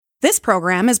This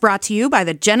program is brought to you by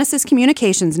the Genesis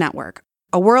Communications Network,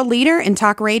 a world leader in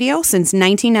talk radio since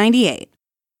 1998.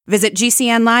 Visit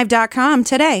GCNlive.com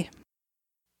today.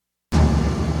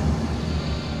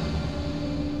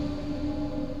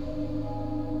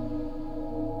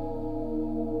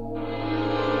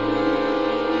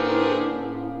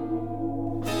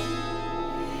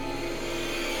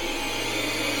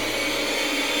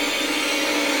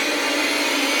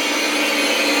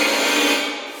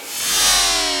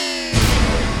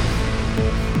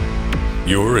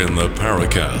 You're in the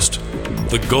Paracast,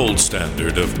 the gold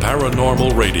standard of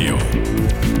paranormal radio.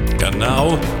 And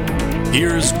now,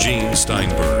 here's Gene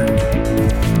Steinberg.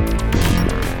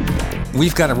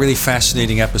 We've got a really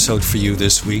fascinating episode for you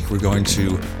this week. We're going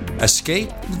to escape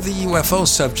the UFO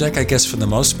subject, I guess, for the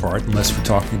most part, unless we're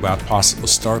talking about possible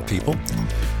star people.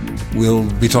 We'll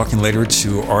be talking later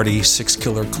to Ardy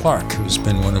Sixkiller Clarke, who's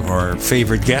been one of our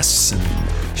favorite guests,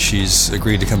 and she's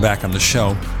agreed to come back on the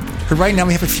show. But right now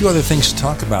we have a few other things to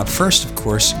talk about. First, of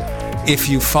course, if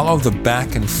you follow the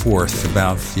back and forth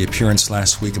about the appearance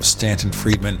last week of Stanton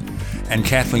Friedman and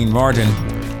Kathleen Marden,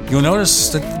 you'll notice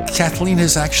that Kathleen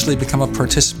has actually become a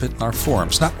participant in our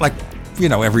forums. Not like,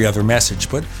 every other message,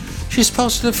 but she's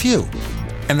posted a few.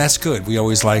 And that's good. We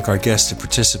always like our guests to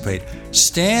participate.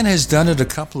 Stan has done it a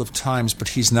couple of times, but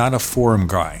he's not a forum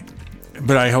guy.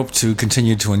 But I hope to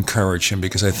continue to encourage him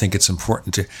because I think it's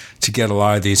important to get a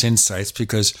lot of these insights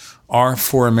because our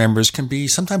forum members can be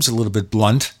sometimes a little bit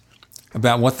blunt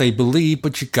about what they believe,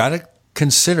 but you got to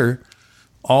consider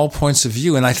all points of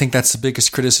view. And I think that's the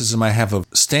biggest criticism I have of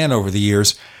Stan over the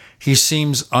years. He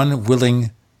seems unwilling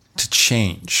to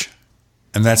change,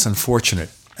 and that's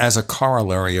unfortunate. As a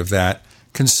corollary of that,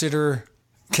 consider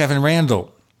Kevin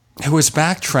Randall, who has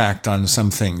backtracked on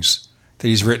some things that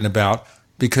he's written about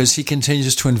because he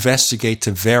continues to investigate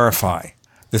to verify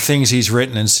the things he's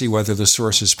written and see whether the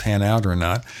sources pan out or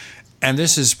not. And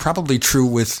this is probably true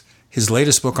with his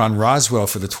latest book on Roswell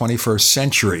for the 21st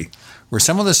century, where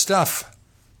some of the stuff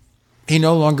he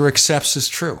no longer accepts as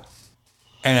true.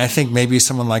 And I think maybe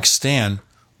someone like Stan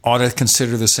ought to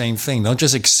consider the same thing. Don't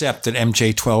just accept that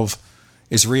MJ-12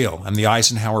 is real and the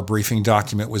Eisenhower briefing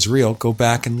document was real. Go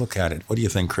back and look at it. What do you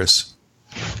think, Chris?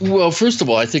 Well, first of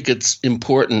all, I think it's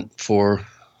important for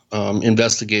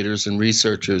investigators and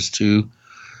researchers to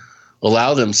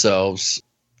allow themselves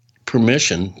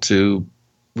permission to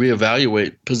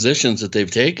reevaluate positions that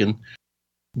they've taken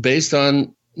based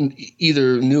on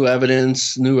either new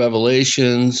evidence, new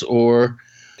revelations, or,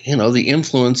 the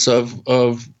influence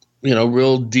of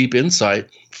real deep insight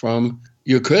from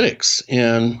your critics.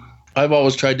 And I've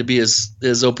always tried to be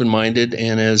as open-minded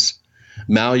and as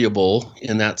malleable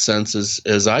in that sense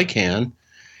as I can.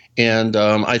 And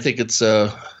I think it's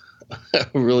a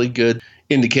really good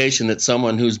indication that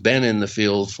someone who's been in the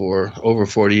field for over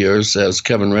 40 years, as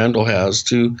Kevin Randall has,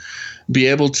 to be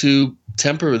able to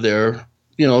temper their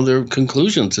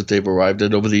conclusions that they've arrived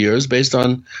at over the years based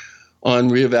on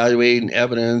reevaluating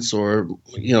evidence or,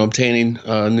 obtaining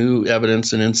new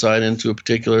evidence and insight into a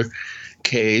particular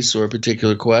case or a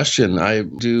particular question. I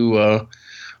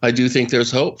do think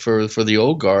there's hope for the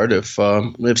old guard if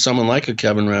someone like a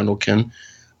Kevin Randall can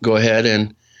go ahead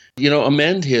and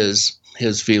amend his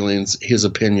feelings, his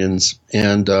opinions,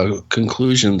 and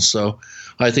conclusions. So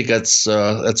I think that's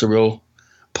a real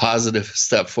positive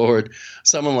step forward.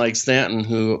 Someone like Stanton,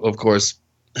 who of course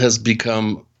has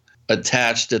become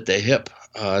attached at the hip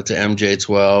to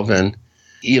MJ-12, and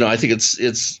I think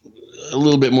it's a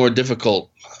little bit more difficult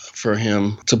for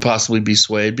him to possibly be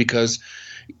swayed because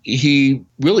he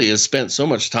really has spent so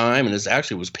much time and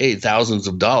was paid thousands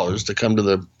of dollars to come to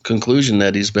the conclusion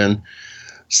that he's been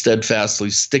steadfastly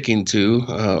sticking to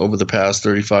over the past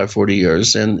 35, 40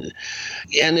 years. And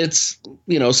it's,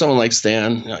 someone like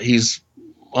Stan, he's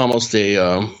almost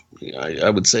I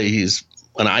would say he's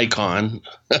an icon.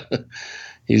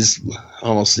 He's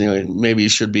almost, maybe he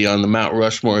should be on the Mount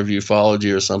Rushmore of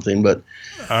ufology or something, but,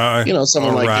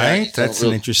 someone like that. Right, that's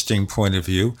an interesting point of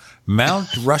view. Mount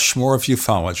Rushmore of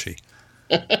ufology.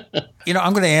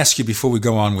 I'm going to ask you before we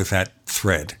go on with that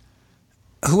thread,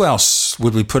 who else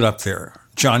would we put up there?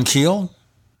 John Keel?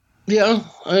 Yeah,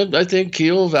 I think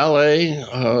Keel, Valet,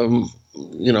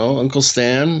 Uncle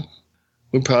Stan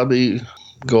would probably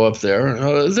go up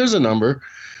there. There's a number.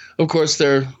 Of course,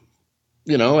 they're,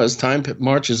 as time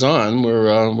marches on,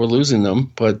 we're losing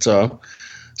them. But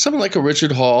someone like a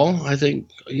Richard Hall, I think,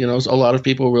 a lot of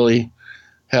people really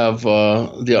have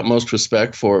the utmost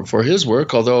respect for his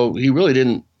work, although he really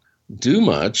didn't do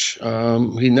much.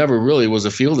 He never really was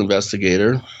a field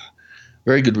investigator,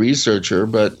 very good researcher,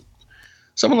 but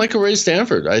someone like a Ray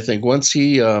Stanford, I think once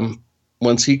he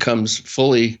comes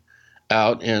fully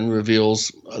out and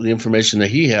reveals the information that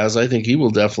he has, I think he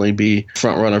will definitely be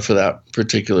front runner for that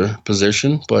particular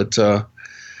position. But time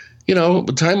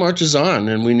marches on,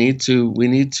 and we need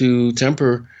to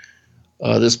temper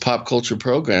this pop culture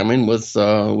programming with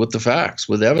the facts,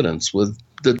 with evidence, with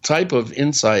the type of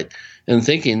insight and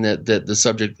thinking that the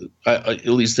subject, at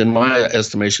least in my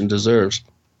estimation, deserves.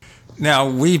 Now,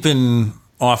 we've been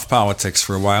off politics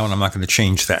for a while, and I'm not going to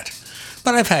change that.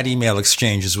 But I've had email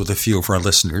exchanges with a few of our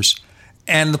listeners.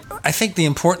 And I think the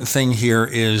important thing here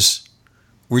is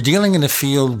we're dealing in a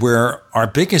field where our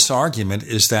biggest argument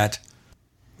is that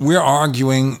we're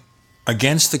arguing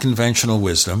against the conventional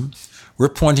wisdom. We're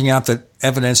pointing out that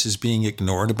evidence is being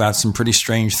ignored about some pretty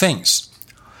strange things.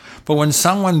 But when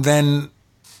someone then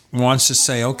wants to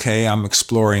say, okay, I'm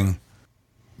exploring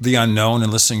the unknown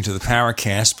and listening to the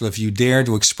Paracast, but if you dare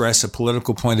to express a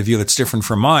political point of view that's different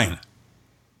from mine,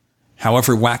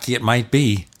 however wacky it might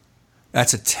be,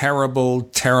 that's a terrible,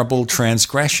 terrible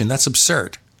transgression. That's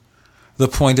absurd. The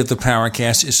point of the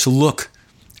Paracast is to look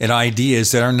at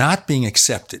ideas that are not being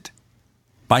accepted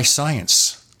by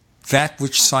science. That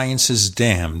which science has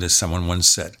damned, as someone once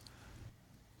said.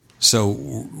 So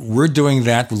we're doing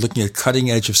that. We're looking at cutting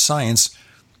edge of science,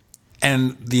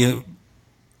 and the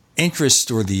interest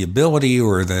or the ability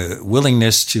or the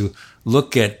willingness to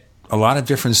look at a lot of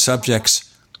different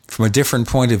subjects from a different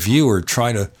point of view or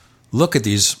try to look at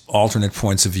these alternate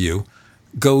points of view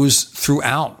goes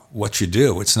throughout what you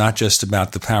do. It's not just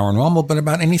about the paranormal, but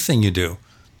about anything you do.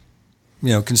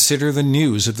 Consider the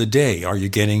news of the day. Are you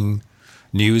getting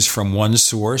news from one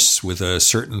source with a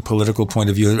certain political point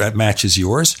of view that matches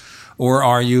yours? Or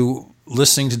are you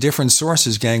listening to different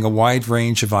sources, getting a wide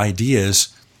range of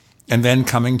ideas, and then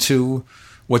coming to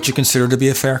what you consider to be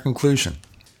a fair conclusion?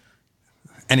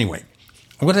 Anyway,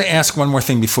 I'm going to ask one more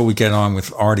thing before we get on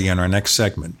with Ardy on our next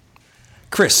segment.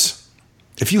 Chris,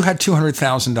 if you had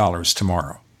 $200,000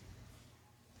 tomorrow,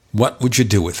 what would you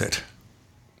do with it?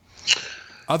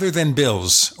 Other than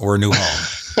bills or a new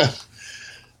home?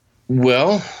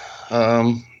 Well,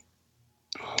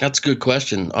 that's a good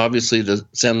question. Obviously, the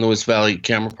San Luis Valley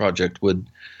Camera Project would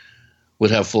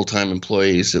have full-time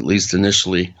employees, at least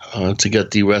initially, to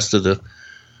get the rest of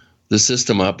the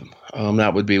system up.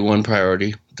 That would be one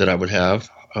priority that I would have.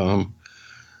 I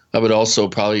would also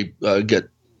probably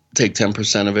take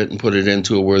 10% of it and put it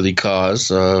into a worthy cause,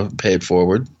 pay it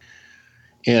forward,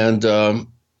 and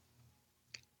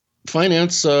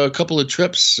finance a couple of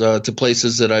trips to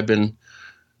places that I've been,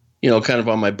 kind of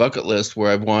on my bucket list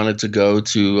where I've wanted to go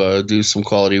to do some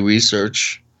quality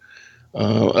research,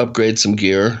 upgrade some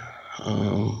gear,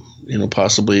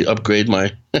 possibly upgrade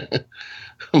my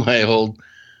my old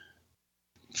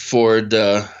Ford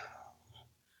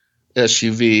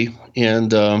SUV.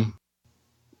 And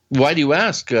why do you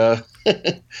ask? You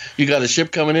got a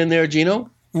ship coming in there,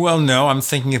 Gino? Well, no, I'm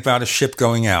thinking about a ship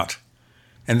going out.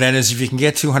 And that is, if you can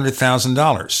get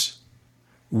 $200,000,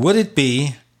 would it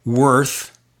be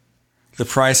worth the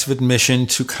price of admission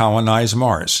to colonize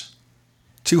Mars?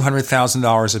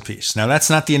 $200,000 apiece. Now, that's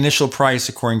not the initial price,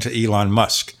 according to Elon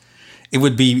Musk. It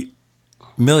would be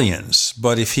millions.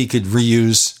 But if he could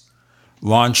reuse,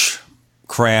 launch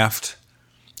craft,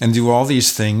 and do all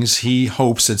these things, he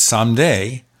hopes that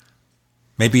someday,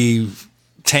 maybe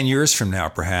 10 years from now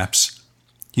perhaps,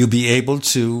 you'll be able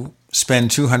to spend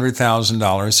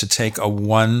 $200,000 to take a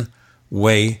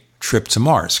one-way trip to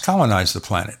Mars, colonize the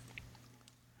planet.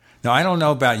 Now, I don't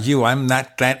know about you. I'm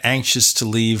not that anxious to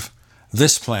leave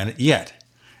this planet yet.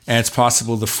 And it's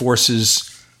possible the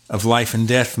forces of life and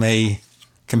death may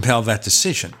compel that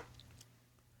decision.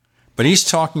 But he's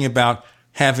talking about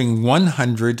having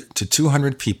 100 to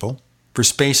 200 people per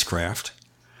spacecraft,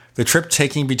 the trip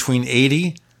taking between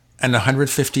 80 and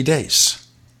 150 days.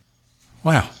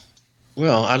 Wow.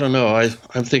 Well, I don't know. I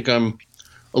think I'm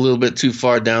a little bit too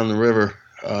far down the river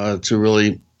to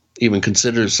really even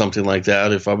consider something like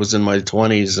that. If I was in my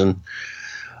 20s, and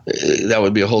that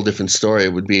would be a whole different story.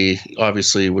 It would be a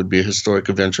historic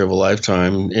adventure of a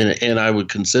lifetime, and I would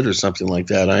consider something like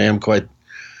that. I am quite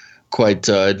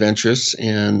adventurous,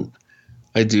 and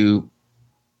I do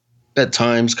at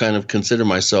times kind of consider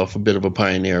myself a bit of a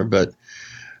pioneer, but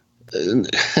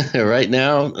right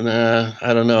now,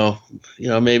 I don't know.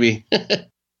 Maybe.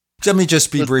 Let me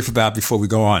just be brief about before we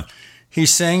go on.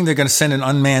 He's saying they're going to send an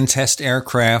unmanned test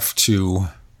aircraft to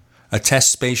a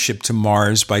test spaceship to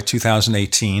Mars by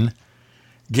 2018,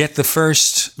 get the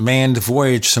first manned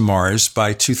voyage to Mars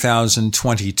by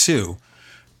 2022,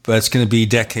 but it's going to be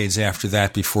decades after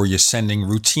that before you're sending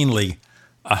routinely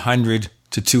 100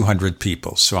 to 200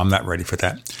 people, so I'm not ready for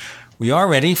that. We are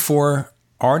ready for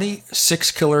Ardy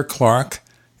Sixkiller Clarke,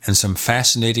 and some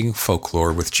fascinating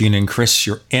folklore with Gene and Chris.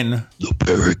 You're in the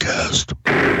Paracast.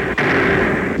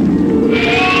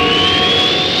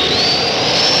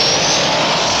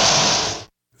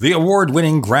 The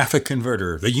award-winning graphic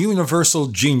converter, the universal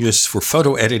genius for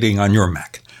photo editing on your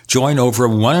Mac. Join over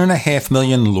 1.5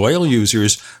 million loyal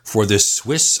users for this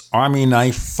Swiss Army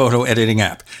knife photo editing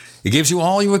app. It gives you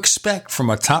all you expect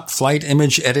from a top-flight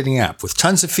image editing app with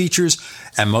tons of features,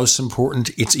 and most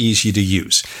important, it's easy to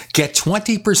use. Get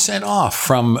 20% off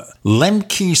from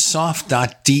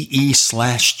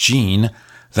lemkesoft.de/Gene.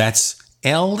 That's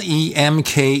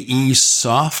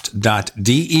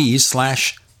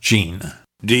lemkesoft.de/Gene.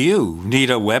 Do you need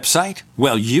a website?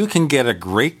 Well, you can get a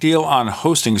great deal on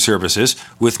hosting services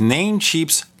with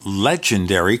Namecheap's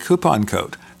legendary coupon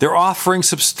code. They're offering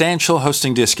substantial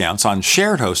hosting discounts on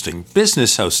shared hosting,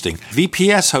 business hosting,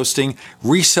 VPS hosting,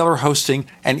 reseller hosting,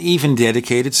 and even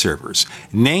dedicated servers.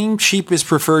 Namecheap is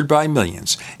preferred by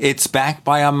millions. It's backed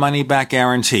by a money-back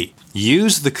guarantee.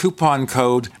 Use the coupon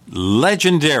code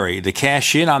LEGENDARY to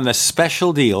cash in on the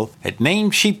special deal at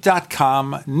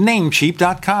Namecheap.com,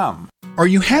 Namecheap.com. Are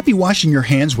you happy washing your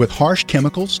hands with harsh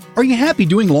chemicals? Are you happy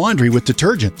doing laundry with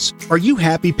detergents? Are you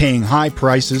happy paying high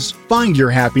prices? Find your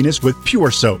happiness with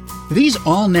Pure Soap. These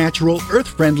all-natural,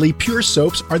 earth-friendly Pure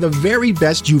Soaps are the very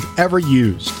best you've ever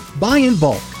used. Buy in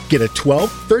bulk. Get a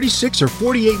 12, 36, or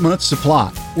 48-month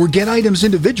supply, or get items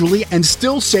individually and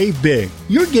still save big.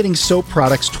 You're getting soap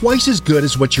products twice as good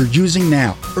as what you're using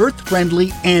now,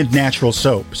 earth-friendly and natural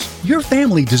soaps. Your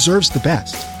family deserves the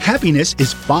best. Happiness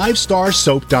is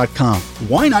 5starsoap.com.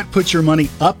 Why not put your money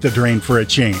up the drain for a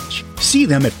change? See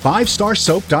them at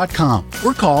 5starsoap.com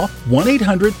or call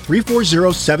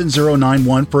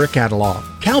 1-800-340-7091 for a catalog.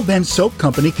 Cal Ben Soap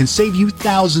Company can save you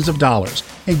thousands of dollars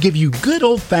and give you good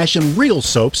old-fashioned real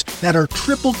soaps that are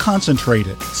triple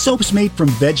concentrated. Soaps made from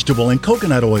vegetable and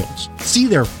coconut oils. See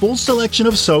their full selection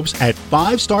of soaps at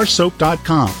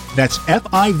 5starsoap.com. That's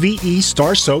F-I-V-E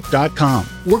starsoap.com.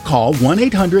 Or call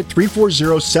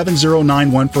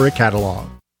 1-800-340-7091 for a catalog.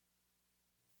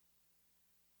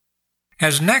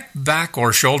 Has neck, back,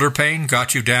 or shoulder pain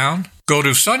got you down? Go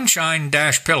to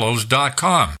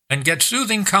sunshine-pillows.com and get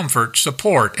soothing comfort,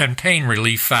 support, and pain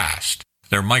relief fast.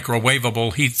 Their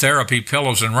microwavable heat therapy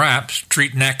pillows and wraps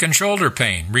treat neck and shoulder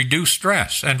pain, reduce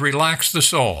stress, and relax the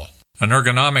soul. An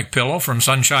ergonomic pillow from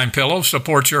Sunshine Pillows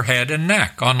supports your head and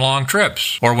neck on long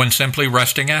trips or when simply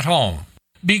resting at home.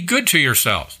 Be good to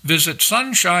yourself. Visit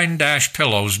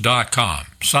sunshine-pillows.com.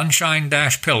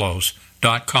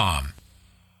 Sunshine-pillows.com.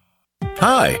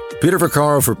 Hi, Peter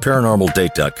Vaccaro for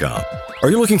ParanormalDate.com. Are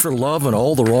you looking for love in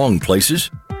all the wrong places?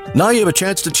 Now you have a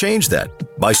chance to change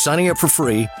that by signing up for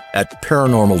free at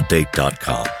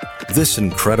ParanormalDate.com. This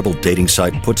incredible dating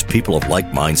site puts people of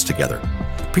like minds together.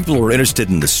 People who are interested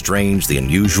in the strange, the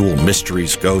unusual,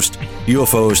 mysteries, ghosts,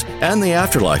 UFOs, and the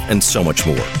afterlife, and so much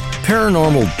more.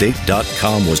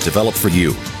 ParanormalDate.com was developed for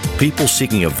you, people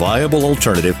seeking a viable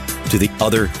alternative to the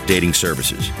other dating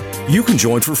services. You can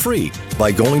join for free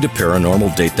by going to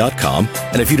ParanormalDate.com,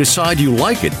 and if you decide you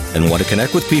like it and want to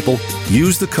connect with people,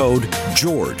 use the code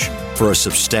GEORGE for a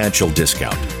substantial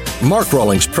discount. Mark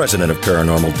Rawlings, president of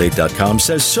ParanormalDate.com,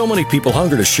 says so many people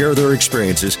hunger to share their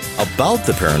experiences about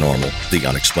the paranormal, the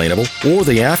unexplainable, or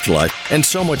the afterlife, and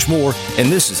so much more,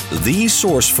 and this is the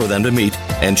source for them to meet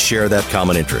and share that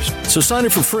common interest. So sign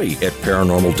up for free at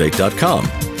ParanormalDate.com,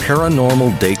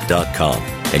 ParanormalDate.com,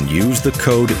 and use the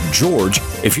code GEORGE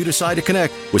if you decide to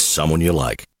connect with someone you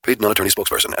like. Paid non-attorney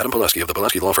spokesperson Adam Pulaski of the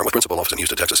Pulaski Law Firm with principal office in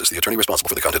Houston, Texas is the attorney responsible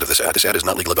for the content of this ad. This ad is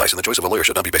not legal advice, and the choice of a lawyer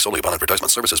should not be based solely upon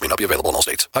advertisement. Services may not be available in all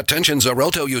states. Attention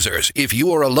Xarelto users. If you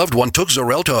or a loved one took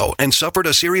Xarelto and suffered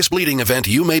a serious bleeding event,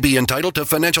 you may be entitled to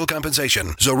financial compensation.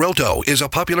 Xarelto is a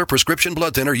popular prescription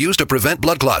blood thinner used to prevent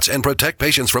blood clots and protect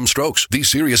patients from strokes. These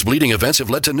serious bleeding events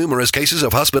have led to numerous cases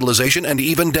of hospitalization and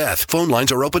even death. Phone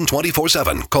lines are open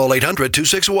 24/7. Call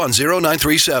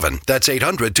 800-261-0937. That's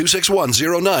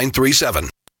 800-261-0937.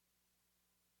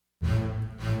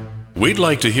 We'd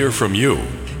like to hear from you.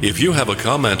 If you have a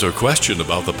comment or question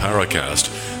about the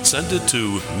Paracast, send it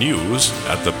to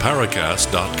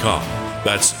news@theparacast.com.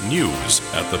 That's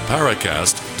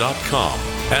news@theparacast.com.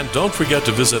 And don't forget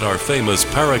to visit our famous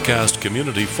Paracast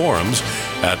community forums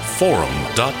at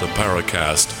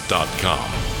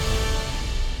forum.theparacast.com.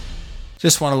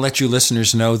 Just want to let you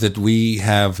listeners know that we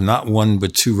have not one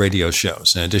but two radio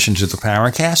shows. In addition to the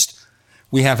Paracast,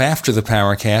 we have After the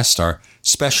Paracast, our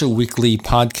special weekly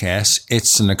podcast.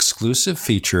 It's an exclusive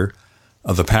feature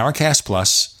of the Paracast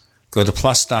Plus. Go to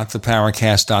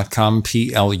plus.theparacast.com,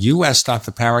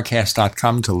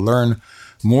 plus.theparacast.com to learn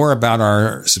more about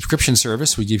our subscription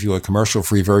service. We give you a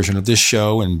commercial-free version of this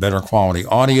show and better quality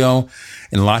audio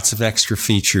and lots of extra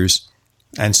features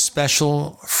and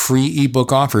special free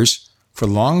ebook offers for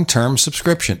long-term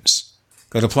subscriptions.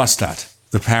 Go to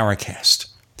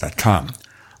plus.theparacast.com.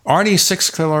 Ardy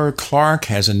Sixkiller Clarke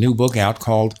has a new book out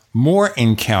called More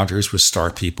Encounters with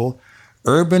Star People.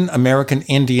 Urban American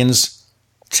Indians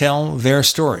Tell Their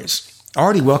Stories.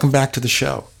 Ardy, welcome back to the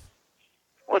show.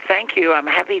 Well, thank you. I'm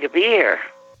happy to be here.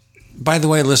 By the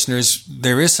way, listeners,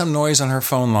 there is some noise on her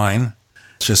phone line.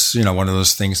 It's just, one of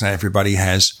those things. Not everybody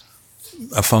has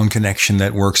a phone connection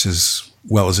that works as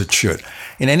well as it should.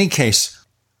 In any case,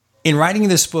 in writing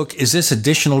this book, is this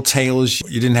additional tales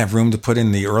you didn't have room to put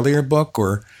in the earlier book,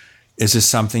 or is this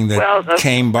something that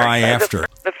came by after?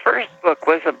 The first book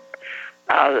was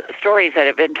stories that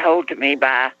had been told to me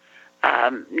by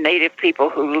Native people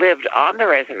who lived on the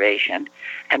reservation,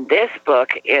 and this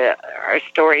book are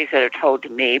stories that are told to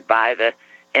me by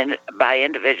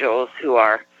individuals who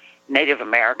are Native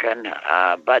American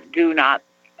but do not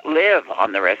live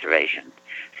on the reservation.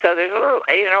 So there's a little,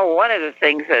 one of the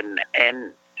things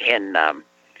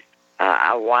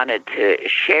I wanted to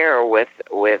share with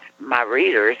my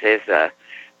readers is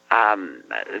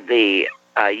the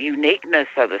uniqueness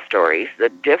of the stories, the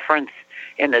difference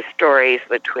in the stories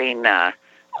between the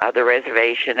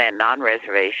reservation and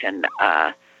non-reservation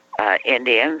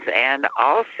Indians, and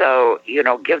also,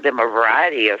 give them a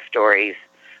variety of stories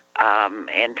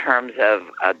in terms of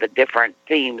the different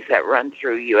themes that run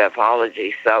through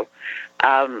ufology. So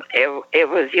it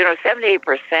was,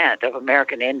 78% of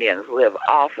American Indians live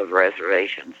off of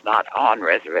reservations, not on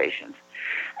reservations.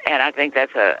 And I think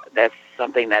that's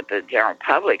something that the general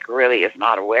public really is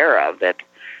not aware of, that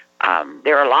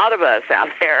there are a lot of us out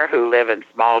there who live in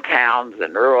small towns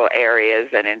and rural areas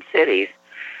and in cities.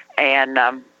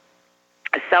 And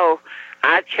so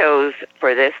I chose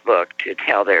for this book to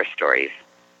tell their stories.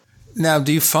 Now,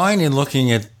 do you find in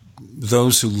looking at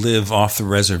those who live off the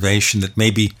reservation that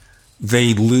maybe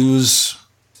they lose,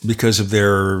 because of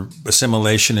their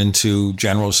assimilation into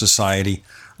general society,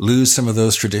 lose some of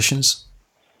those traditions?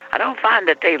 I don't find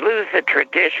that they lose the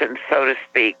tradition, so to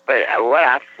speak, but what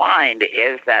I find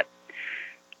is that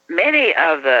many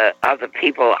of the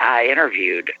people I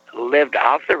interviewed lived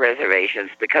off the reservations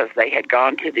because they had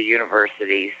gone to the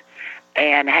universities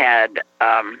and had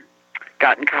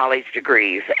gotten college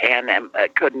degrees and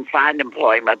couldn't find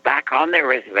employment back on their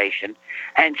reservation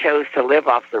and chose to live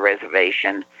off the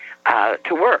reservation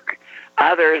to work.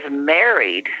 Others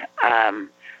married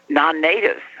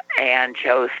non-natives and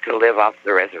chose to live off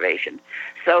the reservation.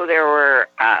 So there were,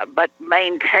 but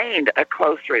maintained a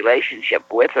close relationship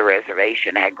with the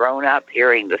reservation, had grown up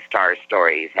hearing the star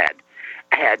stories, had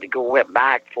to went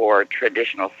back for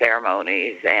traditional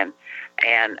ceremonies, and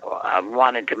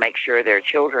wanted to make sure their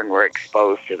children were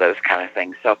exposed to those kind of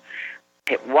things. So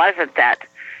it wasn't that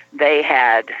they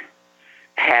had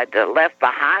left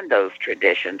behind those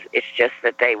traditions. It's just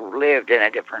that they lived in a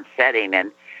different setting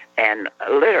and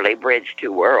literally bridged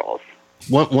two worlds.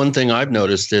 One thing I've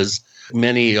noticed is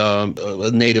many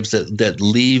natives that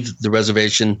leave the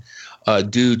reservation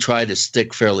do try to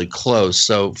stick fairly close.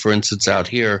 So, for instance, out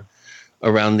here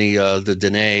around the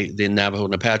Dene, the Navajo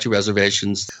and Apache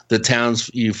reservations, the towns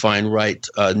you find right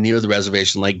near the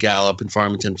reservation, like Gallup and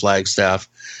Farmington, Flagstaff,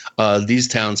 these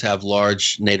towns have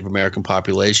large Native American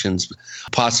populations,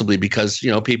 possibly because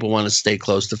people want to stay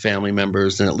close to family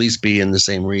members and at least be in the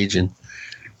same region.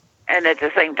 And at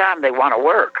the same time, they want to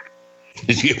work.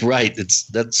 You're right.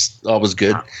 That's always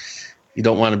good. You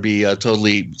don't want to be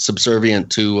totally subservient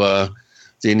to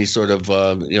any sort of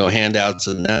handouts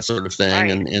and that sort of thing. Right.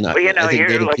 And I think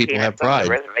Native people have pride.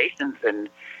 Reservations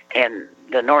in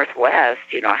the Northwest,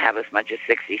 have as much as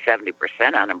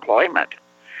 60-70% unemployment.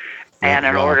 And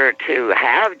in order to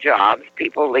have jobs,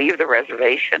 people leave the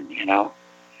reservation.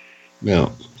 Yeah,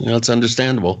 it's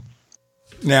understandable.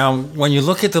 Now, when you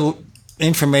look at the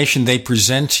information they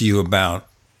present to you about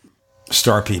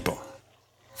star people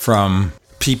from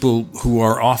people who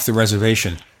are off the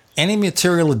reservation, any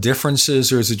material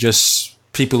differences, or is it just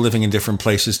people living in different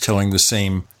places telling the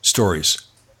same stories?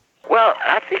 Well,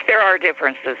 I think there are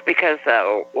differences because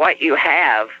what you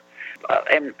have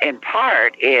in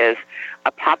part is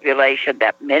a population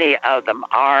that many of them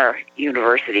are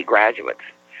university graduates.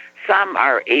 Some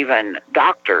are even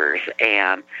doctors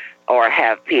or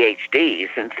have PhDs.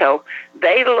 And so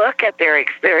they look at their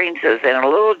experiences in a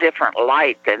little different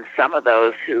light than some of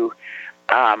those who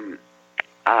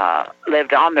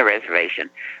lived on the reservation.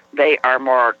 They are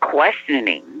more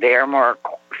questioning. They are more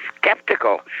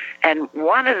skeptical. And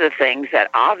one of the things that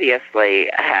obviously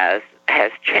has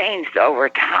changed over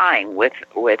time with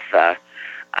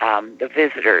the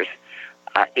visitors,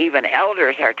 even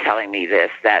elders are telling me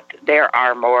this, that there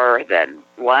are more than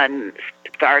one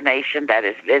star nation that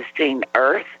is visiting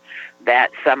Earth,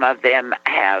 that some of them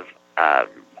have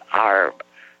are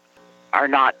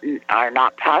not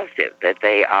positive, that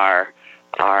they are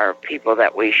people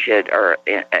that we should, or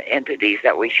entities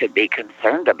that we should be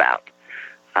concerned about,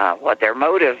 what their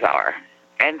motives are.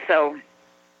 And so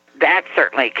that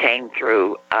certainly came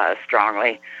through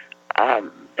strongly,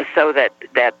 so that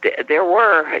there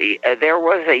was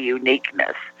a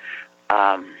uniqueness,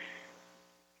 and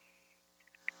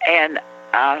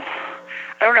I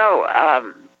don't know.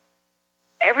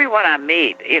 Everyone I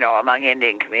meet, among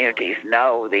Indian communities,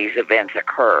 know these events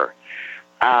occur,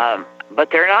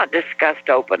 but they're not discussed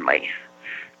openly.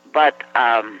 But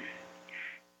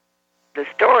the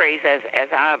stories, as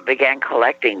I began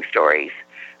collecting stories,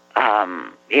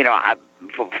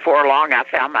 before long I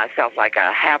found myself like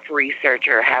a half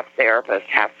researcher, half therapist,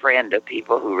 half friend of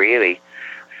people who really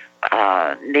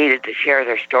needed to share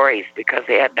their stories because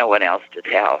they had no one else to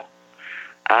tell.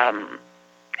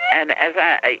 And as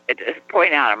I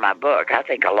point out in my book, I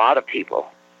think a lot of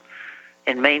people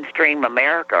in mainstream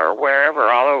America or wherever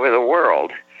all over the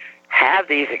world have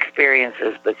these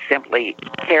experiences but simply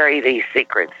carry these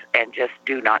secrets and just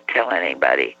do not tell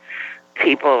anybody.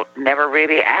 People never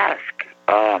really ask.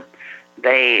 I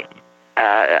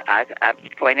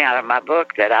point out in my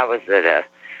book that I was at a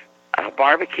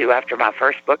barbecue after my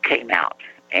first book came out,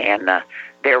 and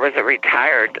there was a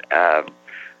retired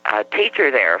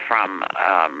teacher there from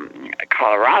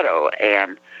Colorado,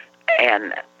 and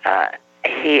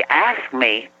he asked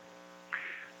me,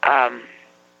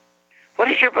 what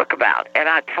is your book about? And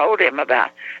I told him about,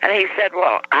 and he said,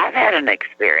 well, I've had an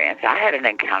experience. I had an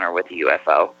encounter with a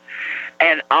UFO.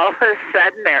 And all of a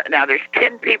sudden, there's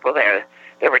 10 people there.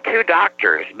 There were 2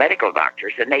 doctors, medical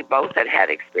doctors, and they both had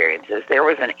experiences. There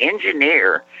was an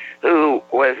engineer who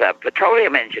was a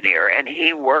petroleum engineer, and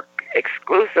he worked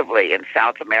exclusively in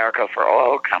South America for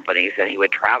oil companies, and he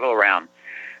would travel around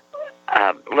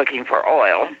looking for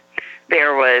oil.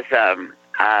 There was a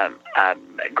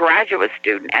graduate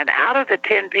student, and out of the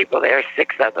 10 people there,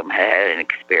 6 of them had an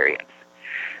experience.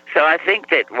 So I think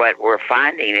that what we're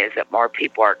finding is that more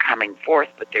people are coming forth,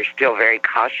 but they're still very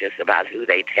cautious about who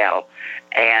they tell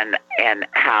and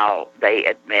how they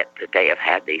admit that they have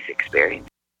had these experiences.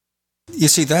 You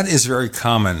see, that is very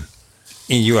common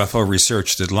in UFO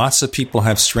research, that lots of people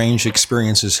have strange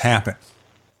experiences happen.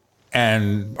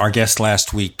 And our guest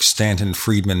last week, Stanton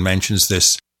Friedman, mentions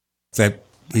this, that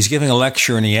he's giving a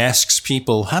lecture and he asks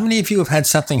people, how many of you have had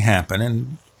something happen?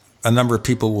 And a number of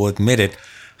people will admit it.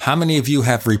 How many of you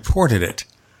have reported it?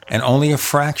 And only a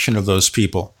fraction of those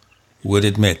people would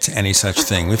admit any such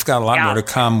thing. We've got a lot more to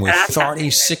come with Ardy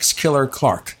Sixkiller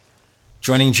Clarke.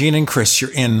 Joining Gene and Chris,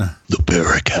 you're in the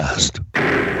Paracast.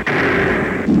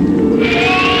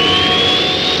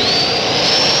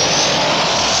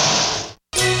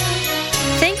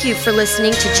 Thank you for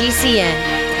listening to GCN.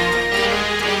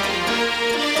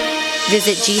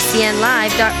 Visit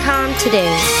GCNlive.com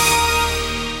today.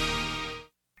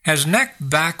 Has neck,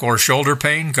 back, or shoulder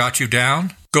pain got you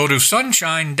down? Go to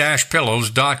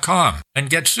sunshine-pillows.com and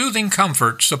get soothing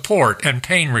comfort, support, and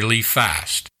pain relief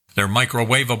fast. Their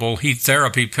microwavable heat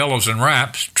therapy pillows and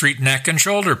wraps treat neck and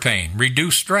shoulder pain,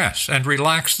 reduce stress, and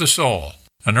relax the soul.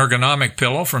 An ergonomic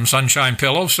pillow from Sunshine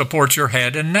Pillows supports your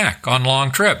head and neck on long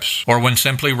trips or when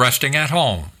simply resting at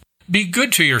home. Be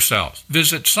good to yourself.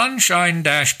 Visit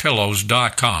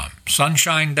sunshine-pillows.com.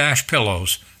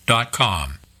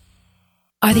 sunshine-pillows.com.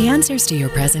 Are the answers to your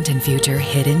present and future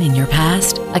hidden in your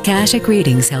past? Akashic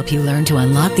readings help you learn to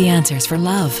unlock the answers for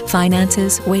love,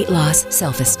 finances, weight loss,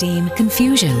 self-esteem,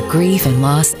 confusion, grief and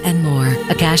loss, and more.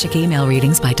 Akashic email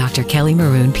readings by Dr. Kelly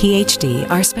Maroon, PhD,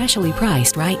 are specially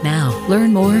priced right now.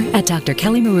 Learn more at Dr.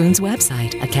 Kelly Maroon's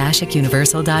website,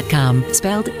 akashicuniversal.com,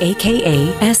 spelled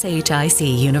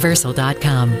AKASHIC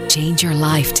universal.com. Change your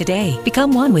life today.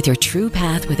 Become one with your true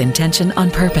path with intention on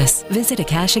purpose. Visit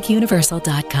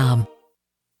akashicuniversal.com.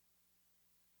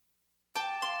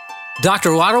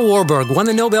 Dr. Otto Warburg won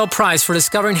the Nobel Prize for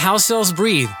discovering how cells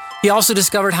breathe. He also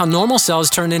discovered how normal cells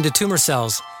turn into tumor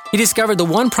cells. He discovered the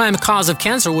one prime cause of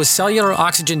cancer was cellular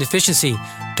oxygen deficiency.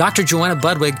 Dr. Joanna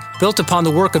Budwig built upon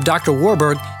the work of Dr.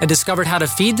 Warburg and discovered how to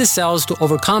feed the cells to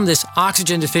overcome this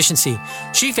oxygen deficiency.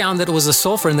 She found that it was the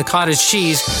sulfur in the cottage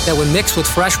cheese that would mix with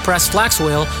fresh pressed flax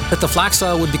oil, that the flax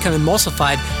oil would become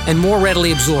emulsified and more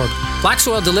readily absorbed. Flax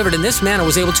oil delivered in this manner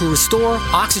was able to restore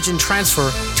oxygen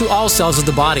transfer to all cells of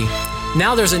the body.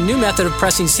 Now there's a new method of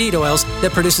pressing seed oils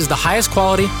that produces the highest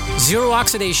quality, zero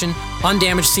oxidation,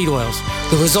 undamaged seed oils.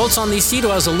 The results on these seed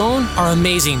oils alone are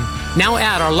amazing. Now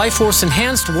add our Life Force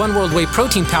Enhanced One World Whey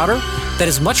Protein Powder that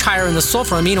is much higher in the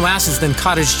sulfur amino acids than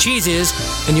cottage cheese is,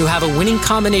 and you have a winning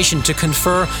combination to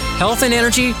confer health and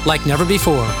energy like never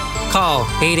before. Call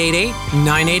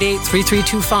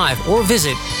 888-988-3325 or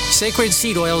visit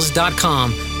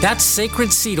sacredseedoils.com. That's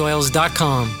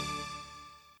sacredseedoils.com.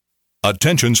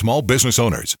 Attention small business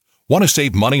owners. Want to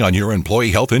save money on your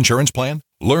employee health insurance plan?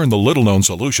 Learn the little-known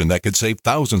solution that could save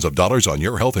thousands of dollars on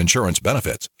your health insurance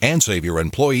benefits and save your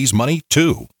employees money,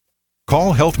 too.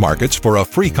 Call Health Markets for a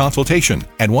free consultation,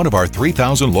 and one of our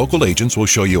 3,000 local agents will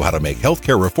show you how to make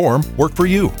healthcare reform work for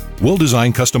you. We'll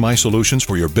design customized solutions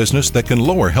for your business that can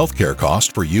lower healthcare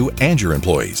costs for you and your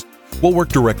employees. We'll work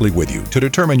directly with you to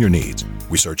determine your needs.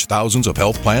 We search thousands of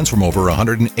health plans from over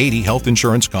 180 health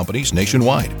insurance companies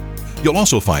nationwide. You'll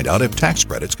also find out if tax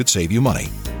credits could save you money.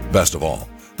 Best of all,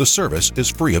 the service is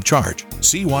free of charge.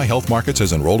 See why Health Markets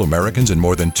has enrolled Americans in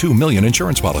more than 2 million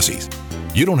insurance policies.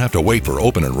 You don't have to wait for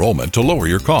open enrollment to lower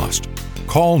your cost.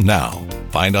 Call now.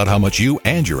 Find out how much you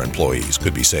and your employees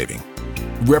could be saving.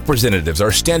 Representatives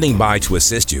are standing by to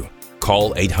assist you.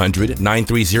 Call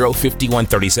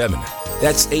 800-930-5137.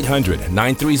 That's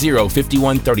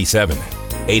 800-930-5137.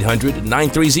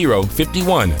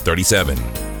 800-930-5137.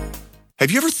 Have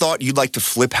you ever thought you'd like to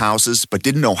flip houses but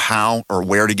didn't know how or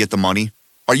where to get the money?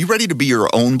 Are you ready to be your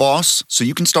own boss so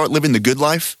you can start living the good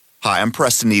life? Hi, I'm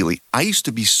Preston Neely. I used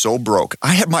to be so broke.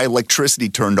 I had my electricity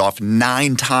turned off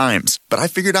 9 times, but I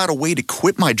figured out a way to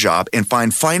quit my job and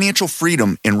find financial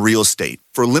freedom in real estate.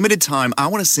 For a limited time, I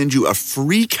want to send you a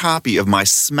free copy of my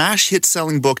smash hit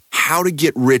selling book, How to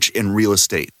Get Rich in Real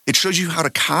Estate. It shows you how to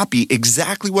copy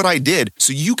exactly what I did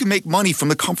so you can make money from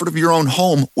the comfort of your own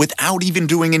home without even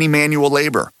doing any manual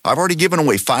labor. I've already given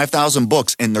away 5,000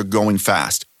 books and they're going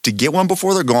fast. To get one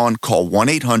before they're gone, call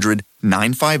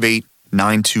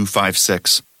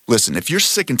 1-800-958-9256. Listen, if you're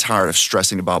sick and tired of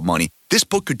stressing about money, this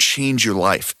book could change your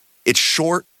life. It's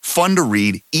short, fun to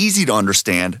read, easy to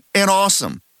understand, and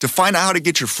awesome. To find out how to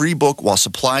get your free book while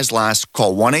supplies last,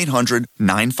 call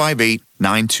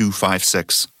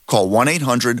 1-800-958-9256. Call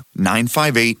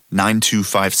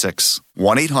 1-800-958-9256.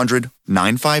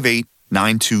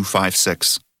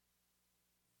 1-800-958-9256.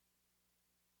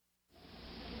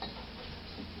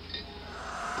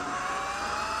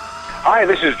 Hi,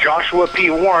 this is Joshua P.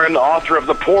 Warren, author of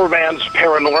The Poor Man's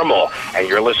Paranormal, and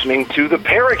you're listening to the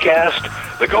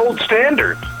Paracast, the gold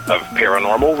standard of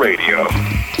paranormal radio.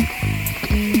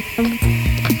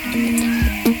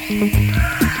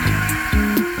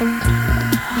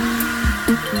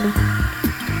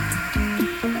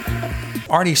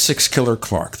 Ardy Sixkiller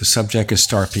Clarke. The subject is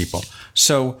star people.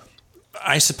 So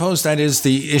I suppose that is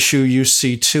the issue you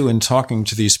see, too, in talking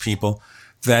to these people,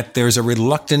 that there's a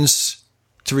reluctance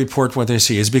to report what they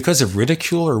see. Is it because of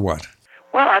ridicule or what?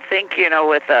 Well, I think,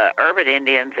 with urban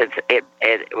Indians, it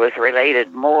was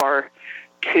related more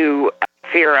to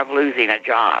fear of losing a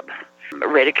job.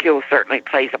 Ridicule certainly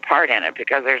plays a part in it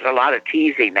because there's a lot of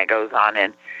teasing that goes on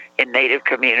in Native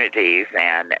communities.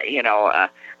 And,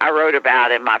 I wrote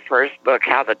about in my first book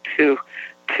how the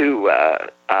the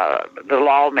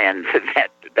lawmen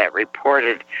that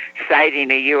reported sighting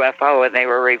a UFO, and they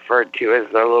were referred to as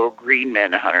the little green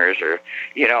men hunters, or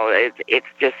it's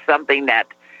just something that,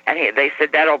 and they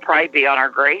said that'll probably be on our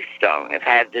gravestone. If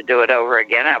I had to do it over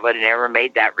again, I would have never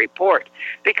made that report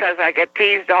because I get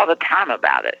teased all the time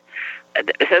about it.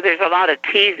 So there's a lot of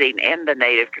teasing in the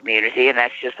Native community, and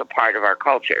that's just a part of our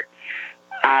culture.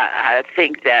 I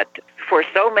think that for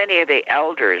so many of the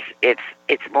elders, it's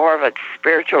more of a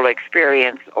spiritual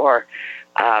experience, or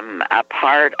a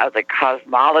part of the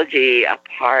cosmology, a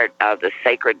part of the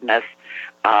sacredness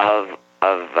of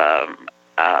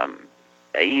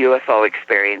UFO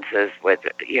experiences with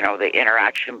the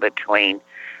interaction between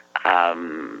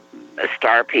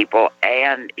star people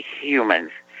and humans.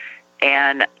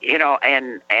 And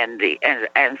and the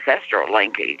ancestral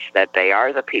linkage, that they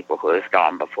are the people who has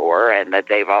gone before, and that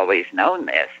they've always known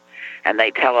this, and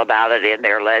they tell about it in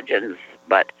their legends,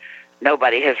 but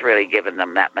nobody has really given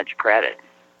them that much credit.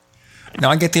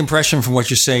 Now, I get the impression from what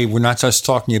you say, we're not just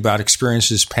talking about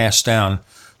experiences passed down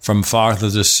from father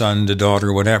to son to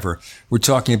daughter, whatever. We're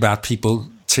talking about people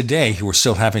today who are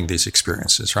still having these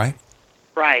experiences, right?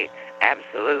 Right,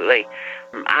 absolutely.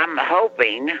 I'm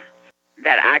hoping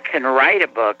that I can write a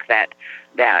book that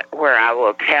where I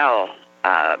will tell,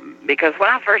 because when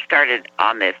I first started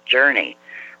on this journey,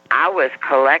 I was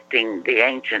collecting the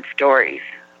ancient stories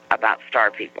about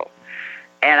star people.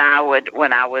 And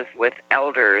when I was with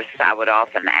elders, I would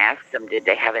often ask them, did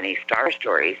they have any star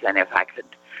stories, and if I could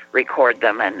record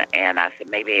them. And I said,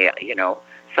 maybe,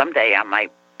 someday I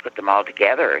might put them all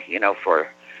together,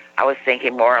 for I was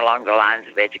thinking more along the lines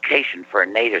of education for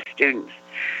Native students.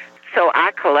 So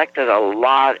I collected a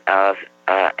lot of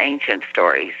ancient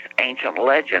stories, ancient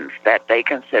legends that they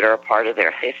consider a part of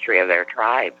their history of their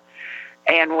tribe.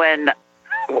 And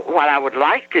what I would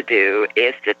like to do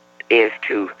is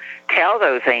to tell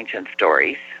those ancient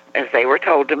stories as they were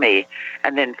told to me,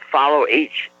 and then follow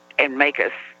each and make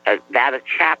that a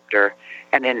chapter,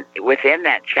 and then within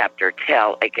that chapter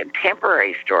tell a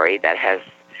contemporary story that has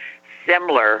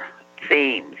similar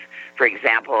themes. For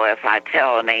example, if I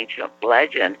tell an ancient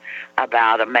legend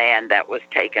about a man that was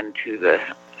taken to the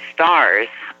stars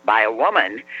by a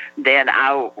woman, then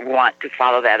I want to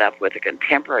follow that up with a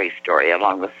contemporary story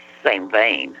along the same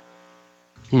vein.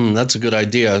 That's a good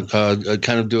idea.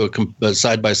 Kind of do a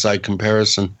side-by-side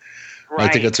comparison. Right.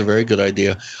 I think that's a very good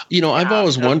idea. I've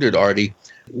always wondered, Ardy,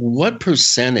 what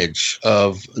percentage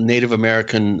of Native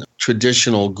American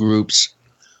traditional groups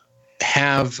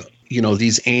have,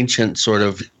 these ancient sort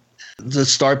of, the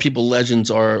Star People legends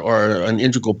are an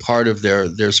integral part of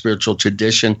their spiritual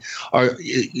tradition.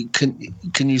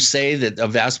 Can you say that a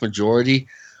vast majority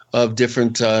of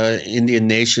different Indian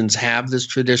nations have this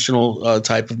traditional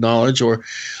type of knowledge, or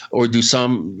do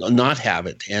some not have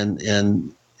it,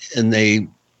 and they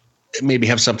maybe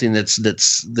have something that's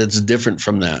different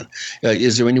from that?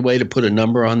 Is there any way to put a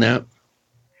number on that?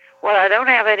 Well, I don't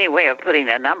have any way of putting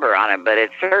a number on it, but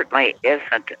it certainly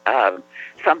isn't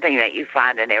something that you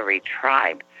find in every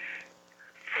tribe.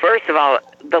 First of all,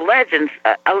 the legends,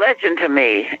 a legend to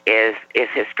me is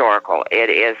historical. It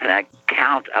is an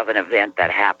account of an event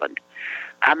that happened.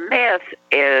 A myth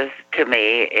to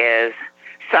me, is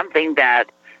something that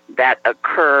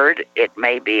occurred. It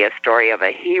may be a story of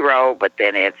a hero, but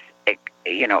then it's,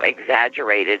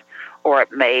 exaggerated, or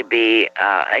it may be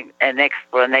an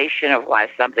explanation of why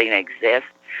something exists.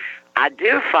 I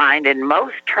do find in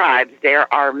most tribes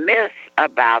there are myths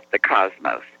about the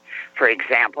cosmos. For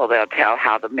example, they'll tell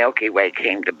how the Milky Way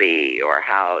came to be, or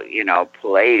how,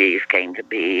 Pleiades came to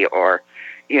be, or,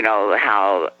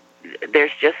 how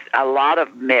there's just a lot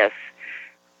of myths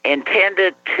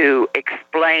intended to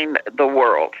explain the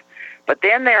world. But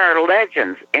then there are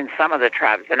legends in some of the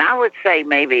tribes, and I would say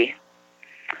maybe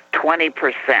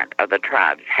 20% of the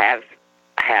tribes have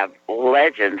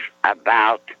legends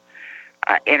about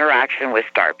interaction with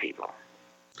star people.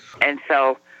 And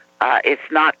so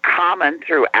it's not common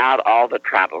throughout all the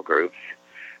tribal groups,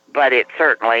 but it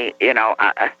certainly, you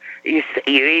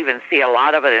even see a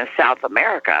lot of it in South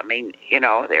America. I mean,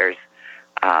 there's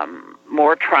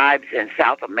more tribes in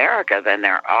South America than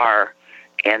there are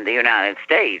in the United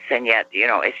States, and yet,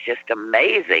 it's just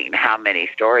amazing how many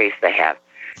stories they have.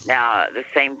 Now, the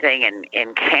same thing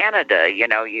in Canada,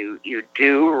 you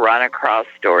do run across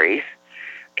stories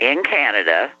in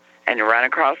Canada and run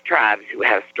across tribes who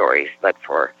have stories, but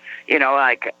for,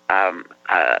 on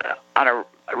a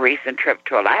recent trip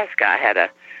to Alaska, I had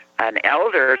an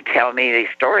elder tell me these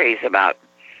stories about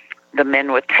the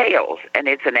men with tails, and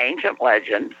it's an ancient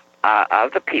legend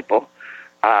of the people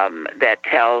that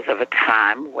tells of a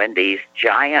time when these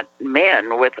giant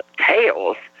men with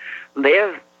tails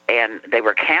lived, and they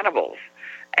were cannibals,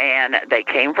 and they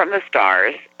came from the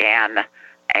stars, and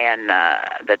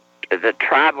the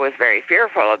tribe was very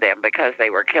fearful of them because they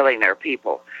were killing their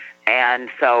people. And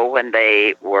so when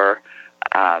they were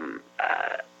asleep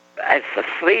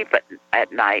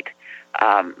at night,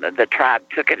 the tribe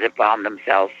took it upon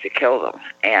themselves to kill them,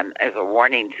 and as a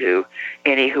warning to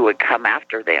any who would come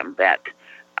after them that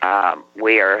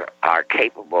we are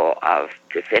capable of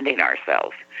defending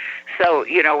ourselves. So,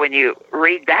 when you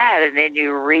read that, and then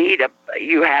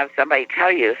you have somebody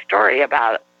tell you a story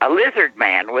about a lizard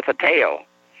man with a tail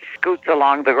scoots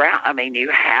along the ground. I mean, you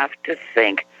have to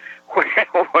think,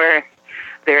 where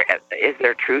is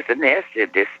there truth in this?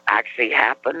 Did this actually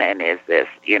happen? And is this,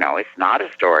 it's not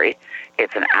a story.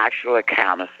 It's an actual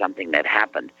account of something that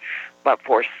happened. But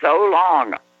for so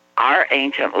long, our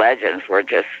ancient legends were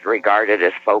just regarded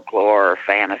as folklore or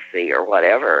fantasy or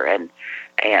whatever, and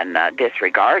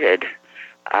disregarded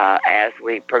as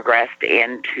we progressed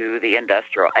into the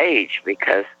industrial age,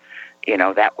 because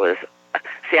that was.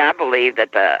 See, I believe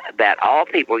that all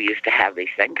people used to have these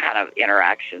same kind of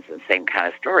interactions and same kind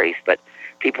of stories, but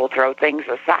people throw things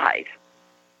aside.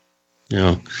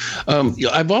 Yeah,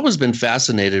 I've always been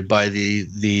fascinated by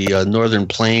the Northern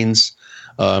Plains.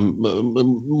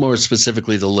 More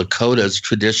specifically, the Lakota's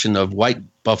tradition of white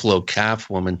buffalo calf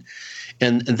woman.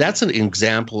 And that's an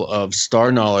example of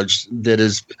star knowledge that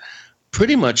is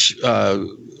pretty much,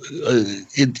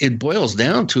 it boils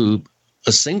down to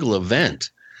a single event,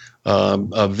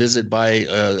 a visit by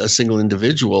a single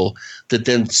individual that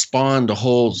then spawned a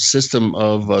whole system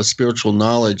of spiritual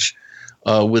knowledge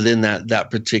within that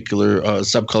particular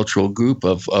subcultural group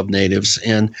of natives.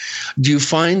 And do you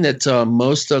find that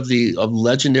most of the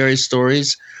legendary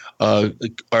stories are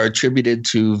attributed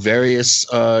to various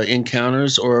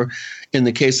encounters, or in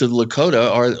the case of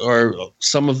Lakota, are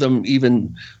some of them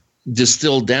even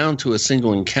distilled down to a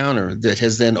single encounter that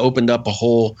has then opened up a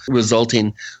whole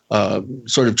resulting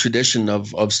sort of tradition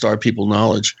of Star People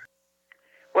knowledge?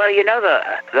 Well,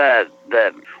 the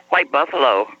White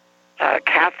Buffalo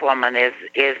calf woman is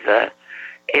a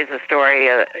story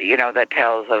that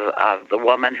tells of the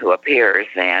woman who appears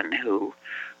and who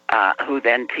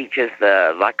then teaches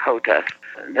the Lakota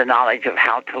the knowledge of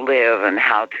how to live and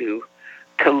how to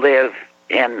live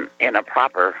in a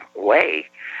proper way,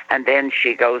 and then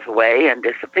she goes away and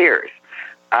disappears.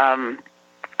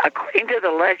 According to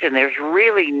the legend, there's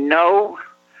really no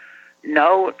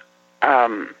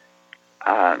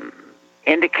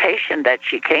indication that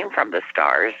she came from the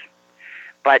stars.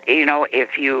 But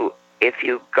if you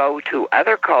go to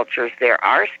other cultures, there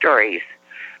are stories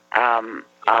of.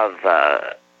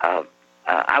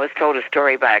 I was told a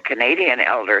story by a Canadian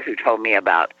elder who told me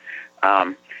about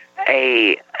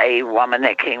a woman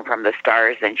that came from the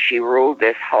stars, and she ruled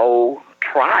this whole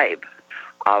tribe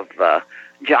of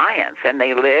giants, and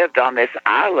they lived on this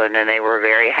island, and they were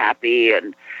very happy,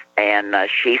 and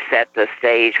she set the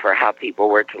stage for how people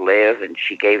were to live, and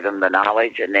she gave them the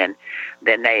knowledge, and then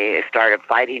they started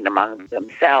fighting among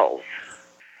themselves.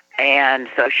 And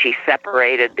so she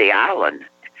separated the island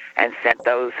and sent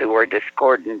those who were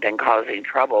discordant and causing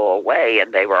trouble away,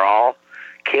 and they were all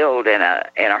killed in a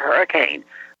hurricane.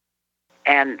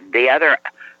 And the others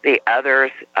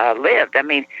lived. I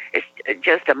mean, it's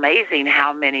just amazing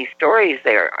how many stories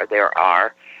there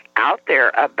are out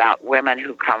there about women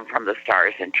who come from the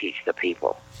stars and teach the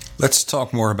people. Let's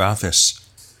talk more about this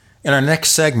in our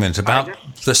next segment about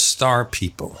the Star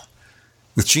People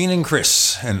with Gene and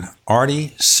Chris and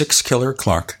Ardy Sixkiller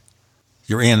Clarke.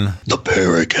 You're in the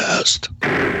Paracast.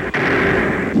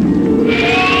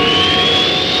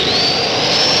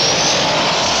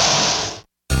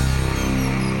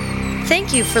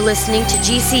 Thank you for listening to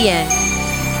GCN.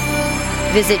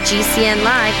 Visit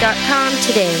GCNlive.com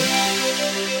today.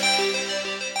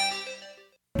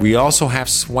 We also have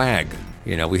swag.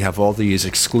 We have all these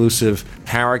exclusive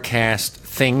Paracast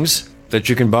things that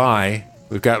you can buy.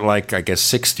 We've got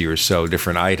 60 or so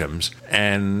different items,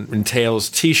 and entails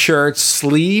T-shirts,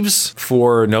 sleeves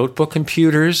for notebook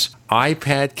computers,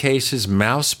 iPad cases,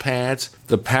 mouse pads,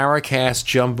 the Paracast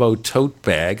Jumbo tote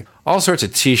bag, all sorts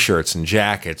of T-shirts and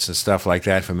jackets and stuff like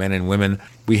that for men and women.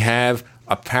 We have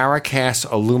a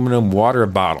Paracast aluminum water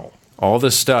bottle. All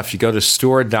this stuff, you go to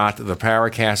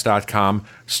store.theparacast.com,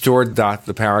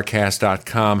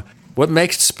 store.theparacast.com. What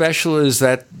makes it special is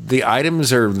that the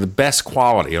items are the best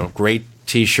quality, great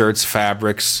T-shirts,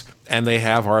 fabrics, and they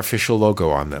have our official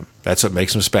logo on them. That's what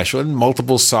makes them special, in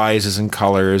multiple sizes and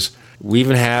colors. We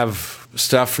even have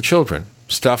stuff for children,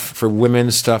 stuff for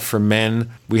women, stuff for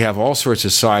men. We have all sorts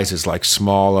of sizes, like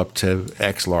small up to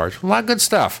X large. A lot of good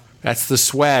stuff. That's the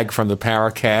swag from the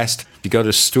Paracast. You go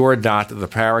to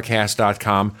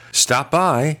store.theparacast.com, stop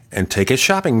by, and take a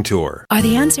shopping tour. Are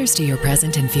the answers to your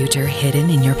present and future hidden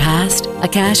in your past?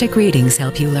 Akashic readings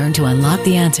help you learn to unlock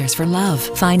the answers for love,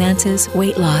 finances,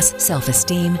 weight loss,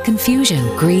 self-esteem, confusion,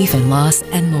 grief and loss,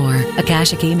 and more.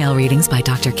 Akashic email readings by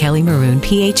Dr. Kelly Maroon,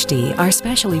 PhD, are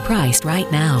specially priced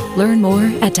right now. Learn more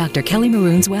at Dr. Kelly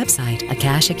Maroon's website,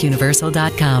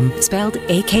 akashicuniversal.com, spelled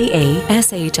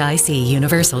AKASHIC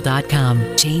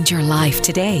universal.com. Change your life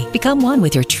today. Become one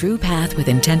with your true path with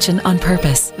intention on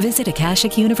purpose. Visit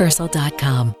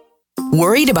akashicuniversal.com.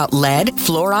 Worried about lead,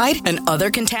 fluoride, and other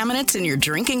contaminants in your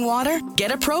drinking water?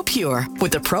 Get a ProPure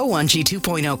with the Pro 1G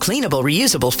 2.0 cleanable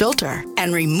reusable filter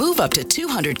and remove up to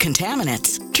 200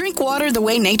 contaminants. Drink water the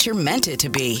way nature meant it to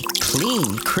be.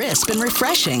 Clean, crisp, and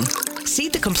refreshing. See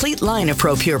the complete line of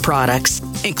ProPure products,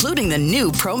 including the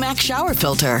new ProMax shower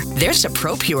filter. There's a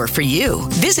ProPure for you.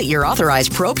 Visit your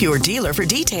authorized ProPure dealer for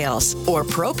details or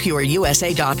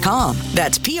ProPureUSA.com.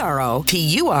 That's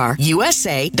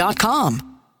ProPureUSA.com.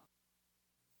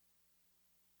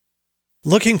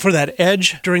 Looking for that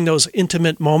edge during those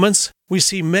intimate moments? We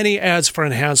see many ads for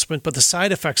enhancement, but the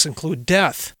side effects include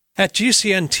death. At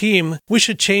GCN Team, we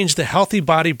should change the Healthy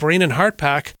Body, Brain, and Heart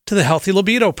Pack to the Healthy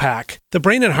Libido Pack. The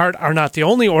brain and heart are not the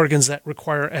only organs that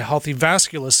require a healthy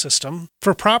vascular system.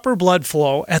 For proper blood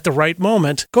flow at the right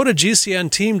moment, go to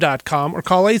GCNteam.com or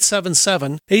call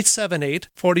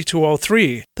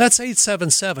 877-878-4203. That's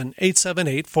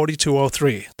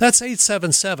 877-878-4203. That's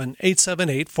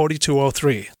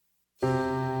 877-878-4203.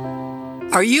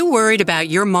 Are you worried about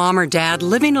your mom or dad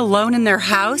living alone in their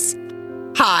house?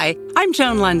 Hi, I'm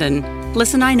Joan London.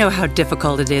 Listen, I know how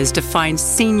difficult it is to find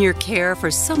senior care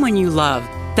for someone you love.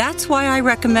 That's why I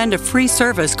recommend a free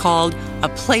service called A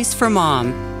Place for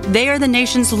Mom. They are the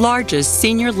nation's largest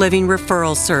senior living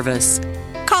referral service.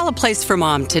 Call A Place for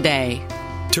Mom today.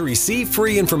 To receive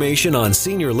free information on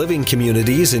senior living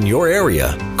communities in your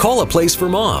area, call A Place for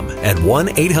Mom at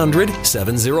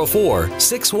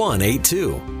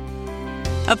 1-800-704-6182.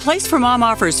 A Place for Mom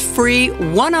offers free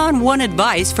one-on-one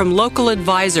advice from local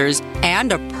advisors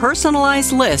and a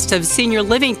personalized list of senior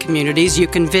living communities you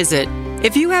can visit.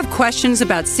 If you have questions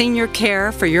about senior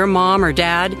care for your mom or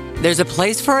dad, there's a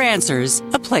place for answers,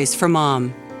 A Place for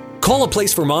Mom. Call A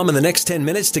Place for Mom in the next 10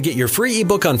 minutes to get your free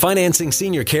ebook on financing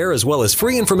senior care as well as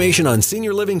free information on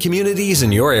senior living communities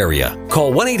in your area.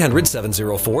 Call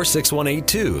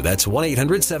 1-800-704-6182. That's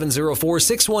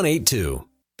 1-800-704-6182.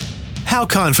 How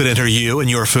confident are you in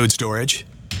your food storage?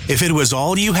 If it was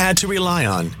all you had to rely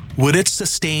on, would it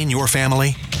sustain your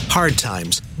family? Hard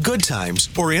times, good times,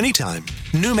 or any time?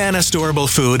 NuManna Storable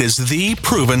Food is the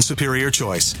proven superior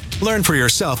choice. Learn for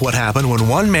yourself what happened when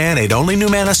one man ate only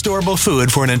NuManna Storable Food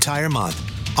for an entire month.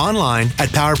 Online at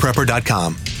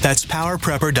powerprepper.com. That's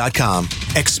powerprepper.com.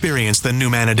 Experience the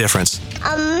NuManna difference.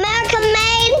 American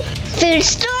made food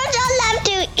stores I love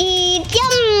to eat.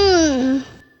 Yum!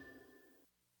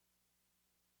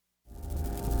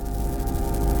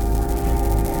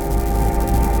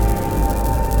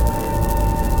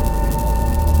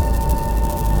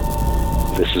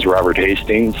 This is Robert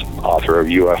Hastings, author of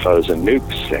UFOs and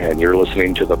Nukes, and you're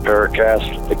listening to the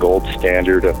Paracast, the gold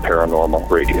standard of paranormal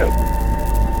radio.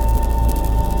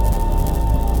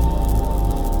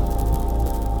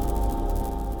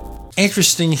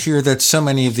 Interesting here that so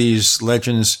many of these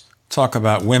legends talk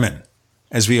about women,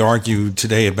 as we argue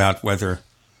today about whether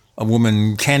a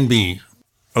woman can be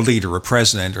a leader, a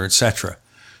president, or etc.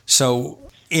 So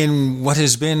in what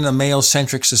has been a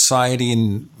male-centric society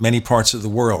in many parts of the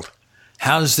world,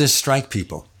 how does this strike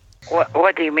people?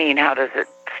 What do you mean? How does it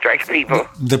strike people?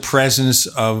 The presence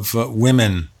of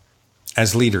women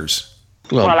as leaders.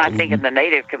 Well, I think in the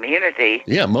Native community...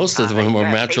 Yeah, most of them are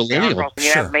matrilineal.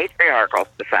 You have matriarchal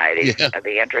societies. Yeah.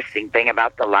 The interesting thing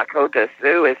about the Lakota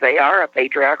Sioux is they are a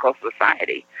patriarchal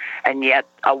society, and yet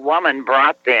a woman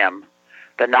brought them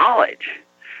the knowledge.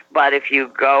 But if you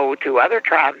go to other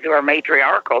tribes who are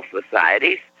matriarchal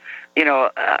societies, you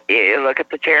look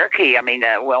at the Cherokee. I mean,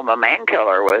 Wilma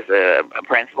Mankiller was a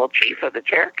principal chief of the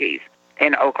Cherokees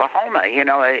in Oklahoma.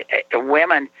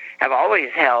 Women have always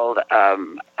held a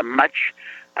much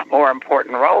more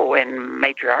important role in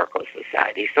matriarchal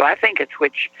society. So I think it's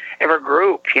whichever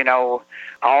group,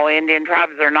 all Indian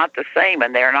tribes are not the same,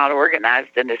 and they're not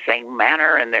organized in the same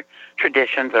manner, and their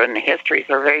traditions and histories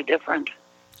are very different.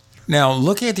 Now,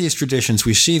 looking at these traditions,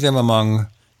 we see them among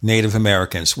Native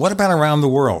Americans. What about around the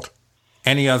world?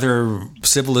 Any other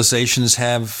civilizations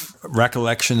have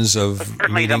recollections of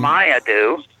Certainly the Maya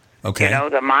do. Okay.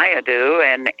 The Maya do,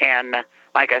 and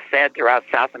like I said, throughout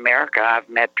South America, I've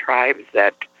met tribes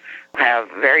that have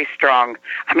very strong,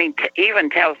 even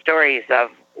tell stories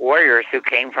of warriors who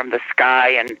came from the sky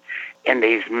and in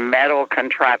these metal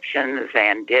contraptions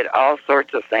and did all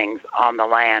sorts of things on the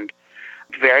land.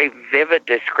 Very vivid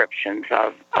descriptions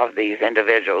of these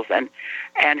individuals and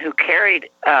who carried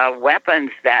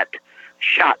weapons that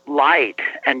shot light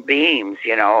and beams.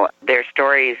 There's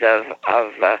stories of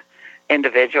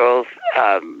individuals,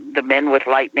 the men with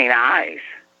lightning eyes,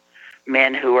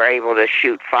 men who were able to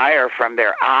shoot fire from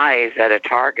their eyes at a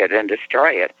target and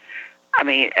destroy it.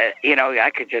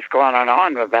 I could just go on and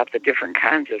on about the different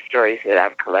kinds of stories that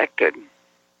I've collected.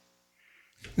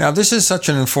 Now, this is such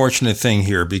an unfortunate thing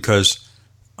here because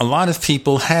a lot of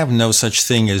people have no such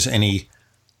thing as any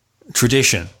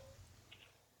tradition.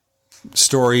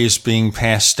 Stories being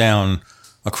passed down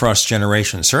across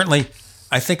generations. Certainly,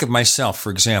 I think of myself, for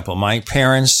example. My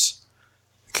parents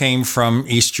came from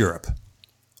East Europe.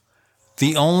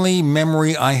 The only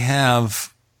memory I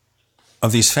have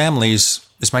of these families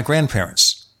is my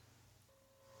grandparents.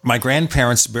 My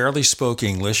grandparents barely spoke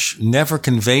English, never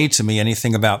conveyed to me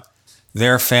anything about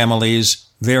their families,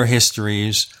 their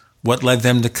histories, what led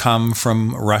them to come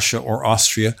from Russia or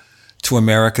Austria to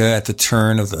America at the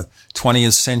turn of the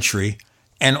 20th century.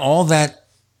 And all that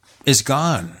is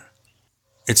gone.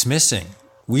 It's missing.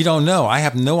 We don't know. I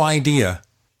have no idea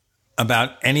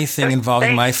about anything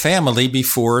involving my family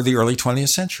before the early 20th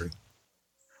century.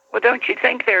 Well, don't you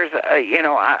think there's,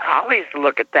 I always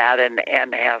look at that and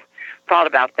have thought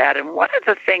about that. And one of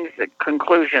the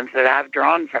conclusions that I've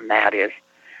drawn from that is,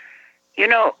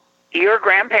 your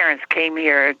grandparents came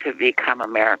here to become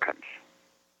Americans.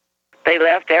 They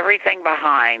left everything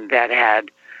behind that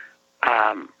had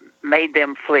made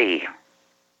them flee.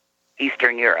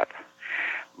 Eastern Europe.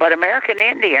 But American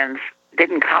Indians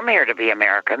didn't come here to be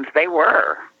Americans. They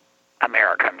were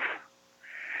Americans.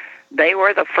 They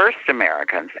were the first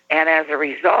Americans. And as a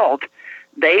result,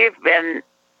 they've been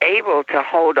able to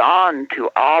hold on to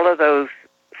all of those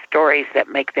stories that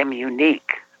make them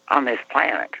unique on this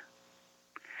planet.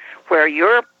 Where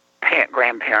your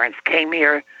grandparents came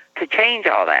here to change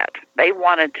all that. They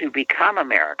wanted to become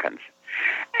Americans.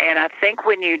 And I think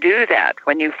when you do that,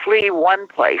 when you flee one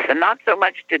place, and not so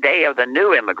much today of the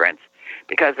new immigrants,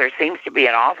 because there seems to be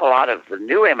an awful lot of the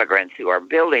new immigrants who are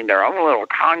building their own little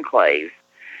conclaves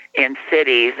in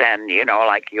cities, and, you know,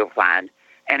 like you'll find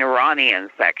an Iranian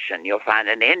section, you'll find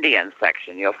an Indian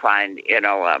section, you'll find, you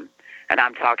know, and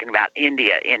I'm talking about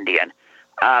Indian.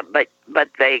 But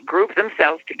they group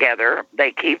themselves together,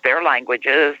 they keep their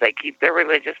languages, they keep their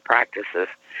religious practices,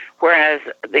 whereas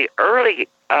the early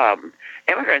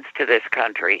immigrants to this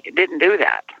country didn't do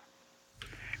that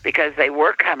because they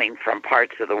were coming from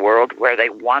parts of the world where they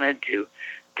wanted to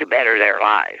better their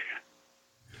lives.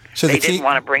 So they didn't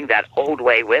want to bring that old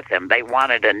way with them. They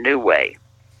wanted a new way.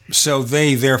 So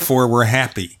they, therefore, were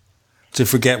happy to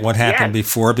forget what happened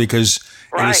before because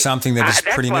it is something that is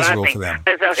pretty miserable for them.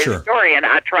 As a historian,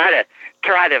 I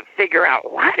try to figure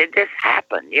out, why did this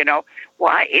happen? You know,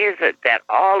 why is it that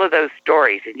all of those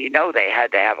stories, and you know they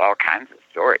had to have all kinds of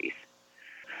stories.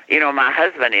 You know, my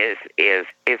husband is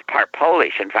part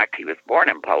Polish. In fact, he was born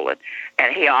in Poland,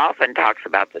 and he often talks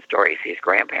about the stories his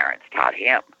grandparents taught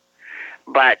him.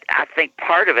 But I think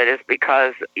part of it is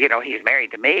because, you know, he's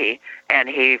married to me, and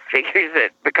he figures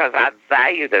that because I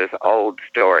value those old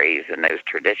stories and those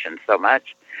traditions so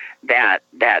much that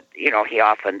you know, he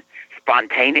often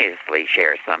spontaneously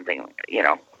shares something, you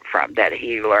know, from that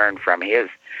he learned from his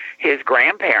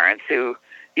grandparents who,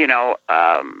 you know,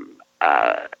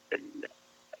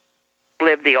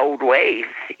 lived the old ways,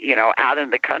 you know, out in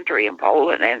the country in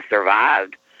Poland and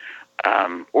survived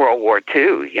World War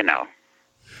II, you know.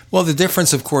 Well, the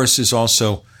difference, of course, is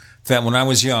also that when I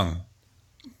was young,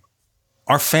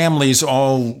 our families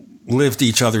all lived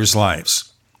each other's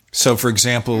lives. So, for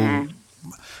example,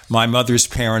 my mother's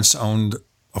parents owned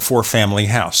a 4-family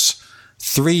house,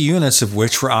 3 units of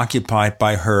which were occupied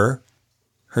by her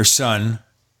son,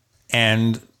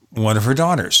 and one of her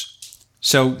daughters.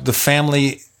 So the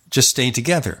family just stayed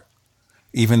together,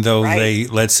 even though they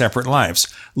led separate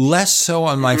lives. Less so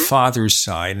on my father's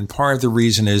side, and part of the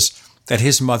reason is that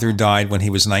his mother died when he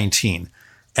was 19,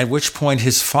 at which point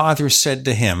his father said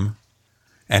to him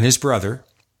and his brother,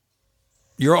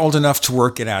 "You're old enough to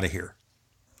work, get out of here."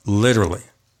 Literally.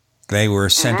 They were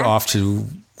sent off to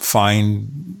find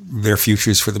their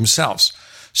futures for themselves.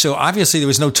 So obviously there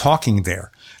was no talking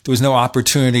there. There was no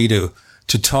opportunity to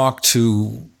talk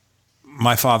to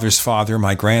my father's father,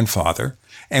 my grandfather.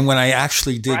 And when I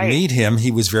actually did meet him,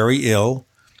 he was very ill,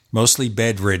 mostly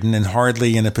bedridden, and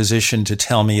hardly in a position to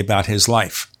tell me about his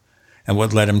life and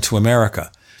what led him to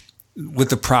America. With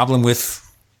the problem with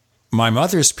my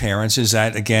mother's parents is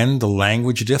that, again, the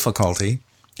language difficulty,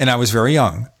 and I was very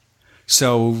young.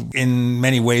 So in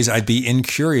many ways, I'd be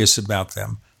incurious about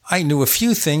them. I knew a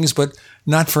few things, but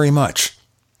not very much.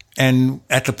 And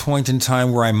at the point in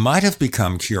time where I might have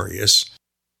become curious,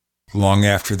 long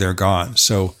after they're gone.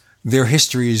 So their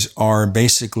histories are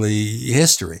basically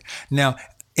history. Now,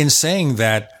 in saying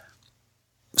that,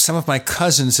 some of my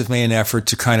cousins have made an effort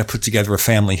to kind of put together a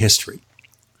family history.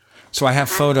 So I have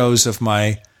photos of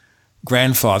my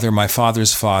grandfather, my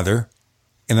father's father,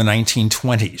 in the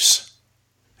 1920s,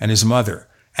 and his mother.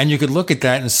 And you could look at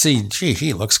that and see, gee,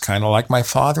 he looks kind of like my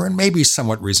father and maybe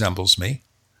somewhat resembles me.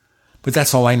 But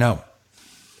that's all I know.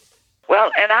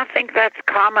 Well, and I think that's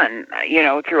common, you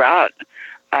know, throughout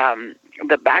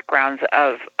the backgrounds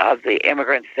of the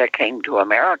immigrants that came to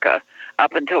America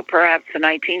up until perhaps the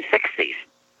 1960s,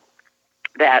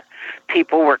 that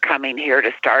people were coming here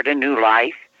to start a new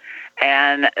life,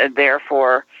 and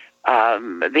therefore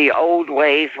the old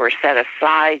ways were set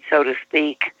aside, so to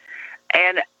speak,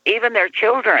 and even their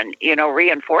children, you know,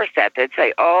 reinforced that. They'd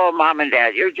say, "Oh, Mom and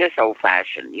Dad, you're just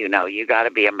old-fashioned, you know, you got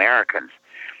to be Americans."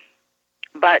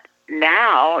 But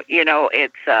now, you know,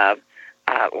 it's,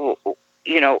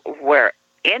 you know, where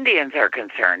Indians are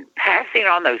concerned, passing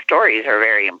on those stories are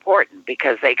very important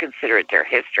because they consider it their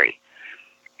history,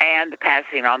 and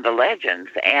passing on the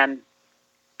legends. And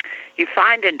you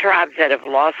find in tribes that have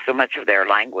lost so much of their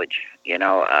language, you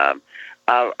know,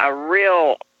 a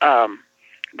real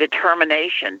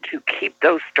determination to keep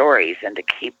those stories and to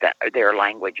keep their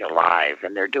language alive.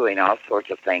 And they're doing all sorts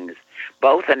of things,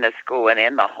 both in the school and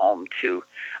in the home, to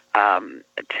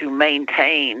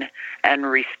maintain and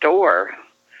restore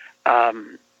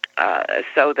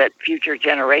so that future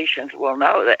generations will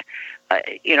know that,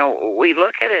 we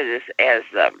look at it as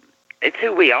it's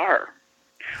who we are.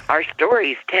 Our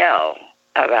stories tell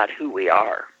about who we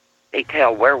are. They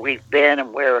tell where we've been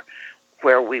and where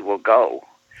we will go.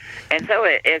 And so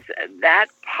it's that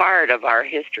part of our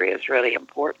history is really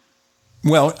important.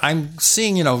 Well, I'm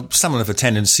seeing, somewhat of a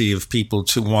tendency of people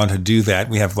to want to do that.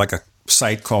 We have like a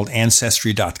site called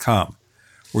Ancestry.com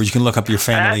where you can look up your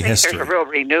family history. There's a real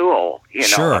renewal,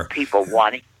 Sure. of people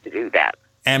wanting to do that.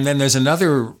 And then there's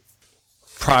another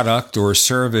product or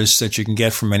service that you can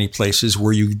get from many places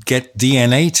where you get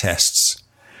DNA tests.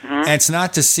 Mm-hmm. And it's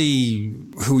not to see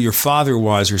who your father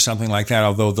was or something like that,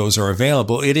 although those are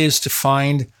available. It is to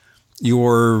find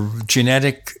your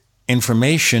genetic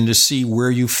information to see where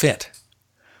you fit.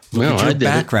 Look at your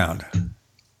background.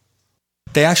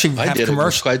 They actually have commercials. I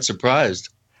was quite surprised.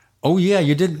 Oh, yeah,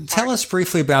 you did. Tell us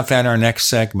briefly about that in our next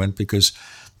segment, because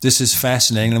this is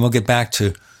fascinating. And we'll get back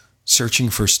to searching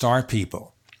for star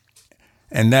people.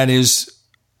 And that is,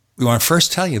 we want to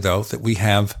first tell you, though, that we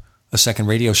have a second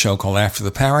radio show called After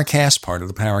the Paracast, part of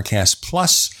the Paracast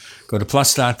Plus. Go to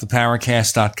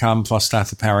plus.theparacast.com,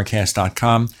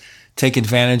 plus.theparacast.com. Take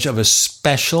advantage of a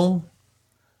special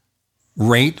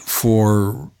rate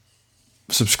for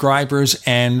subscribers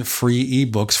and free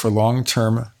ebooks for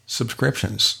long-term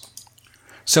subscriptions.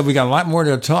 So we got a lot more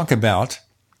to talk about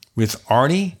with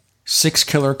Ardy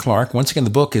Sixkiller Clarke. Once again, the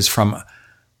book is from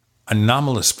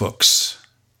Anomalous Books,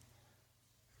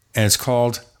 and it's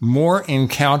called More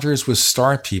Encounters with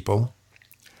Star People.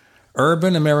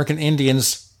 Urban American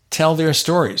Indians Tell Their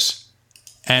Stories.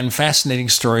 And fascinating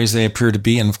stories they appear to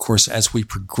be. And of course, as we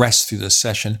progress through this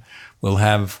session, we'll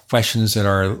have questions that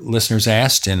our listeners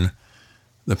asked in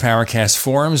the Paracast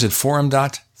forums at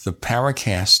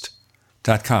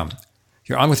forum.theparacast.com.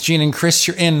 You're on with Gene and Chris.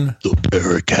 You're in the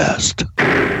Paracast.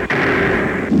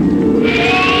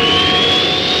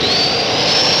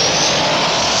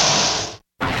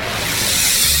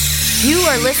 You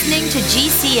are listening to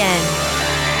GCN.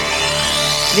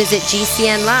 Visit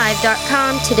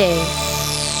GCNlive.com today.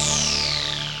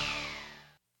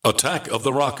 Attack of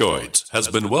the Rockoids has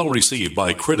been well received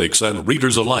by critics and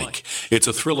readers alike. It's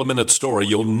a thrill-a-minute story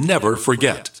you'll never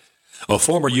forget. A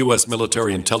former U.S.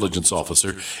 military intelligence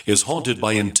officer is haunted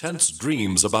by intense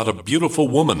dreams about a beautiful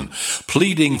woman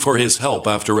pleading for his help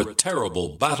after a terrible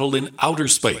battle in outer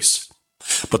space.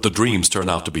 But the dreams turn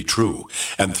out to be true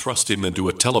and thrust him into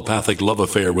a telepathic love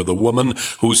affair with a woman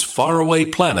whose faraway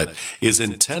planet is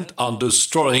intent on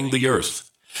destroying the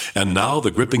Earth. And now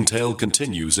the gripping tale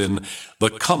continues in The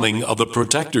Coming of the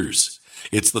Protectors.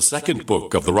 It's the second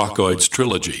book of the Rockoids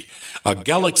trilogy, a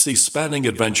galaxy-spanning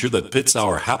adventure that pits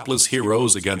our hapless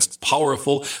heroes against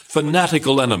powerful,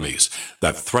 fanatical enemies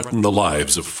that threaten the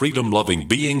lives of freedom-loving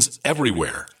beings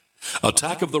everywhere.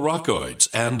 Attack of the Rockoids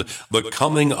and The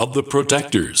Coming of the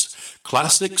Protectors.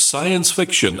 Classic science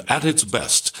fiction at its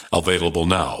best, available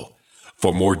now.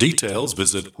 For more details,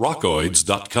 visit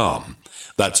rockoids.com.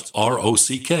 That's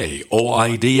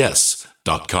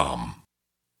ROCKOIDS.com.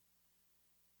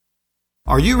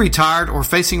 Are you retired or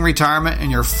facing retirement and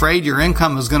you're afraid your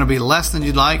income is going to be less than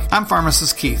you'd like? I'm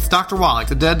Pharmacist Keith. Dr. Wallach,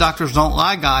 the Dead Doctors Don't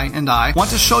Lie guy, and I want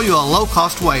to show you a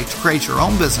low-cost way to create your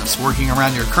own business working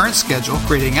around your current schedule,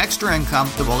 creating extra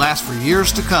income that will last for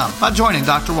years to come by joining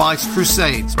Dr. Wallach's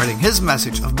crusade, spreading his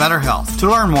message of better health. To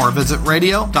learn more, visit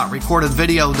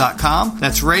radio.recordedvideo.com.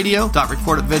 That's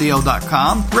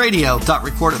radio.recordedvideo.com,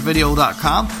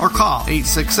 radio.recordedvideo.com, or call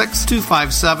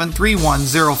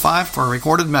 866-257-3105 for a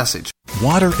recorded message.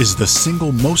 Water is the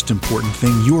single most important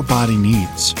thing your body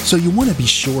needs, so you want to be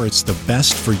sure it's the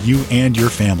best for you and your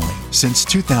family. Since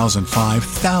 2005,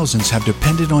 thousands have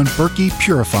depended on Berkey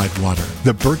purified water.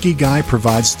 The Berkey Guy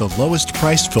provides the lowest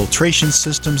priced filtration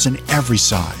systems in every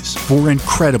size. For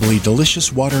incredibly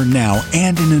delicious water now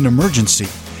and in an emergency,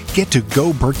 get to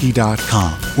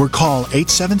GoBerkey.com or call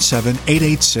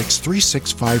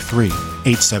 877-886-3653.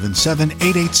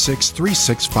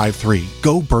 877-886-3653.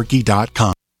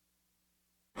 GoBerkey.com.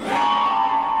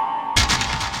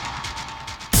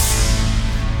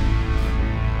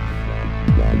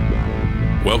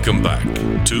 Welcome back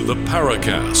to the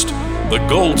Paracast, the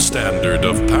gold standard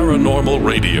of paranormal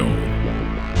radio.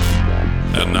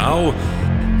 And now,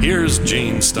 here's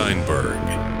Gene Steinberg.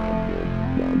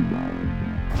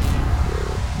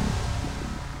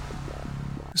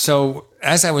 So,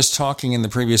 as I was talking in the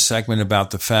previous segment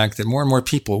about the fact that more and more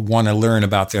people want to learn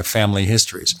about their family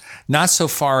histories, not so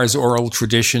far as oral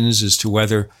traditions as to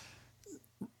whether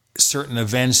certain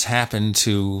events happen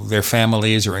to their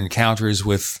families or encounters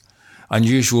with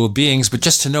unusual beings, but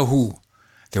just to know who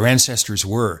their ancestors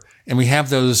were. And we have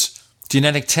those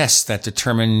genetic tests that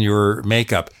determine your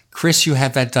makeup. Chris, you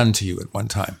had that done to you at one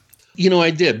time.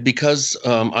 I did, because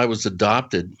I was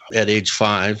adopted at age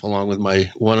 5, along with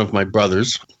one of my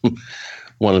brothers,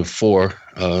 one of 4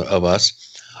 of us.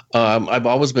 I've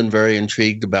always been very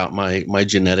intrigued about my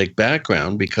genetic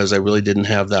background, because I really didn't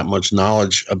have that much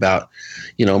knowledge about,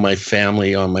 my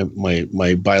family on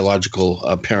my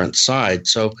biological parent side.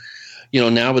 So,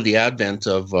 now with the advent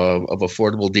of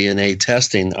affordable DNA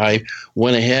testing, I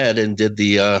went ahead and did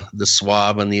the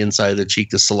swab on the inside of the cheek,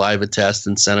 the saliva test,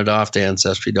 and sent it off to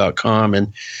Ancestry.com.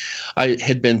 And I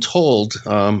had been told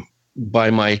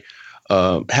by my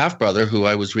half-brother, who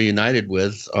I was reunited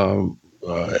with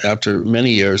after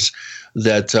many years,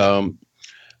 that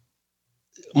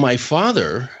my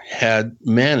father had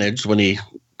managed, when he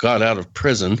got out of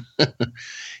prison,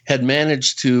 had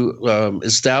managed to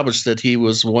establish that he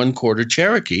was 1/4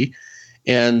 Cherokee.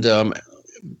 And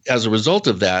as a result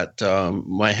of that,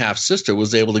 my half-sister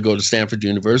was able to go to Stanford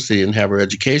University and have her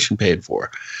education paid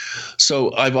for.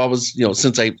 So I've always,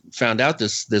 since I found out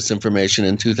this information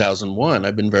in 2001,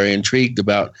 I've been very intrigued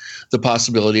about the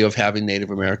possibility of having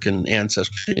Native American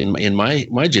ancestry in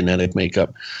my genetic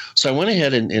makeup. So I went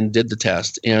ahead and did the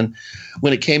test. And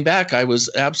when it came back, I was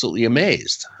absolutely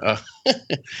amazed.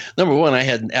 Number one, I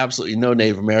had absolutely no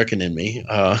Native American in me.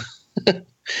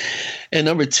 And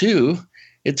number two,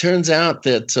 it turns out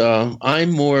that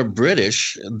I'm more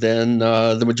British than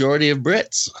the majority of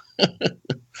Brits.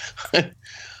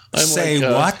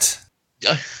 What?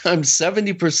 I'm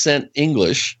 70%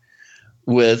 English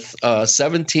with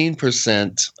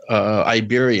 17%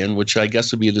 Iberian, which I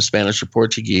guess would be the Spanish or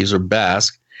Portuguese or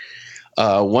Basque,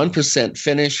 1%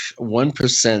 Finnish,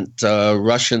 1%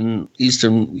 Russian,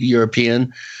 Eastern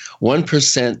European,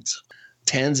 1%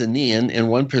 Tanzanian, and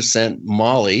 1%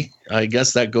 Mali. I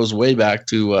guess that goes way back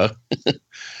to...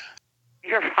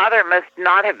 Your father must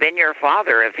not have been your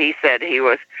father if he said he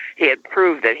had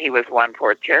proved that he was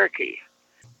 1/4 Cherokee.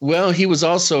 Well, he was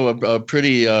also a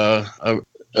pretty... I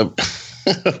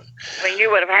mean,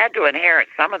 you would have had to inherit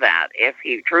some of that if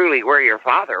he truly were your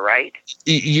father, right?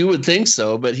 You would think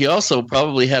so, but he also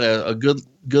probably had a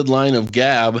good line of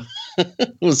gab.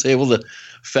 Was able to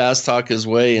fast talk his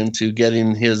way into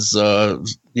getting his,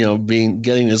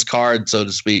 getting his card, so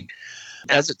to speak.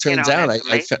 As it turns out,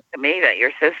 to me that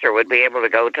your sister would be able to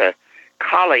go to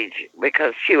college,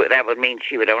 because that would mean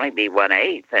she would only be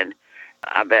 1/8, and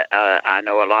I bet I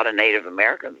know a lot of Native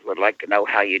Americans would like to know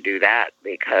how you do that,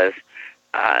 because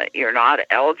you're not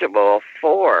eligible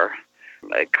for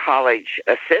college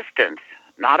assistance,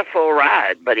 not a full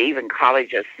ride, but even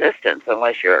college assistance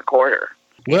unless you're a quarter.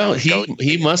 Well,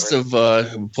 he must have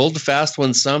pulled the fast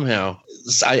one somehow.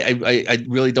 I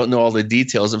really don't know all the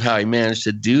details of how he managed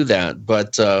to do that,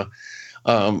 but to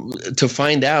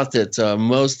find out that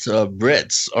most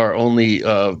Brits are only,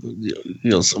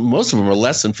 most of them are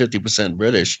less than 50%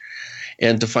 British,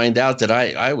 and to find out that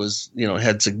I was,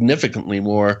 had significantly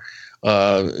more,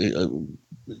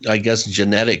 I guess,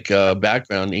 genetic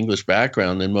background, English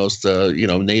background than most,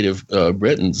 native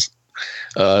Britons.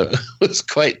 Was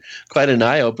quite an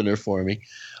eye opener for me.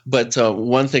 But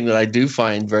one thing that I do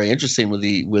find very interesting with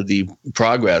the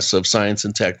progress of science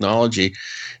and technology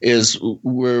is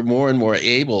we're more and more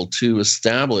able to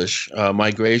establish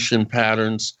migration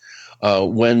patterns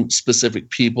when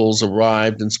specific peoples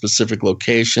arrived in specific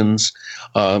locations,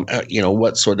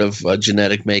 what sort of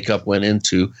genetic makeup went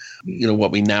into,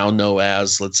 what we now know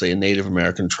as, let's say, a Native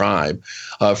American tribe.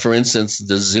 For instance,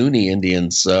 the Zuni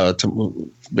Indians,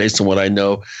 based on what I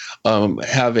know,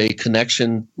 have a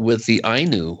connection with the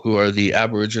Ainu, who are the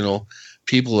Aboriginal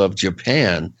people of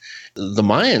Japan. The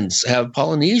Mayans have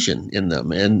Polynesian in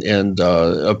them and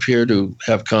appear to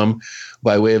have come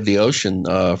by way of the ocean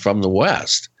from the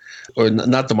west. Or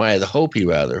not the Maya, the Hopi,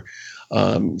 rather.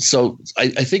 So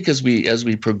I think as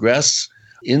we progress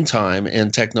in time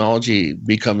and technology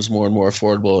becomes more and more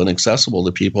affordable and accessible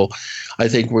to people, I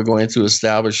think we're going to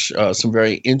establish some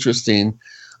very interesting,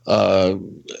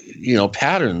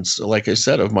 patterns, like I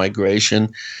said, of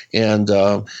migration and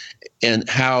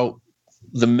how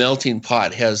the melting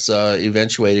pot has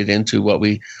eventuated into what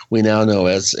we now know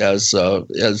as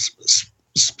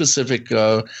specific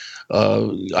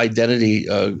identity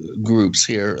groups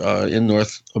here in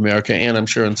North America, and I'm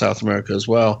sure in South America as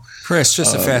well. Chris,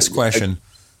 just a fast question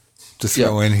to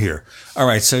throw in here. All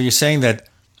right, so you're saying that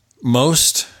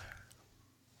most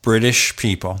British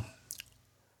people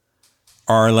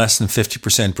are less than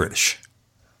 50% British.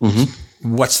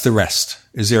 Mm-hmm. What's the rest?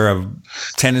 Is there a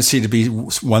tendency to be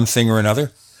one thing or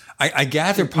another? I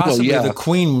gather possibly the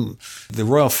Queen, the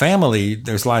royal family,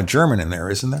 there's a lot of German in there,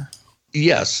 isn't there?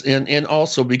 Yes, and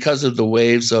also because of the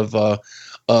waves of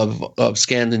of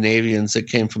Scandinavians that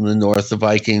came from the north, the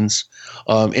Vikings,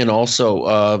 and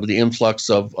also the influx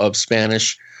of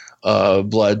Spanish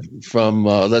blood from,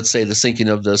 let's say, the sinking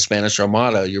of the Spanish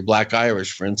Armada. Your Black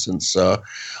Irish, for instance, a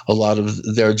lot of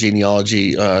their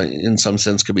genealogy, in some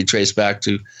sense, could be traced back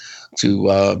to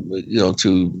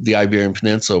the Iberian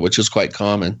Peninsula, which is quite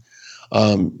common.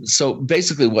 So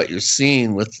basically, what you're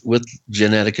seeing with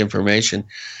genetic information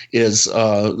is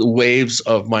waves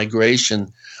of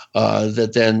migration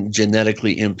that then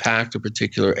genetically impact a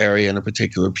particular area and a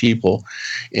particular people.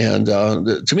 And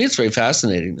to me, it's very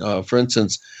fascinating. For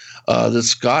instance, the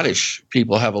Scottish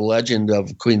people have a legend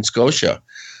of Queen Scotia,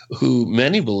 who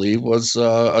many believe was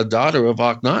a daughter of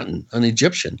Akhenaten, an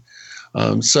Egyptian.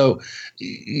 So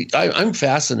I'm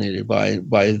fascinated by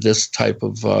this type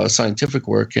of scientific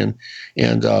work, and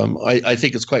I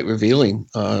think it's quite revealing,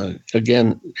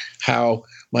 again, how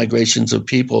migrations of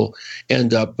people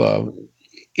end up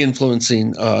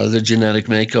influencing the genetic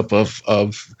makeup of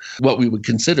what we would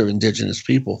consider indigenous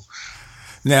people.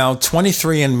 Now,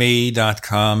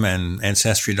 23andme.com and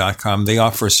Ancestry.com, they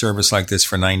offer a service like this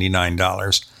for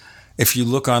 $99. If you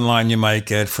look online, you might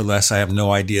get for less. I have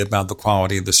no idea about the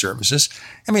quality of the services.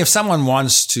 I mean, if someone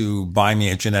wants to buy me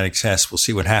a genetic test, we'll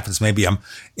see what happens. Maybe I'm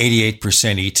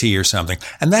 88% ET or something.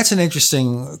 And that's an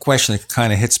interesting question that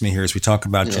kind of hits me here as we talk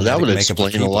about genetic that would makeup of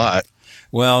explain people. a lot.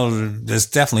 Well, there's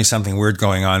definitely something weird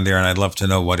going on there, and I'd love to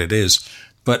know what it is.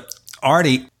 But,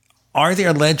 Ardy, are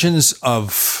there legends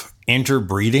of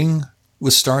interbreeding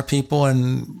with star people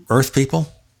and Earth people?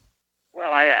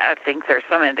 Well, I think there's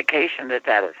some indication that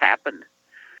has happened.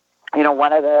 You know,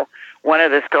 one of the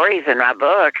stories in my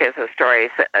book is a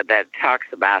story that talks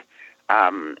about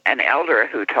an elder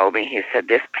who told me, he said,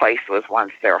 this place was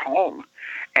once their home.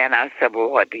 And I said, well,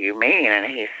 what do you mean? And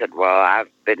he said, well, I've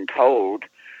been told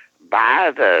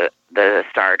by the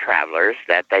star travelers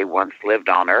that they once lived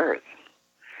on Earth.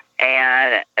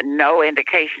 And no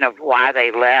indication of why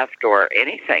they left or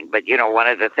anything. But, you know, one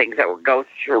of the things that goes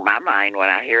through my mind when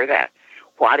I hear that,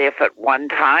 what if at one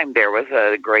time there was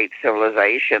a great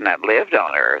civilization that lived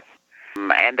on Earth,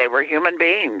 and they were human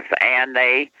beings, and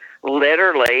they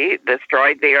literally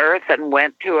destroyed the Earth and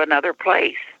went to another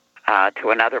place,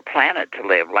 to another planet to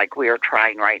live, like we are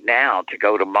trying right now to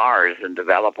go to Mars and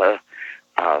develop a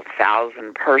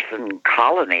 1,000-person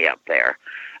colony up there.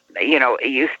 You know,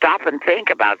 you stop and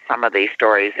think about some of these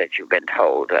stories that you've been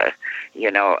told.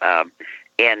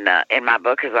 In my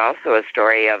book is also a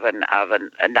story of a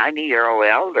 90-year-old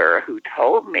elder who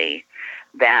told me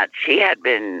that she had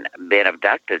been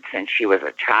abducted since she was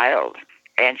a child,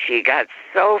 and she got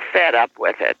so fed up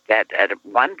with it that at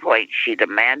one point she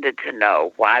demanded to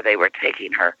know why they were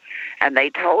taking her, and they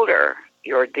told her,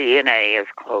 your DNA is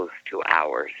close to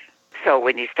ours. So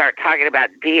when you start talking about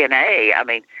DNA, I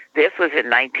mean, this was in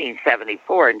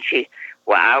 1974, and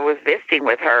I was visiting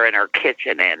with her in her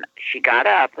kitchen, and she got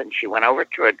up and she went over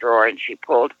to a drawer and she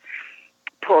pulled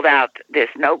out this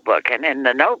notebook, and in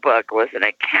the notebook was an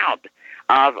account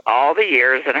of all the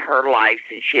years in her life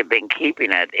since she had been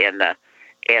keeping it in the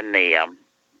I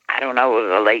don't know,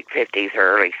 the late 50s or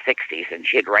early 60s, and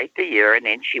she'd write the year, and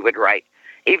then she would write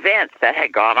events that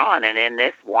had gone on, and in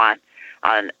this one,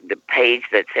 on the page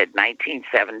that said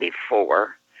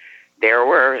 1974, there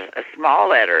were small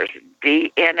letters,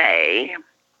 DNA,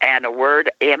 and a word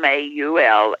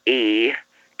MAULEQULES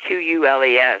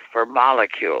for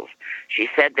molecules. She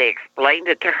said they explained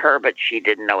it to her, but she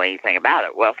didn't know anything about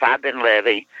it. Well, if I'd been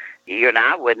living, you and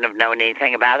I wouldn't have known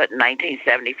anything about it in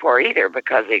 1974 either,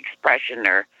 because the expression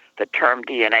or the term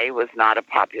DNA was not a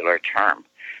popular term.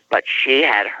 But she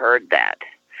had heard that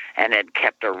and had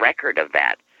kept a record of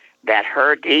that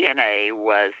her DNA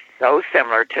was so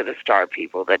similar to the star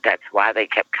people that's why they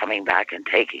kept coming back and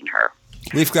taking her.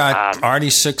 We've got Ardy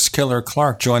Sixkiller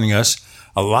Clarke joining us.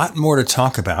 A lot more to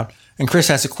talk about. And Chris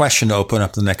has a question to open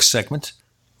up the next segment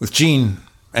with Gene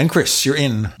and Chris. You're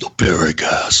in the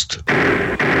Paracast.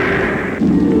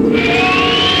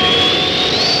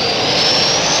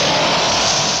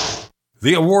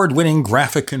 The award-winning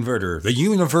graphic converter, the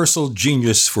universal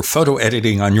genius for photo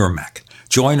editing on your Mac.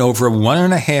 Join over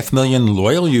 1.5 million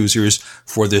loyal users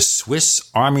for this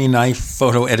Swiss Army knife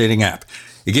photo editing app.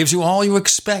 It gives you all you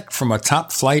expect from a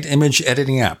top-flight image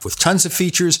editing app with tons of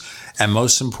features, and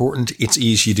most important, it's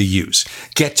easy to use.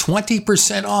 Get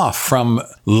 20% off from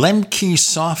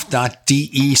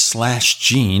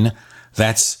lemkesoft.de/Gene.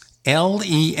 That's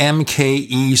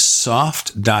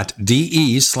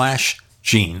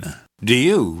lemkesoft.de/Gene. Do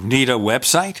you need a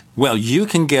website? Well, you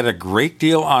can get a great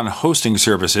deal on hosting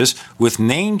services with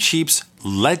Namecheap's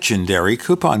legendary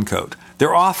coupon code.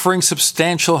 They're offering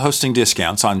substantial hosting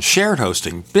discounts on shared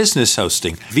hosting, business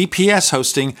hosting, VPS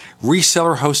hosting,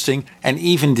 reseller hosting, and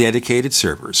even dedicated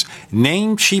servers.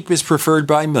 Namecheap is preferred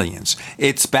by millions.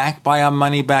 It's backed by a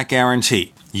money-back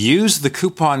guarantee. Use the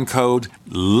coupon code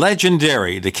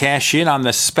LEGENDARY to cash in on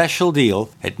the special deal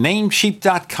at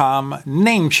Namecheap.com,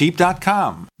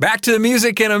 Namecheap.com. Back to the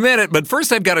music in a minute, but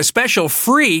first I've got a special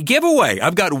free giveaway.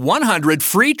 I've got 100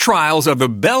 free trials of the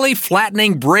belly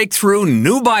flattening breakthrough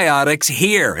new biotics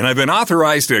here, and I've been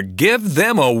authorized to give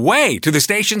them away to the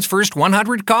station's first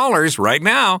 100 callers right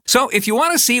now. So if you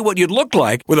want to see what you'd look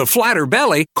like with a flatter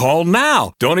belly, call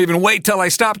now. Don't even wait till I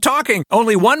stop talking.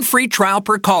 Only one free trial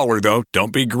per caller, though.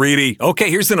 Don't be greedy. Okay,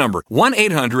 here's the number.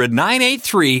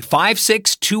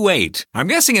 1-800-983-5628. I'm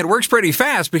guessing it works pretty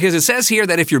fast because it says here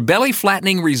that if your belly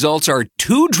flattening results are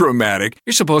too dramatic,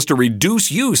 you're supposed to reduce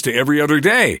use to every other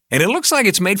day. And it looks like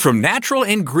it's made from natural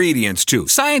ingredients too,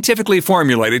 scientifically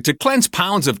formulated to cleanse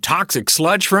pounds of toxic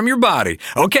sludge from your body.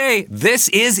 Okay, this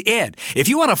is it. If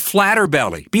you want a flatter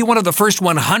belly, be one of the first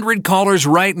 100 callers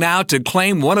right now to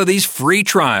claim one of these free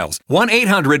trials.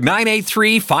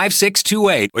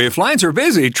 1-800-983-5628. If lines are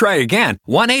busy, try again.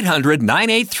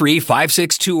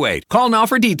 1-800-983-5628. Call now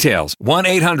for details.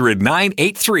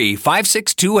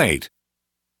 1-800-983-5628.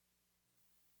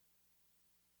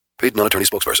 Paid non-attorney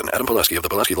spokesperson Adam Pulaski of the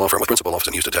Pulaski Law Firm with principal office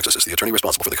in Houston, Texas is the attorney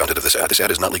responsible for the content of this ad. This ad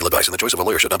is not legal advice, and the choice of a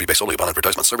lawyer should not be based solely upon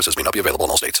advertisement. Services may not be available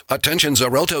in all states. Attention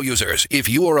Xarelto users. If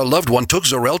you or a loved one took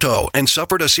Xarelto and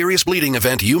suffered a serious bleeding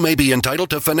event, you may be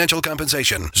entitled to financial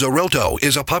compensation. Xarelto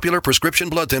is a popular prescription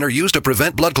blood thinner used to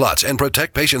prevent blood clots and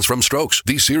protect patients from strokes.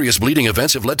 These serious bleeding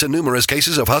events have led to numerous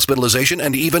cases of hospitalization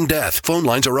and even death. Phone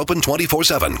lines are open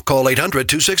 24/7. Call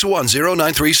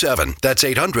 800-261-0937. That's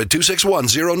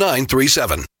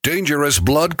 800-261-0937. Dangerous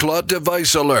blood clot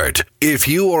device alert. If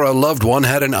you or a loved one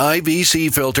had an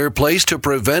IVC filter placed to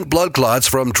prevent blood clots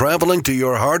from traveling to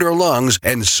your heart or lungs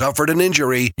and suffered an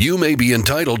injury, you may be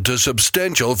entitled to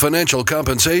substantial financial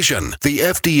compensation. The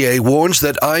FDA warns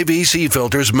that IVC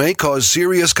filters may cause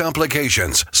serious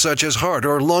complications, such as heart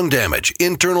or lung damage,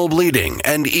 internal bleeding,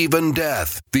 and even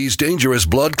death. These dangerous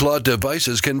blood clot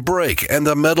devices can break, and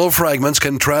the metal fragments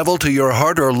can travel to your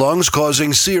heart or lungs,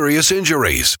 causing serious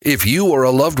injuries. If you or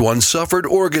a loved one suffered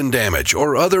organ damage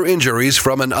or other injuries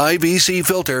from an IVC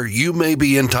filter, you may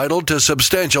be entitled to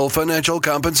substantial financial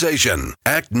compensation.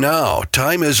 Act now.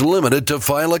 Time is limited to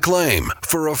file a claim.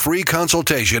 For a free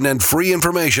consultation and free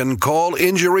information, call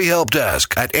Injury Help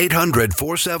Desk at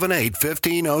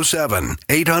 800-478-1507.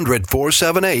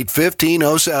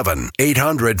 800-478-1507.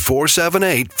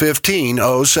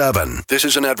 800-478-1507. This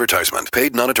is an advertisement.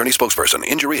 Paid non-attorney spokesperson.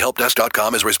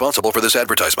 InjuryHelpDesk.com is responsible for this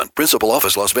advertisement. Principal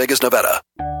office, Las Vegas, Nevada.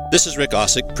 This is Rick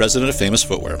Ossick, president of Famous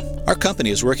Footwear. Our company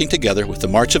is working together with the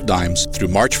March of Dimes through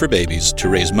March for Babies to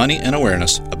raise money and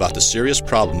awareness about the serious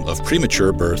problem of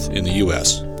premature birth in the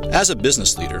U.S. As a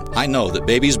business leader, I know that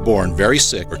babies born very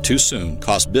sick or too soon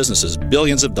cost businesses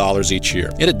billions of dollars each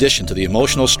year, in addition to the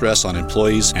emotional stress on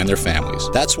employees and their families.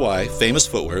 That's why Famous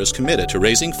Footwear is committed to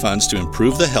raising funds to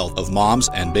improve the health of moms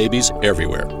and babies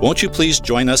everywhere. Won't you please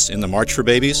join us in the March for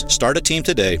Babies? Start a team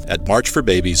today at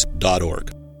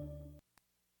marchforbabies.org.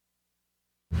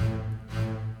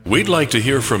 We'd like to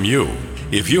hear from you.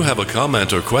 If you have a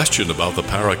comment or question about the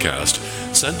Paracast,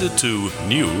 send it to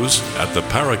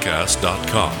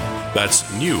news@theparacast.com. That's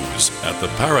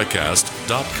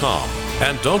news@theparacast.com.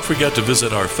 And don't forget to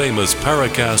visit our famous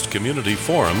Paracast community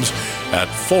forums at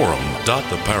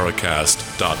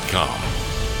forum.theparacast.com.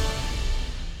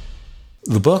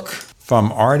 The book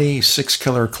from Ardy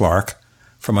Sixkiller Clarke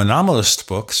from Anomalist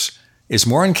Books is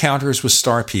More Encounters with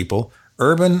Star People.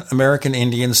 Urban American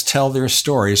Indians Tell Their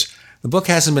Stories. The book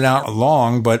hasn't been out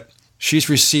long, but she's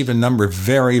received a number of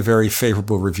very, very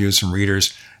favorable reviews from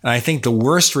readers. And I think the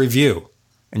worst review,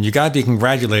 and you got to be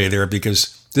congratulated there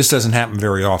because this doesn't happen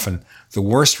very often, the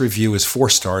worst review is 4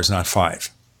 stars, not 5.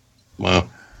 Wow.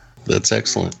 That's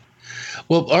excellent.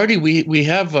 Well, Ardy, we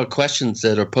have questions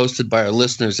that are posted by our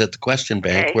listeners at the question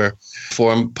bank, where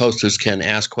forum posters can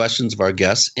ask questions of our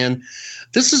guests. And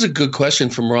this is a good question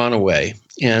from Ronaway.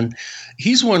 And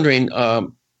he's wondering,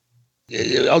 I'll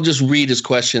just read his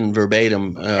question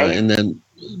verbatim and then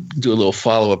do a little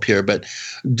follow-up here. But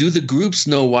do the groups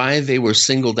know why they were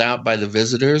singled out by the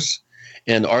visitors?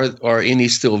 And are any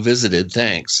still visited?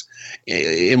 Thanks.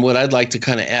 And what I'd like to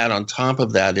kind of add on top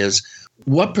of that is,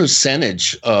 what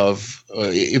percentage of,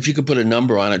 if you could put a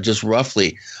number on it just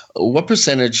roughly, what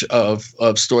percentage of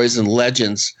stories and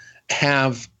legends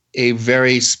have a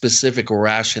very specific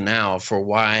rationale for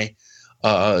why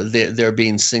they're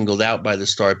being singled out by the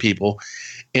Star People?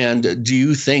 And do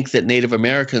you think that Native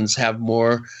Americans have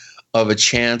more a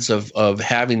chance of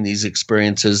having these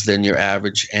experiences than your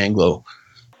average Anglo?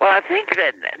 Well, I think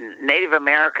that Native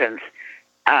Americans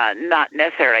not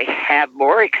necessarily have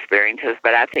more experiences,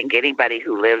 but I think anybody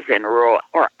who lives in rural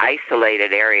or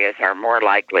isolated areas are more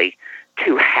likely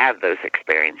to have those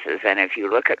experiences. And if you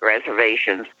look at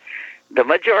reservations, the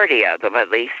majority of them, at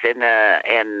least in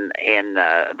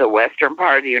the western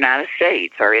part of the United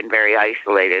States, are in very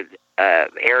isolated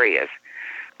areas.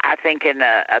 I think in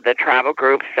the tribal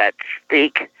groups that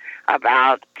speak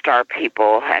about Star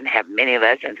people and have many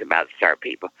legends about Star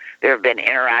people, there have been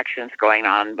interactions going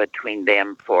on between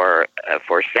them for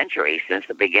centuries, since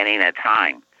the beginning of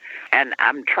time. And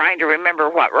I'm trying to remember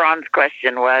what Ron's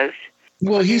question was.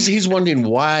 Well, he's wondering,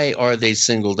 why are they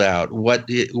singled out? What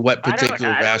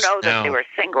particular rationale? I don't know that they were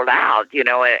singled out.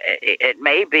 It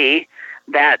may be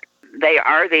that they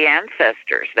are the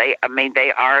ancestors. They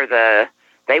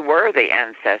were the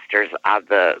ancestors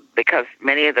because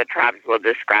many of the tribes will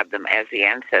describe them as the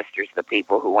ancestors, the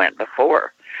people who went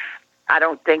before. I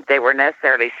don't think they were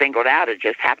necessarily singled out. It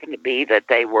just happened to be that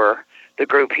they were the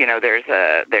group.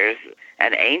 There's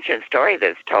an ancient story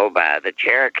that's told by the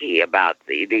Cherokee about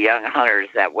the young hunters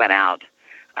that went out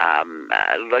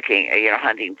looking,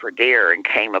 hunting for deer, and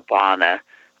came upon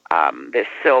this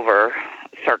silver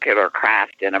circular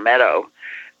craft in a meadow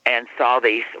and saw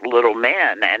these little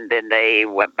men. And then they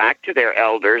went back to their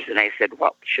elders and they said,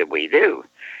 "What should we do?"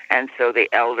 And so the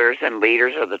elders and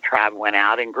leaders of the tribe went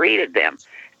out and greeted them.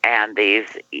 And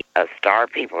these Star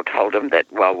people told them that,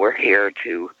 well, we're here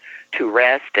to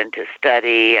rest and to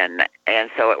study, and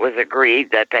so it was agreed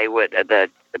that they would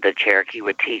the Cherokee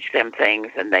would teach them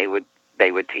things, and they would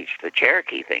teach the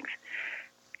Cherokee things,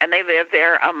 and they lived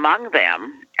there among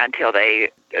them until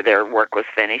their work was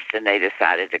finished and they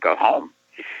decided to go home.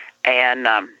 And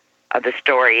the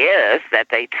story is that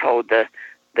they told the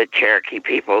Cherokee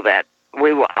people that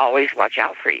we will always watch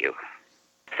out for you.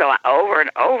 So over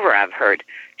and over, I've heard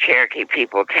Cherokee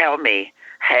people tell me,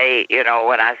 "Hey,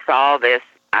 when I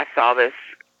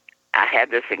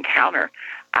had this encounter,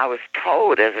 I was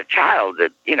told as a child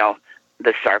that,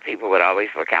 the Star people would always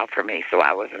look out for me, so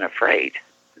I wasn't afraid."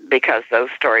 Because those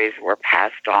stories were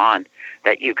passed on,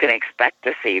 that you can expect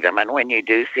to see them. And when you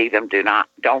do see them,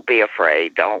 don't be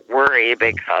afraid. Don't worry,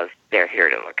 because they're here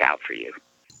to look out for you.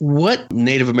 What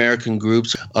Native American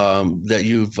groups that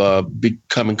you've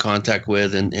become in contact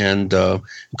with and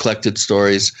collected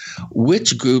stories,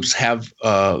 which groups have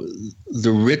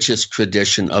the richest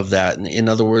tradition of that? In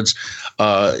other words,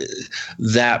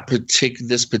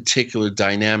 this particular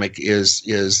dynamic is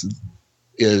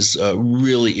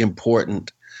really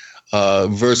important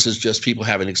versus just people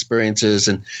having experiences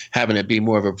and having it be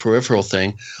more of a peripheral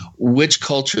thing. Which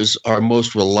cultures are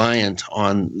most reliant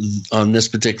on this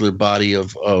particular body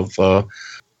of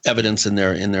evidence in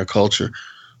their culture?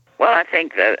 Well, I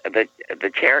think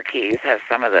the Cherokees have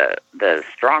some of the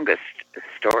strongest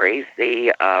stories.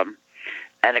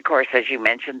 And of course, as you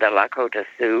mentioned, the Lakota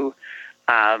Sioux,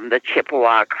 the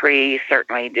Chippewa Cree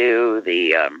certainly do.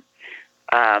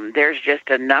 There's just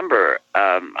a number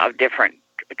of different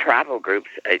tribal groups.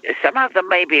 Some of them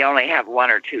maybe only have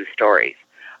one or two stories.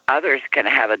 Others can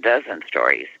have a dozen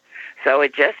stories. So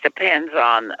it just depends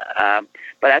on.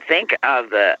 But I think of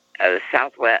the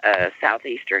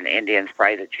southeastern Indians,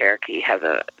 probably the Cherokee have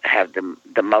the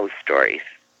most stories.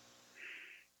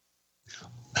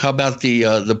 How about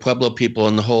the Pueblo people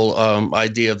and the whole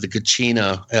idea of the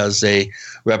Kachina as a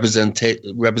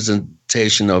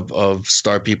representation of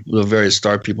Star people, the various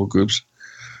Star people groups?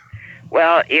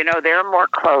 Well, they're more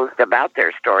closed about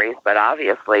their stories, but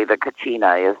obviously the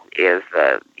Kachina is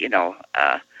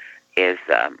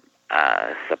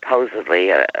supposedly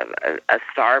a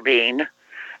star being,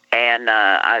 and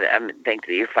I think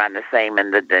that you find the same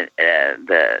in the Dene,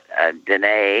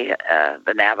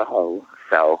 the Navajo.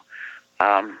 So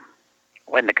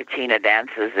when the Kachina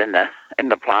dances in the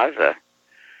plaza,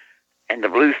 and the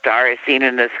blue star is seen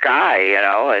in the sky,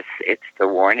 it's the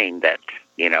warning that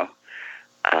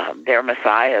their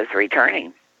Messiah is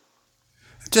returning.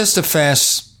 Just a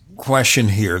fast question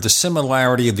here. The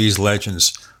similarity of these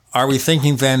legends. Are we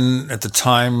thinking then at the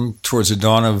time, towards the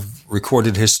dawn of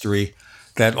recorded history,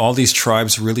 that all these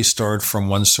tribes really started from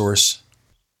one source?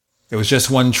 It was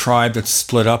just one tribe that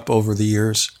split up over the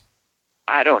years?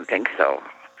 I don't think so.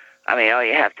 I mean, all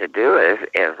you have to do is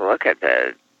look at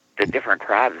the different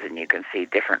tribes, and you can see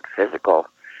different physical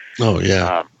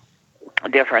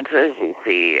differences. You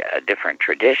see different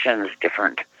traditions,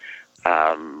 different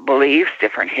beliefs,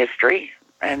 different history,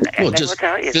 and just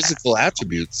tell you physical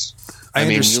attributes. I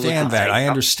understand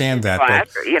that. But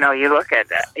you look at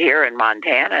here in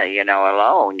Montana,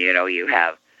 alone, you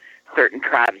have certain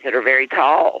tribes that are very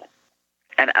tall,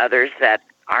 and others that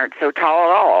aren't so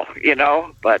tall at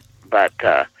all, but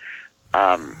the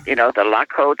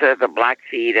Lakota, the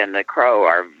Blackfeet, and the Crow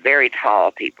are very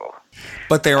tall people.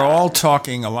 But they're all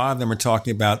talking, a lot of them are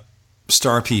talking about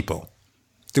star people.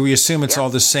 Do we assume it's all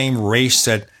the same race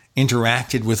that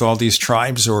interacted with all these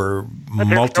tribes, or but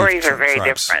their stories are very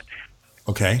different.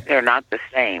 Okay. They're not the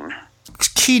same.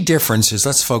 Key differences,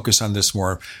 let's focus on this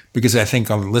more, because I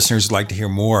think our listeners would like to hear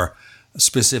more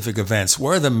specific events.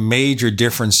 What are the major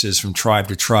differences from tribe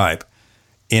to tribe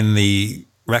in the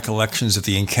recollections of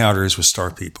the encounters with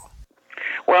star people?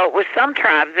 Well, with some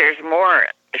tribes, there's more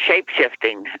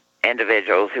shape-shifting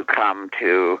individuals who come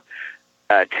to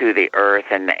the earth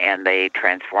and they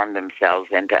transform themselves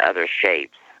into other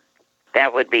shapes.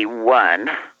 That would be one.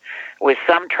 With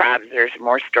some tribes, there's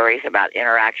more stories about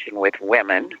interaction with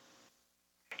women.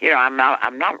 I'm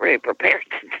not really prepared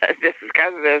to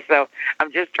discuss this, so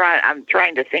I'm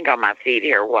trying to think on my feet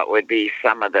here. What would be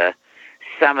some of the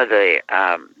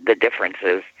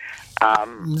differences?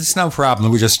 It's no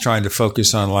problem. We're just trying to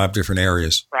focus on a lot of different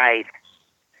areas. Right.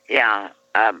 Yeah.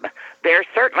 There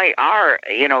certainly are,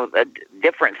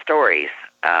 different stories,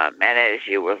 and as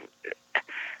you will,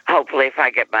 hopefully, if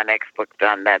I get my next book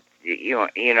done, that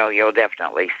you'll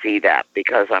definitely see that,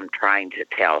 because I'm trying to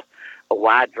tell a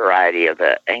wide variety of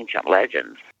the ancient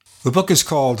legends. The book is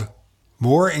called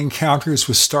More Encounters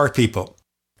with Star People.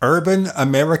 Urban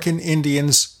American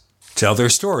Indians Tell Their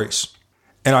Stories.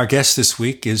 And our guest this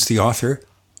week is the author,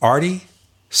 Ardy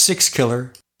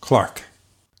Sixkiller Clarke.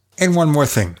 And one more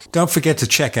thing. Don't forget to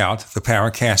check out the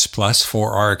Paracast Plus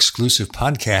for our exclusive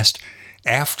podcast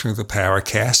after the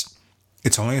Paracast.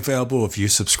 It's only available if you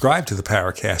subscribe to the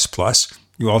Paracast Plus.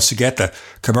 You also get the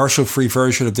commercial-free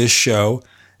version of this show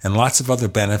and lots of other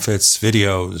benefits,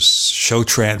 videos, show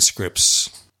transcripts,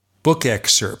 book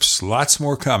excerpts, lots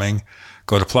more coming.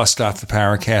 Go to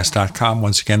plus.theparacast.com.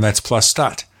 Once again, that's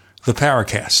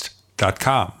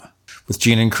plus.theparacast.com. With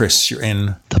Gene and Chris, you're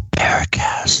in the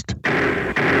Paracast.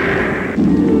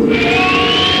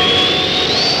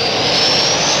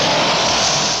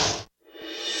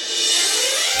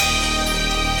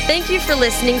 Thank you for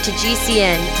listening to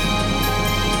GCN.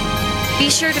 Be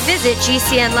sure to visit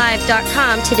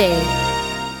GCNlive.com today.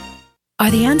 Are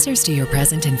the answers to your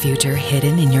present and future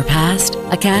hidden in your past?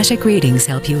 Akashic Readings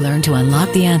help you learn to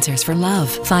unlock the answers for love,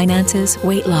 finances,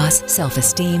 weight loss,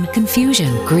 self-esteem,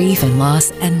 confusion, grief and loss,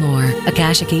 and more.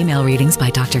 Akashic email readings by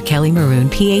Dr. Kelly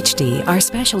Maroon, PhD, are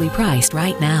specially priced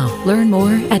right now. Learn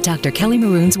more at Dr. Kelly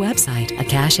Maroon's website,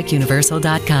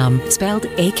 AkashicUniversal.com, spelled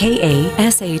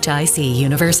AKASHIC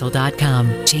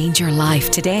Universal.com. Change your life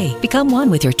today. Become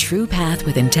one with your true path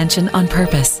with intention on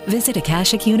purpose. Visit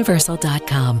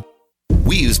AkashicUniversal.com.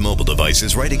 We use mobile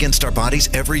devices right against our bodies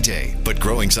every day, but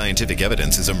growing scientific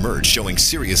evidence has emerged showing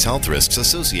serious health risks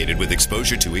associated with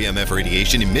exposure to EMF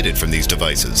radiation emitted from these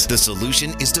devices. The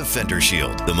solution is Defender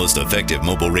Shield, the most effective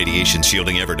mobile radiation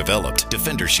shielding ever developed.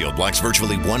 Defender Shield blocks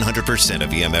virtually 100% of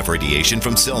EMF radiation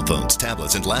from cell phones,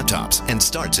 tablets, and laptops, and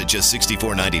starts at just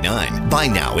 $64.99. Buy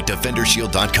now at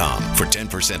DefenderShield.com. For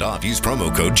 10% off, use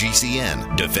promo code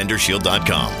GCN.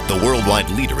 DefenderShield.com, the worldwide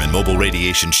leader in mobile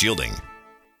radiation shielding.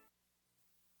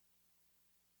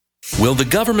 Will the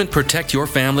government protect your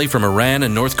family from Iran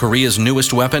and North Korea's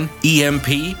newest weapon,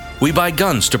 EMP? We buy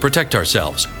guns to protect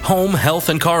ourselves, home, health,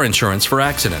 and car insurance for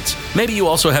accidents. Maybe you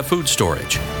also have food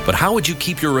storage. But how would you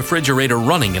keep your refrigerator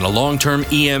running in a long-term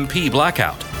EMP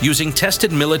blackout? Using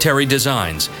tested military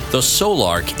designs, the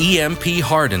Solark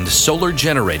EMP-hardened solar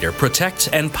generator protects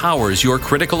and powers your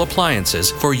critical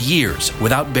appliances for years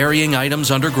without burying items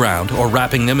underground or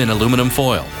wrapping them in aluminum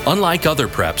foil. Unlike other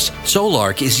preps,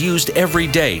 Solark is used every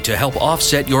day to help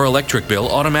offset your electric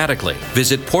bill automatically.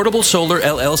 Visit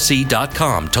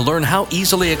PortableSolarLLC.com to learn how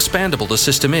easily expandable the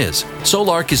system is.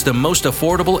 Solark is the most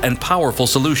affordable and powerful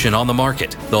solution on the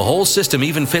market. The whole system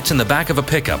even fits in the back of a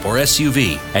pickup or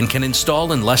SUV and can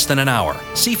install in less than an hour.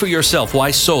 See for yourself why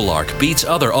Solark beats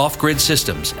other off-grid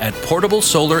systems at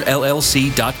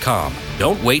PortableSolarLLC.com.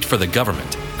 Don't wait for the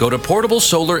government. Go to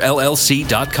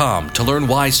PortableSolarLLC.com to learn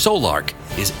why Solark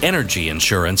is energy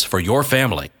insurance for your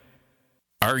family.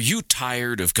 Are you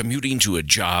tired of commuting to a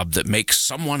job that makes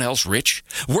someone else rich?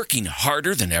 Working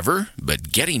harder than ever,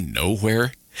 but getting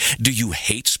nowhere? Do you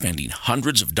hate spending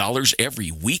hundreds of dollars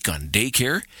every week on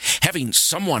daycare? Having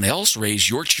someone else raise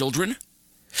your children?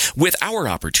 With our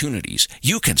opportunities,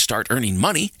 you can start earning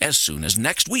money as soon as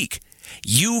next week.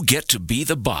 You get to be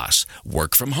the boss,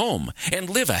 work from home, and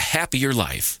live a happier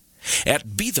life.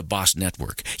 At Be the Boss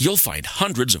Network, you'll find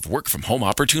hundreds of work-from-home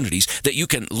opportunities that you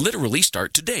can literally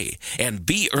start today and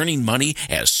be earning money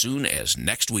as soon as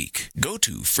next week. Go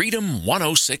to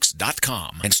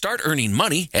freedom106.com and start earning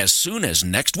money as soon as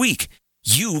next week.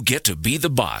 You get to be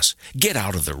the boss. Get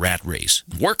out of the rat race.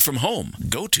 Work from home.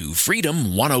 Go to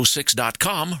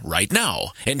freedom106.com right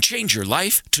now and change your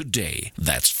life today.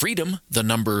 That's freedom, the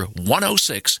number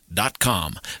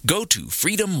 106.com. Go to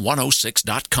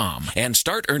freedom106.com and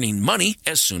start earning money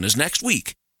as soon as next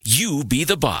week. You be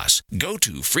the boss. Go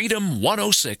to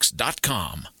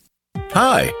freedom106.com.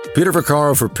 Hi, Peter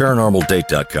Vaccaro for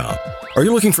ParanormalDate.com. Are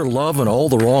you looking for love in all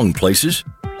the wrong places?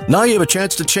 Now you have a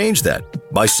chance to change that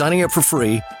by signing up for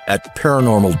free at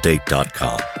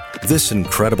ParanormalDate.com. This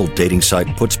incredible dating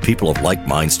site puts people of like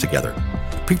minds together.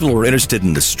 People who are interested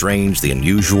in the strange, the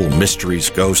unusual, mysteries,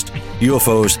 ghosts,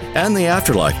 UFOs, and the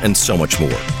afterlife, and so much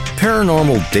more.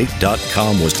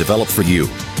 ParanormalDate.com was developed for you,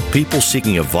 people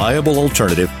seeking a viable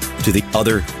alternative to the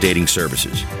other dating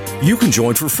services. You can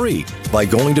join for free by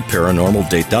going to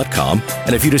ParanormalDate.com,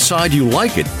 and if you decide you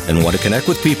like it and want to connect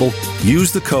with people,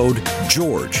 use the code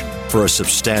GEORGE for a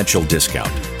substantial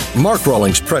discount. Mark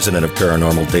Rawlings, president of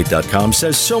ParanormalDate.com,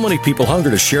 says so many people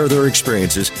hunger to share their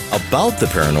experiences about the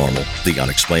paranormal, the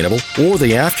unexplainable, or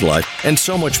the afterlife, and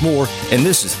so much more, and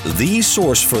this is the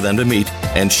source for them to meet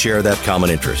and share that common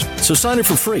interest. So sign up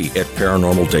for free at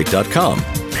ParanormalDate.com,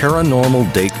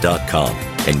 ParanormalDate.com,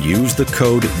 and use the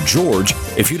code GEORGE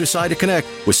if you decide to connect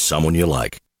with someone you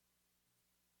like.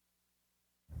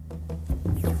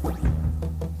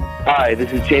 Hi,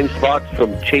 this is James Fox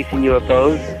from Chasing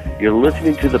UFOs. You're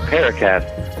listening to the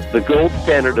Paracast, the gold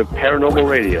standard of paranormal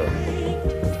radio.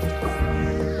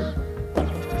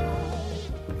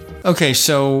 Okay,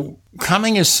 so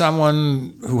coming as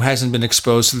someone who hasn't been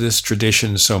exposed to this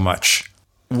tradition so much,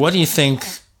 what do you think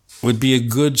would be a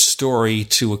good story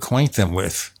to acquaint them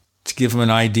with, to give them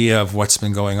an idea of what's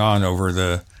been going on over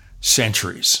the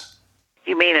centuries?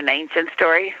 You mean an ancient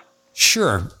story?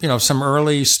 Sure. Some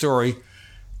early story.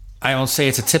 I won't say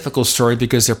it's a typical story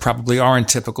because there probably aren't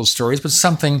typical stories, but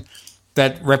something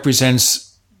that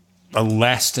represents a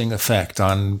lasting effect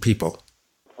on people.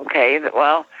 Okay,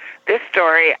 well, this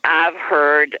story I've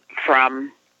heard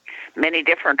from many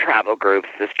different tribal groups.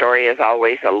 The story is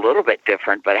always a little bit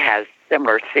different, but it has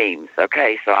similar themes.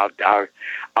 Okay, so I'll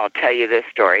tell you this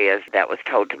story as that was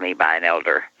told to me by an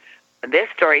elder.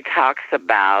 This story talks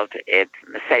about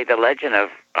the legend of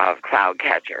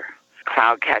Cloudcatcher.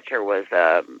 Cloudcatcher was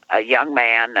a young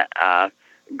man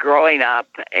growing up,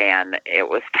 and it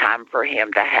was time for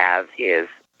him to have his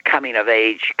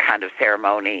coming-of-age kind of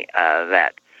ceremony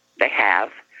that they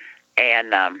have,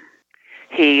 and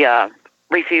he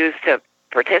refused to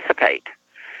participate.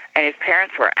 And his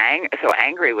parents were so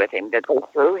angry with him that they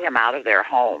threw him out of their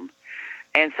home.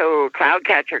 And so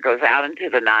Cloudcatcher goes out into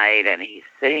the night, and he's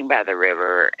sitting by the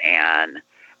river, and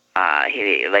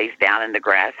he lays down in the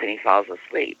grass and he falls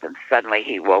asleep. And suddenly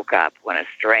he woke up when a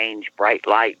strange, bright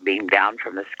light beamed down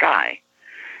from the sky.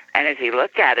 And as he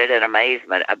looked at it in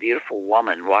amazement, a beautiful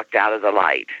woman walked out of the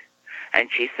light. And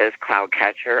she says,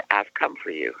 "Cloudcatcher, I've come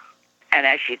for you." And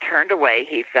as she turned away,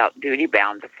 he felt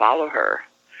duty-bound to follow her.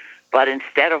 But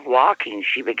instead of walking,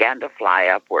 she began to fly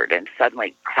upward. And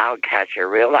suddenly Cloudcatcher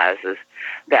realizes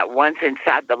that once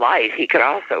inside the light, he could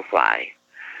also fly.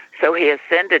 So he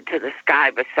ascended to the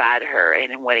sky beside her,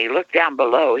 and when he looked down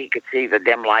below, he could see the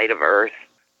dim light of Earth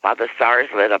while the stars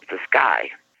lit up the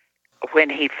sky. When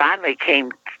he finally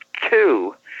came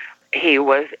to, he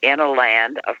was in a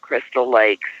land of crystal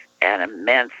lakes and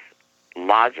immense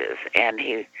lodges, and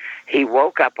he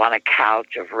woke up on a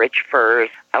couch of rich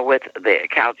furs with the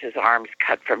couch's arms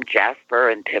cut from jasper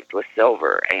and tipped with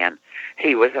silver, and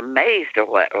he was amazed at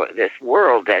this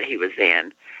world that he was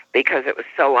in, because it was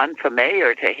so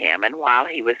unfamiliar to him. And while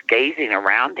he was gazing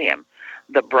around him,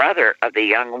 the brother of the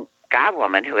young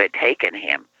godwoman who had taken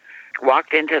him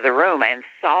walked into the room and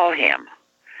saw him.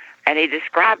 And he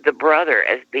described the brother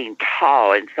as being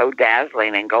tall and so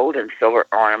dazzling in gold and silver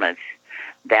ornaments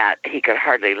that he could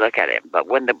hardly look at him. But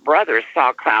when the brother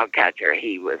saw Cloudcatcher,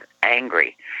 he was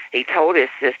angry. He told his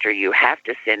sister, "You have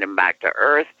to send him back to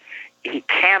Earth. He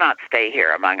cannot stay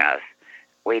here among us.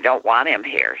 We don't want him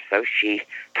here." So she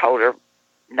told her,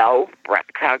 "No,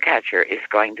 Cloudcatcher is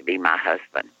going to be my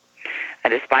husband."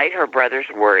 And despite her brother's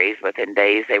worries, within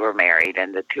days they were married,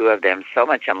 and the two of them, so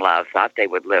much in love, thought they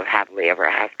would live happily ever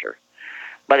after.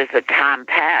 But as the time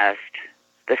passed,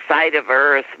 the sight of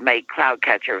Earth made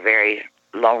Cloudcatcher very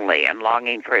lonely and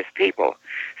longing for his people.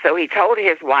 So he told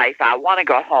his wife, "I want to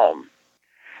go home."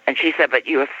 And she said, "But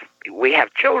we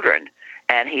have children."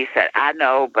 And he said, "I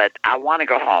know, but I want to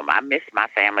go home. I miss my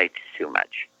family too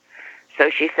much." So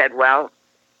she said, well,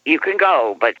 you can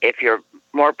go, but if you're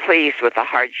more pleased with the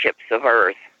hardships of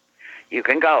Earth, you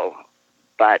can go.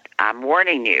 But I'm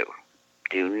warning you,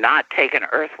 do not take an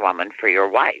Earth woman for your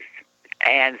wife.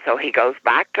 And so he goes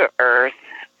back to Earth,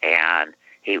 and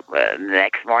the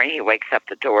next morning he wakes up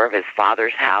the door of his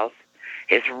father's house.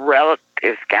 His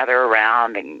relatives gather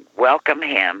around and welcome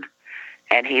him,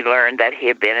 and he learned that he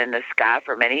had been in the sky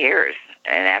for many years.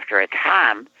 And after a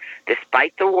time,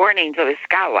 despite the warnings of his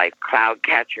sky wife,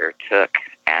 Cloudcatcher took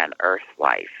an Earth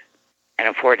wife. And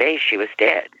in 4 days, she was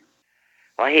dead.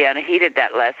 Well, he unheeded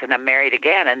that lesson and married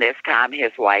again, and this time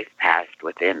his wife passed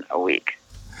within a week.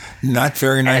 Not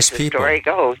very nice people. As the people. story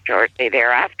goes, shortly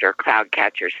thereafter,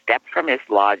 Cloudcatcher stepped from his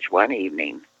lodge one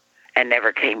evening and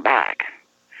never came back.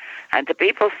 And the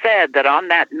people said that on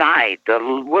that night,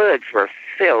 the woods were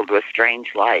filled with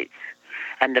strange lights,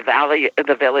 and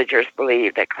the villagers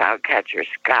believed that Cloudcatcher's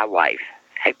sky wife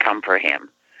had come for him,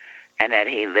 and that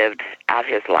he lived out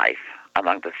his life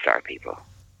among the star people.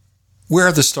 Where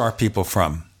are the star people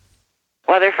from?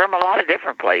 Well, they're from a lot of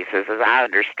different places, as I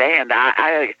understand.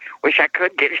 I wish I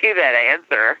could give you that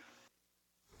answer.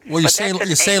 Well, you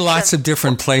say lots of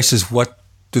different places. What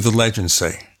do the legends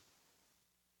say?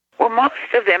 Well,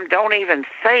 most of them don't even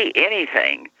say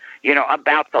anything,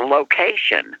 about the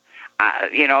location.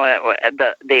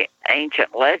 The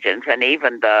ancient legends and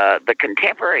even the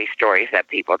contemporary stories that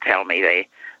people tell me,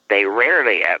 they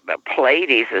rarely,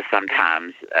 Pleiades is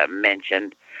sometimes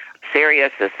mentioned,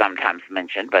 Sirius is sometimes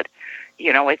mentioned, but,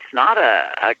 it's not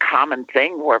a common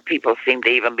thing where people seem to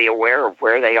even be aware of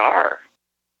where they are.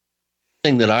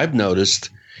 Thing that I've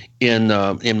noticed in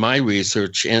my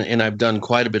research, and I've done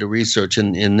quite a bit of research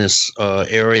in this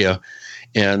area,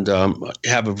 and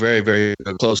have a very, very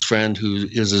close friend who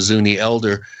is a Zuni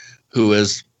elder who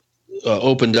has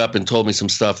opened up and told me some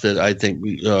stuff that I think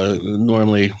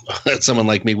normally someone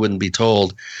like me wouldn't be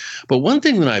told. But one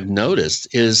thing that I've noticed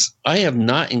is I have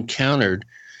not encountered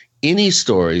any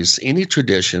stories, any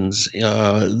traditions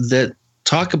that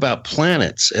talk about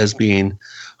planets as being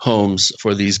homes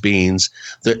for these beings.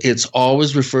 It's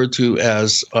always referred to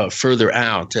as further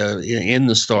out in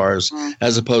the stars,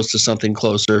 as opposed to something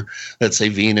closer, let's say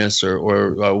Venus or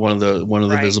one of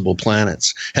the visible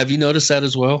planets. Have you noticed that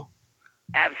as well?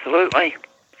 Absolutely.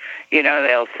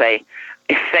 They'll say,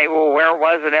 well, where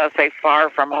was it? They'll say far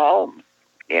from home.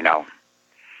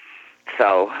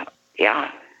 So, yeah.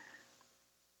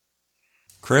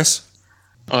 Chris?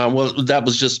 Well, that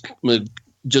was just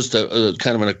a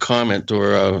kind of a comment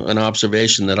or an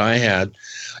observation that I had.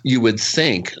 You would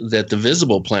think that the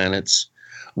visible planets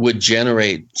would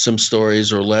generate some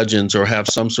stories or legends or have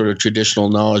some sort of traditional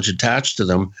knowledge attached to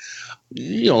them,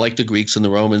 like the Greeks and the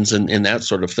Romans and that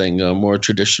sort of thing, more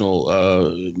traditional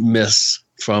myths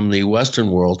from the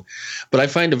Western world. But I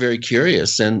find it very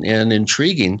curious and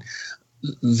intriguing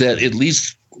that, at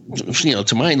least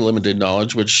to my limited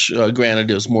knowledge, which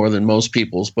granted is more than most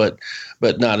people's, but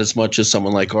not as much as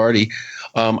someone like Ardy,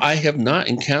 I have not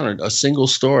encountered a single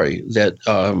story that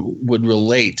would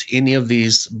relate any of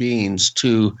these beings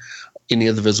to any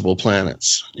of the visible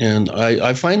planets, and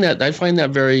I find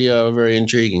that very very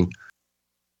intriguing.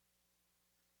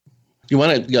 You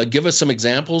want to give us some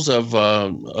examples of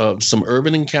some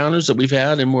urban encounters that we've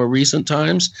had in more recent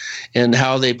times, and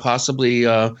how they possibly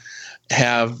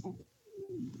have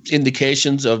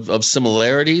indications of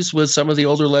similarities with some of the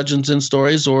older legends and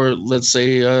stories, or let's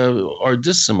say are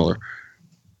dissimilar?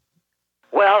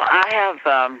 Well, I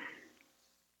have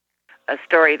a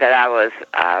story that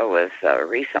I was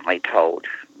recently told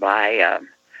by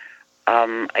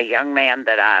a young man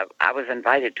that I was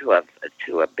invited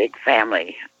to a big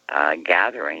family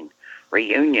gathering,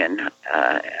 reunion,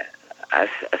 I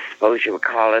suppose you would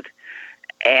call it,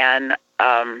 and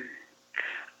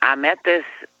I met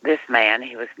this man.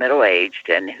 He was middle-aged,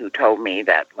 and who told me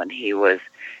that when he was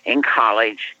in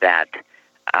college, that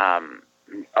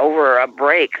over a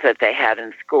break that they had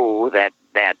in school, that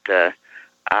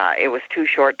it was too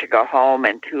short to go home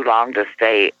and too long to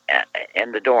stay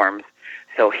in the dorms.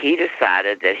 So he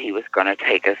decided that he was going to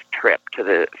take a trip to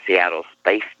the Seattle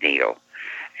Space Needle.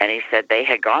 And he said they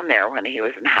had gone there when he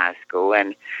was in high school,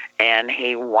 and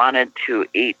he wanted to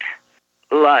eat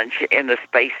lunch in the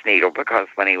Space Needle because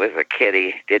when he was a kid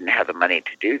he didn't have the money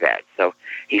to do that. So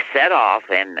he set off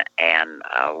and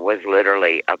was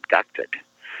literally abducted.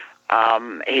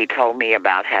 He told me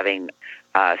about having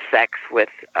sex with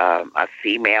a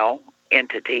female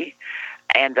entity,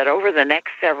 and that over the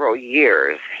next several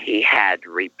years he had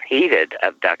repeated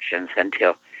abductions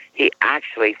until he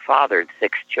actually fathered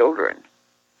 6 children.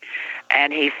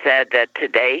 And he said that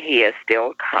today he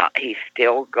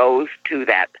still goes to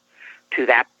that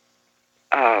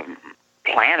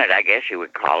planet, I guess you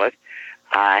would call it.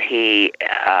 He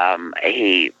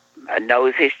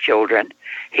knows his children.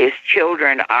 His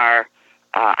children are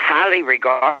highly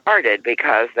regarded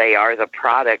because they are the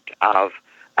product of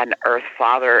an Earth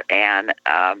father and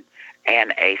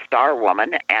a star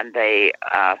woman, and they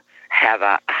have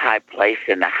a high place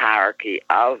in the hierarchy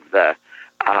of the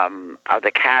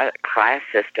class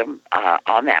system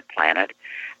on that planet.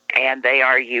 And they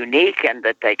are unique in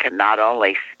that they can not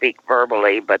only speak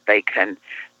verbally, but they can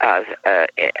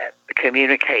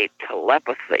communicate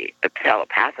telepathically.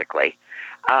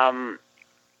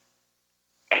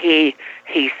 He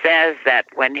says that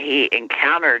when he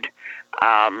encountered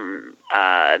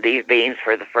these beings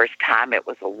for the first time, it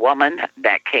was a woman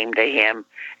that came to him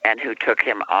and who took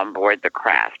him on board the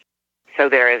craft. So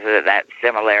there is that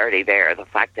similarity there, the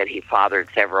fact that he fathered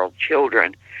several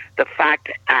children. The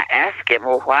fact, I asked him,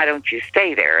 well, why don't you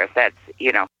stay there if that's, He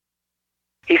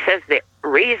says the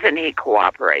reason he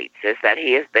cooperates is that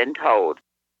he has been told,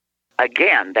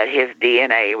 again, that his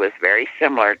DNA was very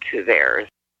similar to theirs.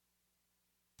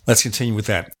 Let's continue with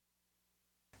that.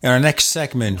 In our next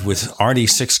segment with Ardy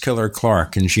Sixkiller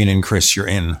Clarke and Gene and Chris, you're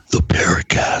in the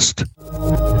Paracast.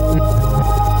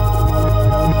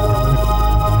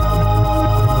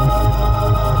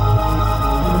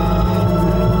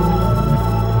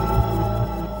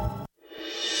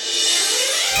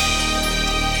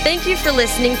 Thank you for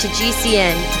listening to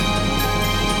GCN.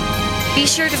 Be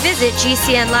sure to visit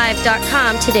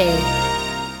GCNlive.com today.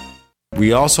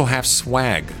 We also have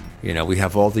swag. We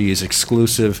have all these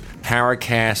exclusive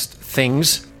Paracast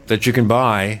things that you can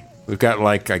buy. We've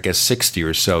got 60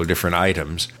 or so different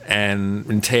items, and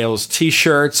entails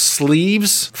t-shirts,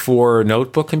 sleeves for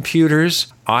notebook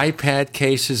computers, iPad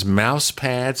cases, mouse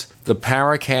pads, the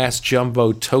Paracast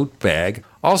Jumbo Tote Bag,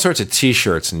 all sorts of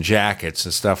t-shirts and jackets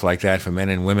and stuff like that for men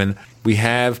and women. We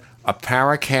have a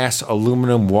Paracast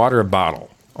aluminum water bottle.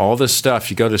 All this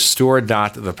stuff, you go to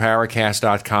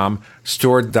store.theparacast.com,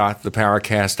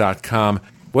 store.theparacast.com.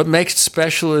 What makes it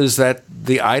special is that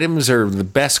the items are the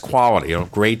best quality,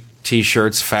 great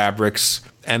t-shirts, fabrics,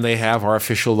 and they have our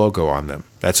official logo on them.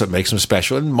 That's what makes them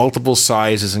special, in multiple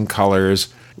sizes and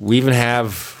colors. We even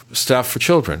have stuff for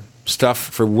children, stuff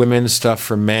for women, stuff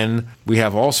for men. We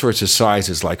have all sorts of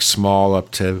sizes, like small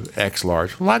up to X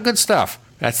large. A lot of good stuff.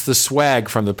 That's the swag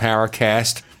from the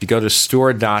Paracast. You go to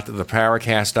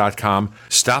store.theparacast.com,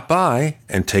 stop by,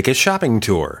 and take a shopping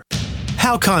tour.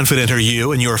 How confident are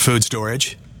you in your food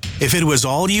storage? If it was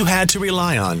all you had to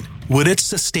rely on, would it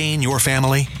sustain your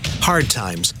family? Hard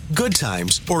times, good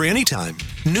times, or any time,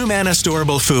 New Manna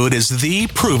Storable Food is the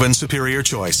proven superior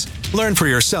choice. Learn for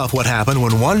yourself what happened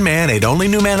when one man ate only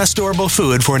New Manna Storable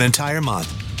Food for an entire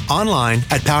month. Online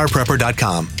at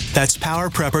powerprepper.com. That's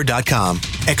powerprepper.com.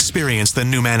 Experience the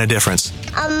New Manna difference.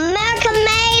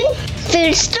 American-made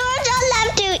food stores I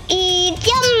love to eat.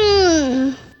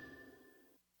 Yum!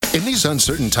 In these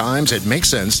uncertain times, it makes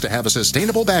sense to have a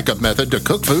sustainable backup method to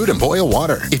cook food and boil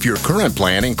water. If your current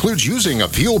plan includes using a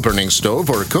fuel-burning stove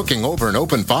or cooking over an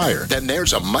open fire, then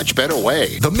there's a much better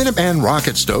way. The Minuteman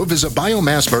Rocket Stove is a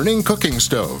biomass-burning cooking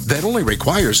stove that only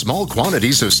requires small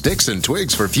quantities of sticks and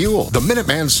twigs for fuel. The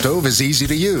Minuteman Stove is easy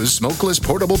to use, smokeless,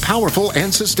 portable, powerful,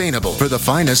 and sustainable. For the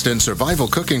finest in survival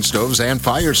cooking stoves and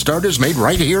fire starters made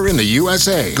right here in the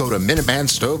USA, go to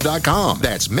MinutemanStove.com.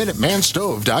 That's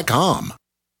MinutemanStove.com.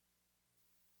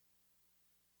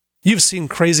 You've seen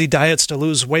crazy diets to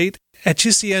lose weight. At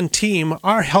GCN Team,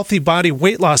 our healthy body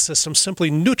weight loss system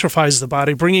simply neutralifies the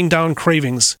body, bringing down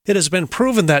cravings. It has been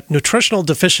proven that nutritional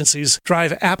deficiencies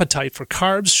drive appetite for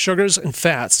carbs, sugars, and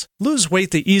fats. Lose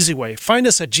weight the easy way. Find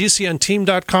us at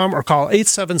GCNteam.com or call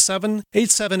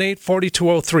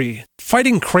 877-878-4203.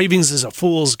 Fighting cravings is a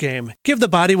fool's game. Give the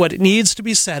body what it needs to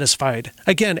be satisfied.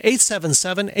 Again,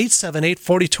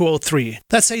 877-878-4203.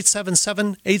 That's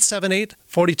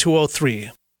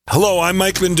 877-878-4203. Hello, I'm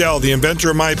Mike Lindell, the inventor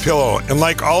of MyPillow, and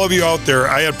like all of you out there,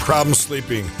 I had problems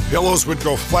sleeping. Pillows would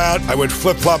go flat, I would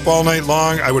flip-flop all night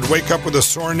long, I would wake up with a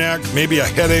sore neck, maybe a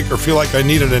headache, or feel like I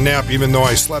needed a nap even though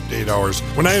I slept 8 hours.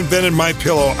 When I invented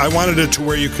MyPillow, I wanted it to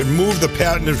where you can move the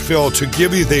patented fill to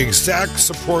give you the exact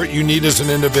support you need as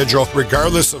an individual,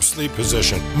 regardless of sleep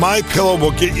position. MyPillow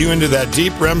will get you into that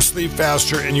deep REM sleep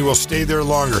faster, and you will stay there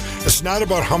longer. It's not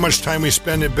about how much time we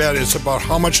spend in bed, it's about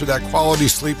how much of that quality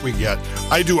sleep we get.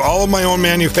 I do all of my own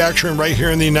manufacturing right here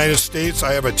in the United States.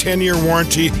 I have a 10-year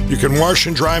warranty. You can wash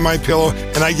and dry my pillow,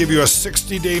 and I give you a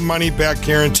 60-day money-back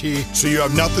guarantee, so you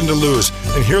have nothing to lose.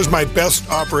 And here's my best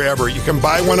offer ever. You can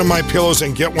buy one of my pillows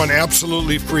and get one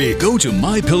absolutely free. Go to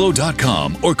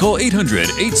mypillow.com or call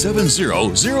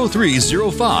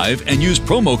 800-870-0305 and use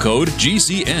promo code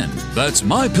GCN. That's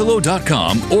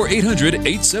mypillow.com or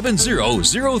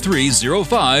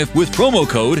 800-870-0305 with promo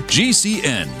code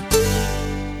GCN.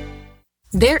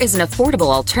 There is an affordable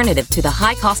alternative to the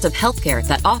high cost of healthcare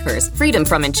that offers freedom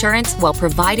from insurance while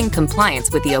providing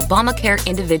compliance with the Obamacare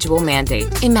individual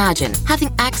mandate. Imagine having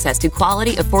access to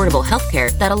quality, affordable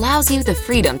healthcare that allows you the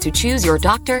freedom to choose your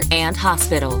doctor and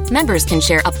hospital. Members can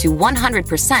share up to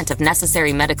 100% of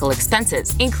necessary medical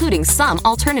expenses, including some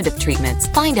alternative treatments.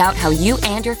 Find out how you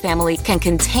and your family can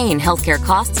contain healthcare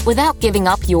costs without giving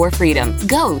up your freedom.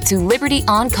 Go to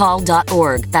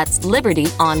libertyoncall.org. That's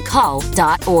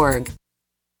libertyoncall.org.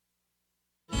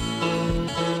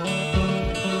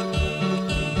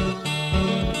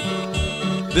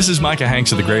 This is Micah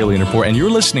Hanks of the Gralien Report, and you're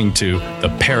listening to the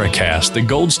Paracast, the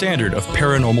gold standard of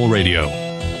paranormal radio.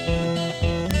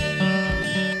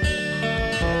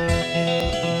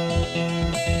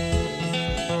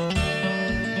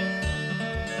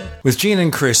 With Gene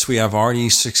and Chris, we have Ardy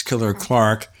Sixkiller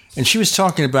Clarke, and she was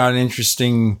talking about an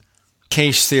interesting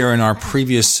case there in our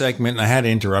previous segment, and I had to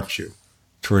interrupt you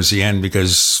towards the end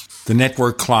because the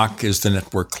network clock is the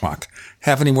network clock.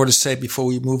 Have any more to say before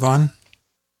we move on?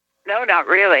 No, not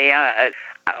really.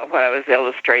 What I was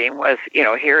illustrating was,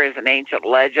 here is an ancient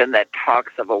legend that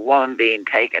talks of a woman being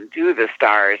taken to the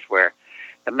stars where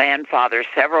the man fathers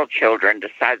several children,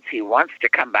 decides he wants to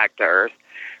come back to Earth,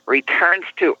 returns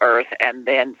to Earth, and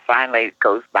then finally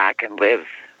goes back and lives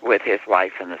with his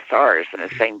wife in the stars. And the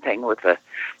same thing with the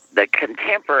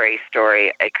contemporary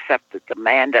story, except that the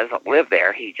man doesn't live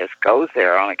there. He just goes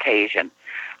there on occasion,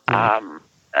 because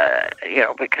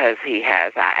he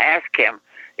has. I asked him,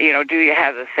 do you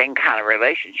have the same kind of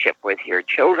relationship with your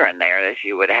children there as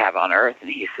you would have on Earth?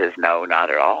 And he says, no, not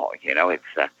at all. It's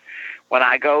when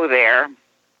I go there,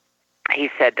 he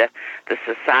said the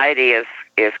society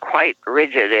is quite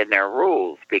rigid in their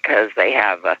rules because they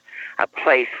have a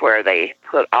place where they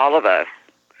put all of us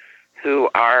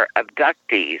who are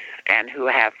abductees and who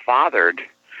have fathered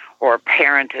or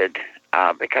parented,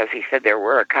 because he said there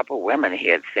were a couple women he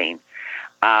had seen.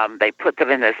 They put them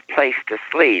in this place to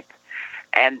sleep.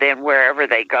 And then wherever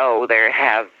they go, they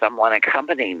have someone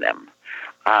accompanying them.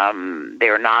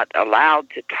 They're not allowed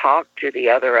to talk to the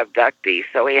other abductees,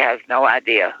 so he has no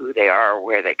idea who they are or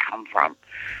where they come from.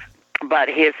 But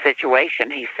his situation,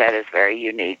 he said, is very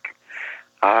unique.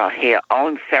 He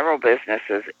owns several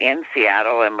businesses in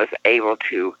Seattle and was able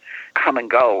to come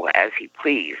and go as he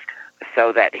pleased,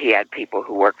 so that he had people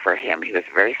who worked for him. He was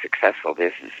a very successful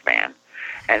businessman.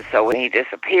 And so when he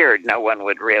disappeared, no one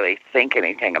would really think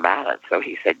anything about it. So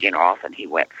he said, often he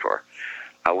went for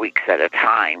weeks at a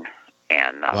time.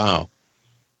 And wow.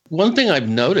 One thing I've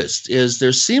noticed is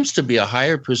there seems to be a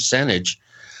higher percentage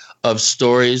of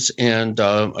stories and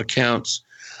accounts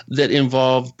that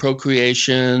involve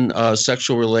procreation,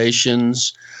 sexual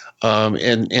relations,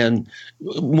 and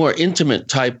more intimate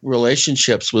type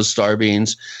relationships with star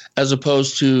beings, as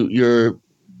opposed to your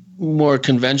more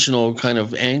conventional kind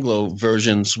of Anglo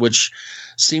versions, which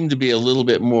seem to be a little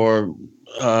bit more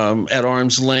at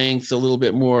arm's length, a little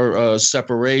bit more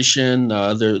separation.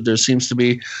 There seems to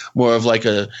be more of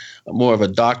a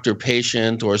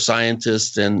doctor-patient or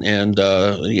scientist and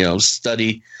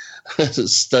study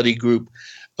group,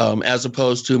 as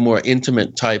opposed to more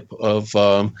intimate type of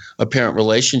apparent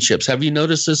relationships. Have you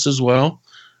noticed this as well?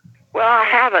 Well, I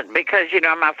haven't, because,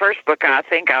 my first book, I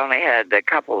think I only had a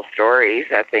couple of stories.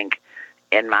 I think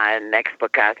in my next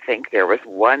book, I think there was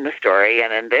one story.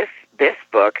 And in this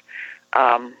book,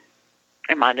 in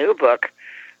my new book,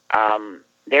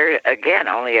 there, again,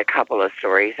 only a couple of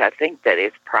stories. I think that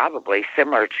it's probably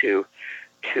similar to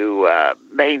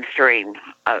mainstream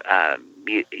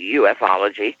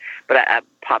ufology, but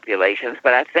populations.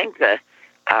 But I think that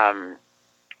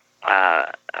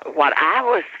what I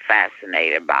was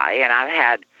fascinated by, and I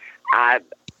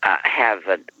have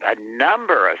a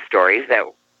number of stories that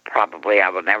probably I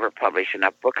will never publish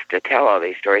enough books to tell all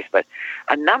these stories, but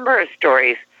a number of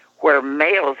stories where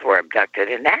males were abducted,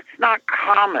 and that's not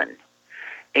common.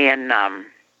 In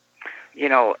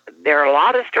there are a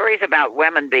lot of stories about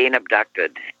women being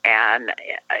abducted and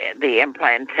the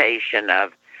implantation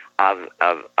of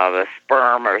a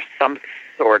sperm or some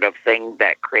sort of thing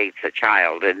that creates a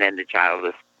child, and then the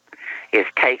child is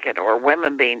taken, or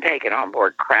women being taken on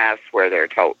board crafts where they're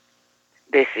told,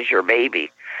 this is your baby.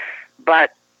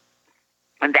 But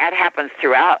And that happens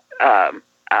throughout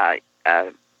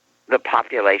the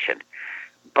population.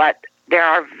 But there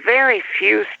are very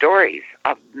few stories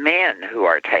of men who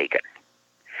are taken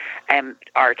and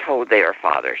are told they are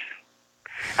fathers.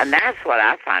 And that's what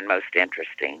I find most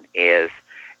interesting is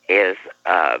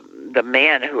the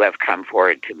men who have come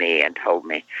forward to me and told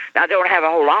me. Now, I don't have a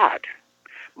whole lot,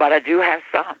 but I do have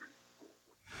some.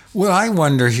 Well, I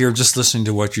wonder here, just listening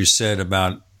to what you said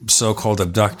about so-called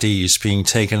abductees being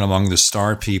taken among the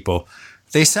star people,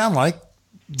 they sound like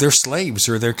they're slaves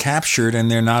or they're captured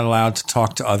and they're not allowed to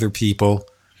talk to other people.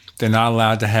 They're not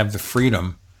allowed to have the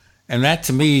freedom. And that,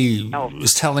 to me,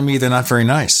 is telling me they're not very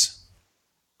nice.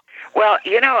 Well,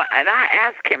 and I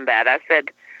asked him that. I said,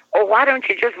 oh, why don't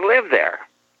you just live there?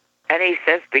 And he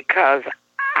says, because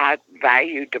I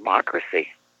value democracy.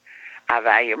 I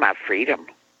value my freedom.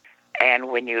 And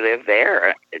when you live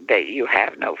there, that you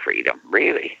have no freedom,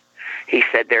 really. He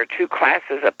said there are two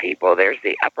classes of people. There's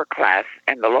the upper class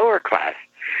and the lower class.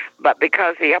 But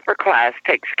because the upper class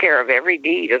takes care of every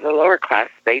need of the lower class,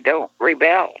 they don't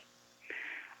rebel.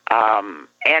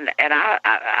 And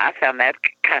I found that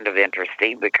kind of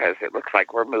interesting because it looks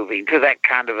like we're moving to that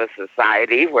kind of a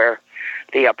society where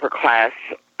the upper class,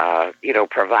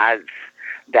 provides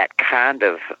that kind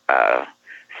of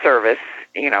service,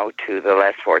 to the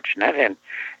less fortunate,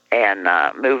 and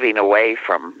moving away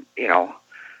from,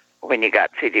 when you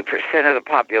got 50% of the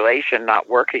population not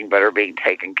working but are being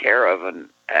taken care of, and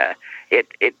it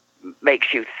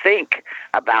makes you think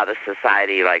about a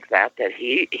society like that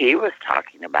he was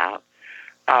talking about.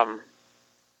 I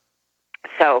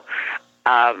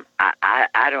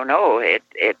don't know.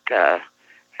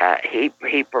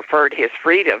 He preferred his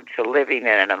freedom to living in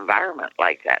an environment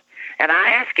like that. And I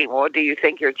asked him, well, do you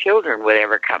think your children would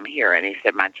ever come here? And he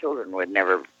said, my children would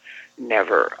never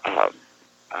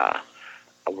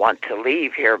want to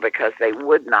leave here because they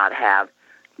would not have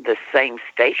the same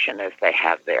station as they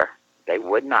have there. They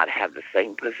would not have the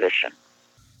same position.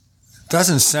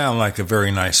 Doesn't sound like a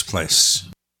very nice place.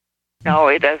 No,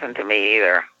 it doesn't to me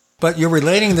either. But you're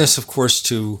relating this, of course,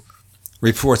 to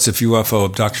reports of UFO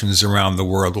abductions around the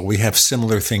world where we have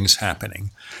similar things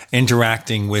happening,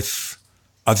 interacting with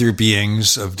other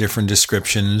beings of different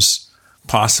descriptions,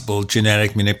 possible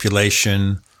genetic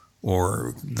manipulation,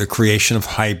 or the creation of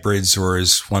hybrids, or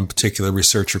as one particular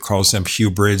researcher calls them,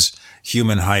 hubrids,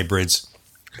 human hybrids.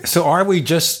 So are we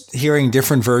just hearing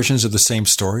different versions of the same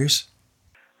stories?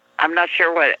 I'm not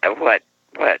sure what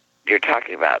you're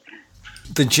talking about.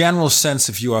 The general sense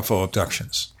of UFO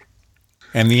abductions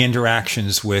and the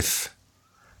interactions with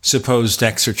supposed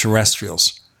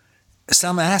extraterrestrials.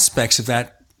 Some aspects of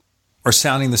that are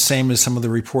sounding the same as some of the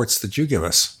reports that you give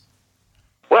us.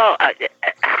 Well, I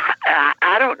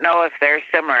don't know if they're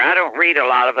similar. I don't read a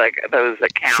lot of those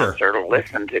accounts or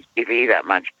listen to TV that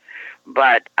much.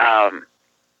 But I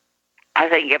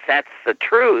think if that's the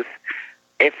truth,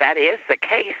 if that is the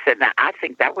case, then I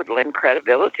think that would lend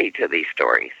credibility to these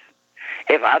stories.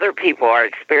 If other people are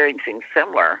experiencing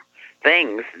similar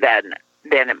things, then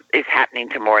it's happening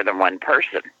to more than one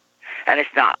person. And it's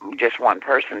not just one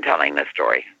person telling the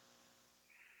story.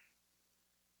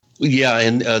 Yeah,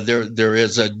 and there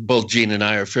is both Gene and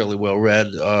I are fairly well read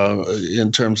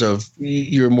in terms of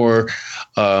your more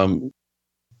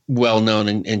well-known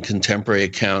and contemporary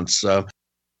accounts.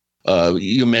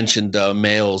 You mentioned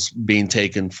males being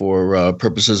taken for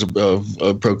purposes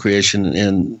of procreation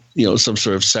and some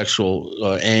sort of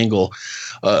sexual angle.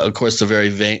 Of course, the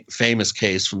very famous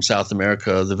case from South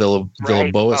America, the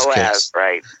Villa-Boas case.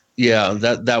 Right. Yeah,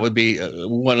 that would be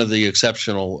one of the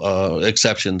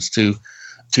exceptions to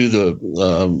the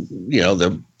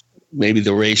maybe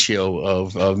the ratio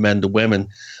of men to women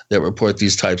that report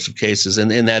these types of cases,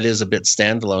 and that is a bit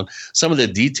standalone. Some of the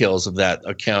details of that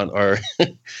account are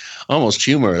almost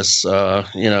humorous.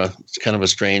 It's kind of a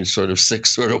strange sort of sick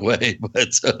sort of way.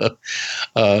 But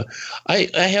I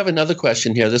have another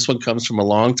question here. This one comes from a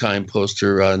longtime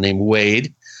poster named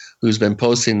Wade, who's been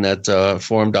posting at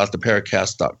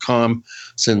forum.theparacast.com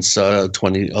since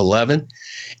 2011.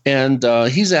 And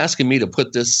he's asking me to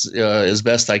put this as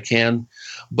best I can.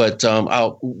 But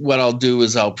what I'll do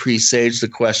is I'll presage the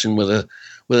question with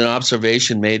an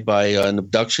observation made by an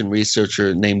abduction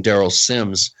researcher named Daryl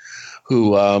Sims,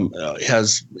 who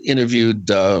has interviewed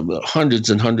hundreds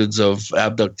and hundreds of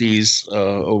abductees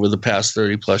over the past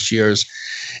 30 plus years.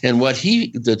 And what he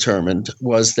determined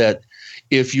was that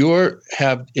if you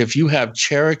have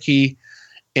Cherokee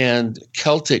and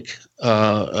Celtic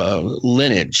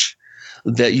lineage,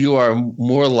 that you are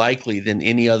more likely than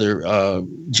any other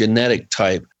genetic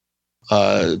type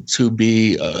to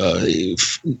be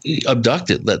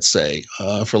abducted, let's say,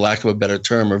 for lack of a better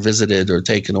term, or visited or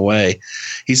taken away.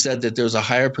 He said that there's a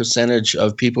higher percentage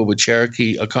of people with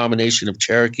Cherokee, a combination of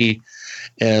Cherokee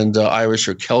and Irish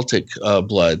or Celtic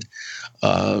blood.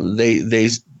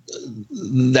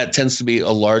 That tends to be a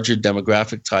larger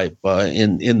demographic type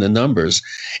in the numbers.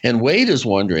 And Wade is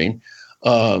wondering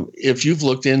if you've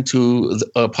looked into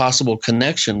a possible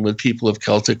connection with people of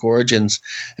Celtic origins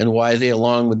and why they,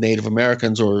 along with Native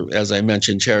Americans, or as I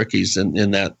mentioned, Cherokees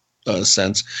in that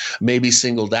sense, may be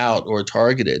singled out or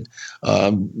targeted.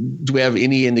 Do we have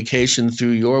any indication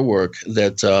through your work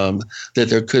that that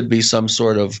there could be some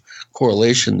sort of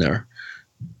correlation there?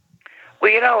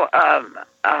 Well,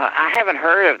 I haven't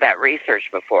heard of that research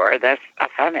before. I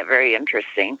find it very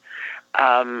interesting.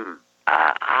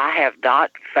 I have not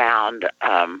found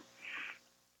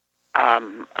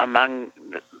among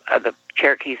the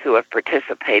Cherokees who have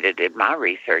participated in my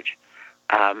research,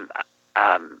 and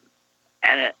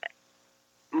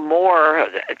more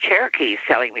Cherokees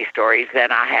telling me stories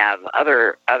than I have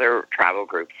other tribal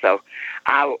groups. So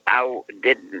I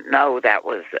didn't know that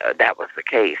was the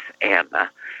case, and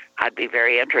I'd be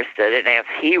very interested. And if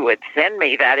he would send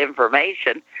me that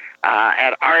information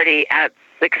at Ardy at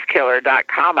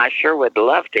Sixkiller.com, I sure would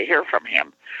love to hear from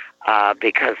him,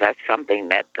 because that's something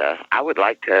that I would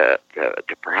like to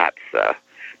perhaps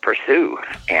pursue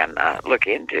and look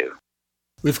into.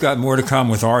 We've got more to come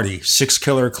with Ardy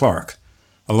Sixkiller Clarke.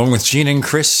 Along with Gene and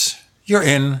Chris, you're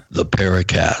in the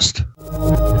Paracast.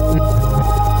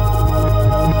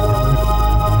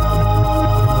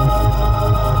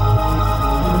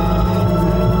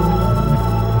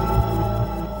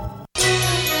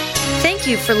 Thank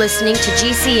you for listening to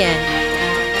GCN.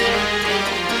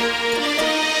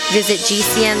 Visit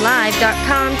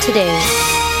GCNlive.com today.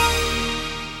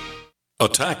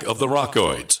 Attack of the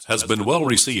Rockoids has been well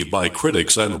received by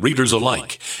critics and readers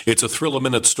alike. It's a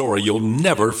thrill-a-minute story you'll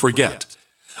never forget.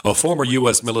 A former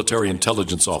U.S. military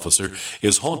intelligence officer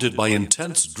is haunted by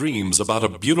intense dreams about a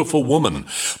beautiful woman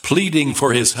pleading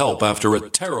for his help after a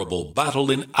terrible battle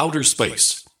in outer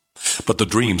space. But the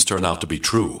dreams turn out to be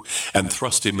true and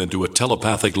thrust him into a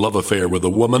telepathic love affair with a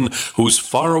woman whose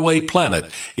faraway planet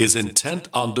is intent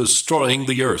on destroying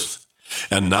the Earth.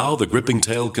 And now the gripping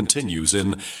tale continues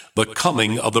in The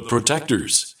Coming of the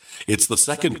Protectors. It's the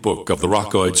second book of the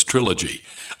Rockoids trilogy,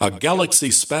 a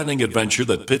galaxy-spanning adventure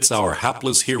that pits our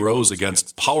hapless heroes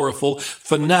against powerful,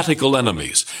 fanatical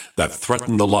enemies that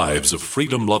threaten the lives of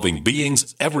freedom-loving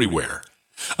beings everywhere.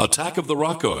 Attack of the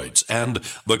Rockoids and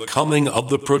The Coming of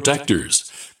the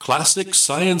Protectors, classic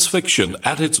science fiction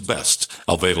at its best,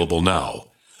 available now.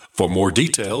 For more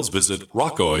details, visit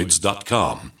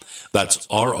rockoids.com. That's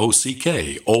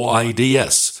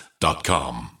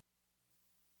ROCKOIDS.com.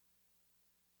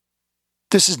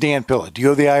 This is Dan Pilla. Do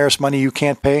you owe the IRS money you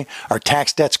can't pay? Are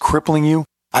tax debts crippling you?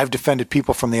 I've defended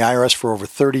people from the IRS for over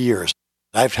 30 years.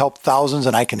 I've helped thousands,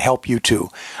 and I can help you too.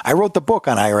 I wrote the book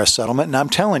on IRS settlement, and I'm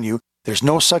telling you, there's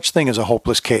no such thing as a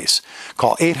hopeless case.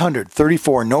 Call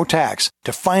 800-34-NO-TAX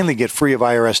to finally get free of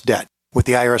IRS debt. With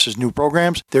the IRS's new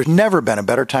programs, there's never been a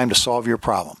better time to solve your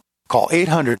problem. Call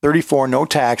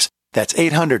 800-34-NO-TAX. That's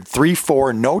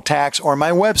 800-34-NO-TAX, or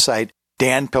my website,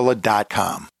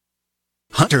 danpilla.com.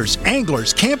 Hunters,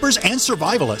 anglers, campers, and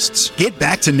survivalists. Get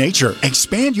back to nature.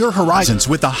 Expand your horizons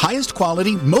with the highest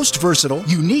quality, most versatile,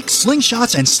 unique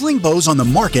slingshots and sling bows on the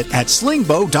market at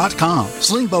slingbow.com.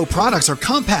 Slingbow products are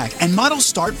compact and models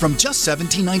start from just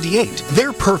 $17.98.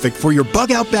 They're perfect for your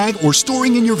bug-out bag or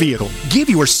storing in your vehicle. Give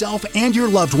yourself and your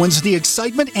loved ones the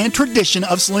excitement and tradition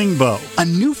of slingbow. A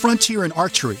new frontier in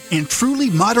archery and truly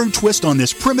modern twist on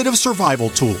this primitive survival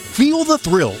tool. Feel the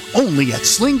thrill only at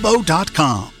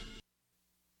slingbow.com.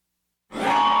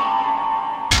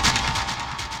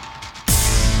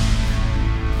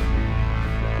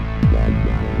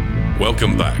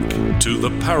 Welcome back to the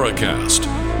Paracast,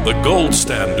 the gold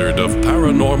standard of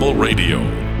paranormal radio.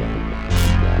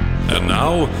 And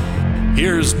now,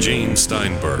 here's Gene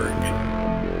Steinberg.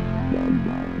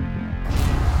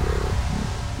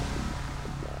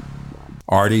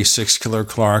 Ardy Sixkiller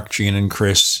Clarke, Gene and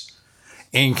Chris.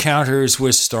 Encounters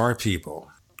with Star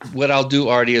People. What I'll do,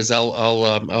 Ardy, is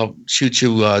I'll shoot you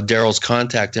Daryl's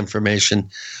contact information.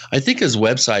 I think his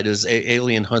website is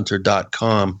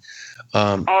alienhunter.com.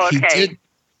 Okay.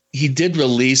 He did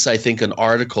release, I think, an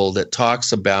article that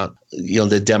talks about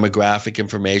the demographic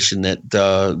information that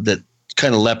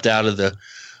kind of leapt out of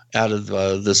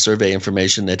the survey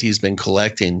information that he's been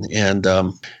collecting. And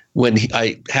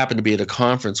I happened to be at a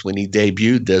conference when he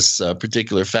debuted this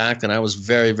particular fact, and I was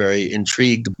very, very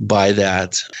intrigued by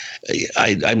that.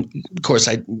 I'm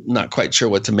not quite sure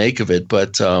what to make of it,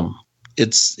 but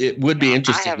it would be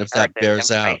interesting if that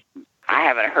bears out. I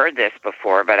haven't heard this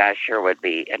before, but I sure would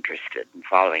be interested in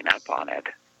following up on it.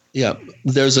 Yeah,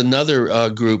 there's another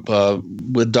group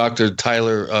with Dr.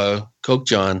 Tyler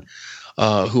Kochjon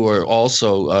who are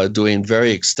also doing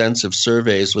very extensive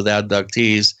surveys with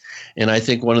abductees. And I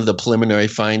think one of the preliminary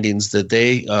findings that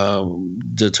they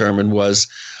determined was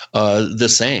the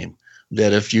same,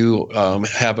 that if you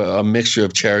have a mixture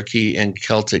of Cherokee and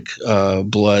Celtic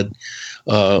blood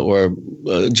or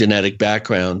genetic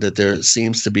background, that there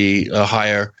seems to be a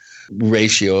higher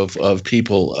ratio of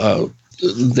people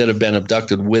that have been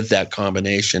abducted with that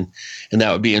combination. And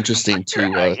that would be interesting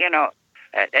to...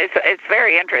 It's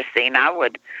very interesting. I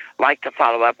would like to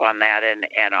follow up on that,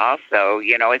 and also,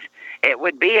 it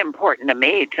would be important to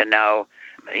me to know,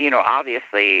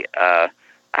 obviously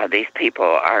these people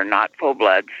are not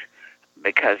full-bloods,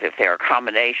 because if they're a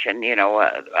combination,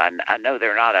 I know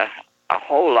there are not a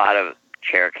whole lot of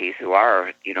Cherokees who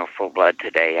are, full-blood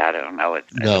today. I don't know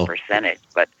the percentage,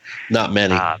 but... Not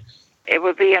many. It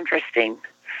would be interesting.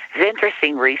 It's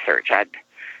interesting research.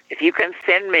 If you can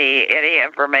send me any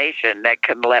information that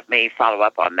can let me follow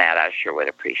up on that, I sure would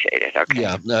appreciate it. Okay.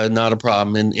 Yeah, not a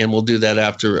problem, and we'll do that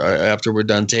after we're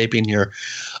done taping here.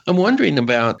 I'm wondering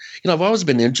about, I've always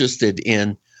been interested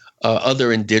in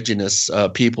other indigenous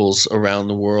peoples around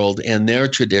the world and their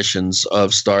traditions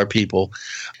of star people.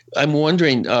 I'm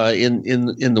wondering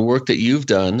in the work that you've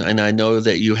done, and I know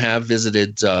that you have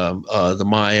visited the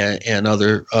Maya and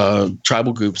other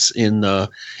tribal groups in the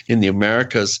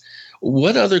Americas.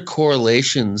 What other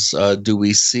correlations do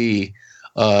we see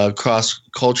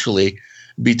cross-culturally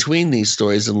between these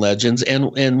stories and legends,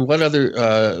 and what other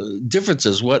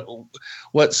differences?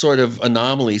 What sort of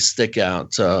anomalies stick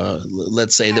out?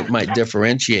 Let's say that might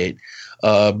differentiate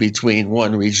between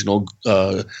one regional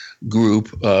group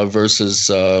versus,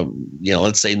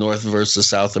 let's say North versus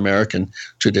South American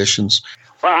traditions.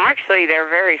 Well, actually, they're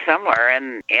very similar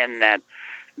in that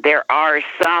there are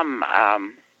some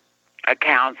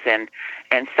accounts in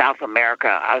South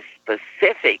America of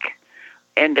specific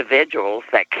individuals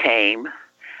that came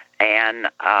and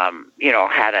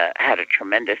had a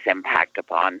tremendous impact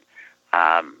upon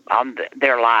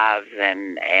their lives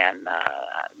and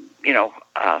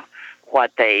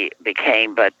what they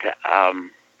became. But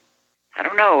I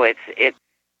don't know.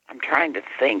 I'm trying to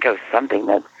think of something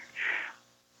that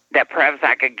perhaps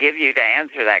I could give you to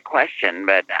answer that question,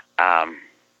 but.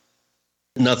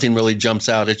 Nothing really jumps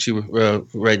out at you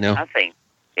right now? Nothing.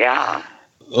 Yeah.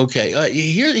 Okay.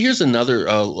 Here's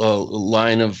another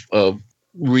line of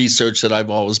research that I've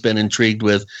always been intrigued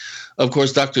with. Of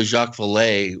course, Dr. Jacques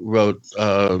Vallée wrote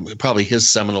probably his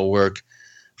seminal work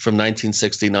from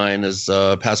 1969 as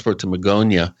Passport to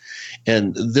Magonia.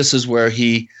 And this is where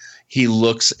he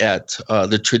looks at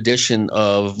the tradition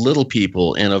of little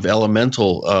people and of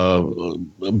elemental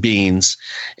beings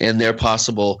and their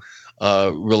possible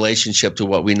relationship to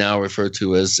what we now refer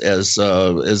to as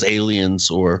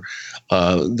aliens, or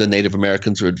the Native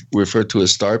Americans would refer to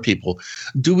as star people.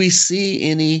 Do we see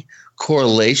any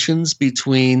correlations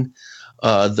between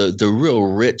the real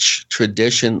rich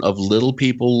tradition of little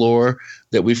people lore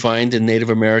that we find in Native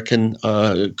American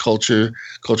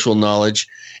cultural knowledge,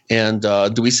 and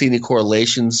do we see any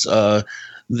correlations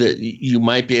that you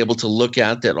might be able to look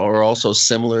at that are also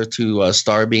similar to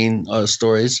star being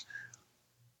stories?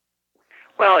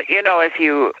 Well, if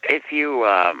you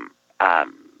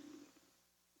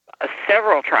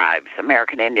several tribes,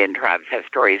 American Indian tribes, have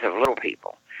stories of little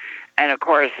people, and of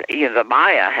course, the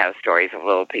Maya have stories of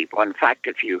little people. In fact,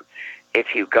 if you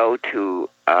go to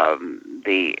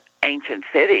the ancient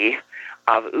city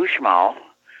of Uxmal,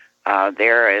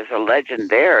 there is a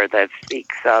legend there that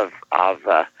speaks of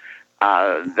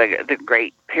the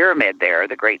Great Pyramid there,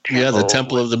 the Great Temple. Yeah, the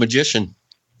Temple of the Magician.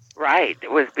 Right.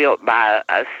 It was built by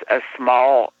a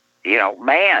small,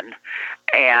 man.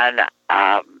 And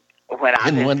when I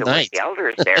visited with the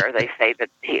elders there, they say that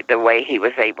the way he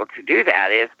was able to do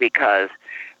that is because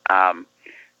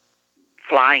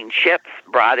flying ships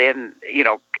brought in,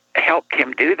 helped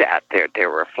him do that.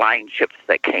 There were flying ships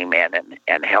that came in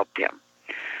and helped him.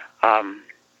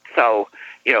 So,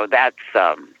 that's,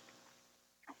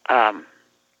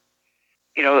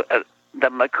 the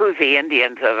Makuzi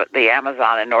Indians of the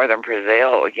Amazon in northern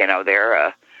Brazil, they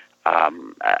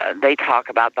talk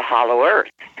about the hollow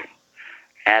earth,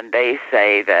 and they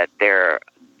say that their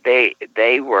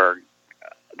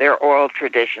oral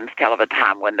traditions tell of a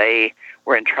time when they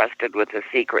were entrusted with the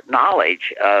secret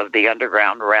knowledge of the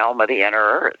underground realm of the inner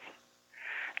earth,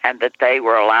 and that they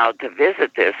were allowed to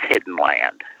visit this hidden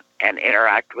land and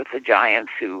interact with the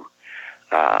giants who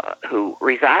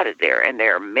resided there. And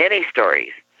there are many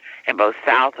stories in both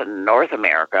South and North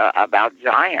America about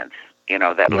giants,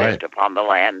 that lived upon the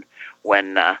land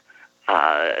when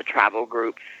travel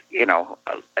groups,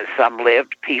 some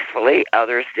lived peacefully,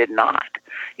 others did not.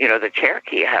 The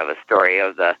Cherokee have a story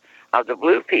of the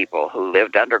blue people who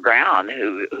lived underground,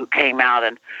 who came out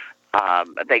and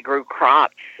they grew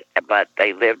crops, but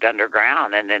they lived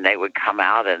underground, and then they would come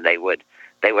out and they would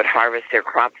harvest their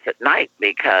crops at night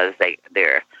because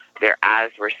their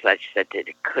eyes were such that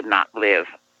they could not live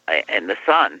in the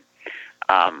sun.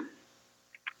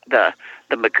 The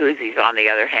Macuzis, on the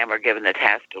other hand, were given the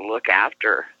task to look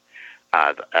after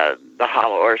the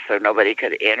hollow earth so nobody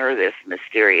could enter this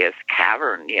mysterious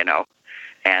cavern,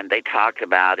 And they talked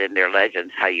about in their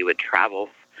legends how you would travel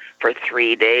for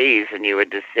 3 days and you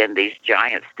would descend these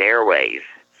giant stairways.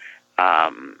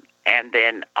 And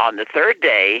then on the third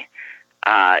day,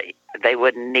 they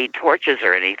wouldn't need torches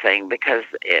or anything because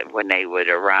when they would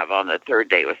arrive on the third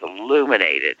day, it was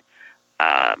illuminated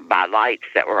by lights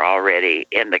that were already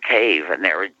in the cave, and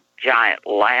there were giant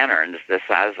lanterns the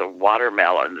size of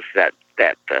watermelons that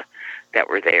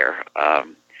were there.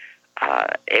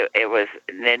 It was.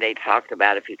 And then they talked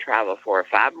about if you travel 4 or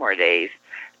 5 more days,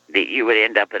 that you would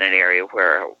end up in an area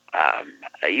where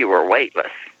you were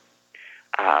weightless.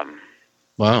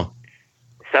 Wow.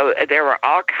 So there were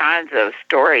all kinds of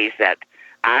stories that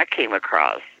I came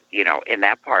across, in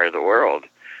that part of the world.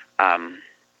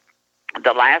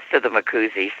 The last of the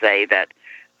Macuzis say that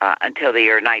until the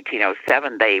year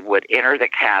 1907, they would enter the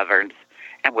caverns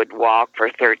and would walk for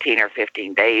 13 or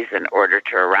 15 days in order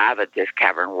to arrive at this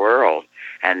cavern world.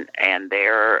 And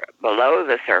there, below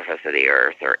the surface of the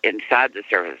earth, or inside the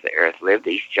surface of the earth, lived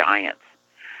these giants.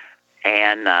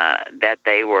 And that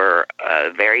they were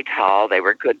very tall, they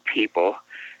were good people,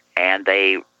 and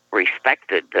they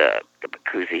respected the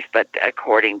Macuzis. But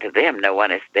according to them, no one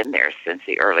has been there since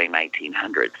the early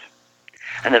 1900s.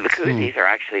 And the Macuzis are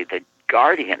actually the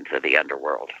guardians of the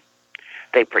underworld.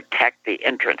 They protect the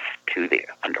entrance to the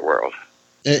underworld.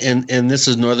 And this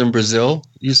is northern Brazil,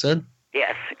 you said?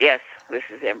 Yes, this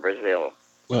is in Brazil.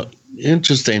 Well,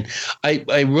 interesting.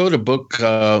 I wrote a book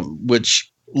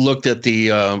which looked at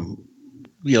the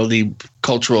the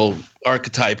cultural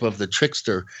archetype of the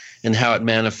trickster and how it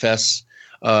manifests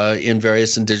in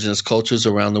various indigenous cultures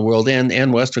around the world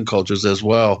and Western cultures as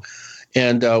well.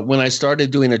 And when I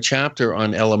started doing a chapter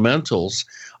on elementals,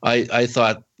 I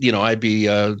thought, I'd be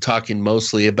talking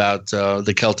mostly about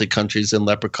the Celtic countries and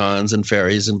leprechauns and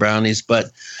fairies and brownies.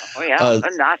 But well,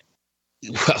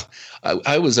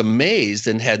 I was amazed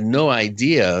and had no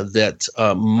idea that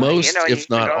most, if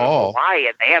not all, Hawaii,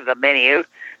 and they have the many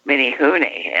hune.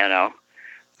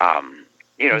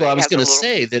 Well, I was going to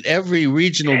say that every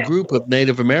regional group of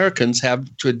Native Americans have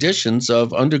traditions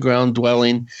of underground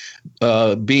dwelling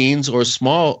beings or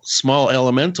small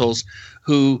elementals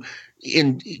who,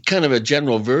 in kind of a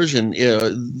general version,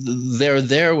 they're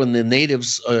there when the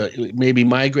natives maybe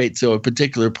migrate to a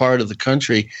particular part of the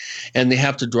country and they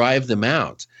have to drive them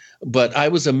out. But I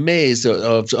was amazed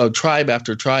of tribe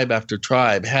after tribe after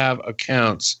tribe have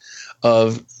accounts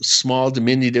of small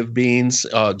diminutive beings,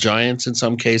 giants in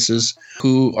some cases,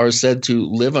 who are said to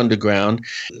live underground.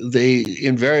 They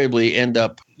invariably end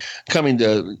up coming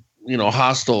to,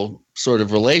 hostile sort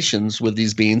of relations with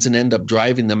these beings and end up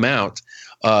driving them out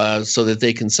so that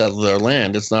they can settle their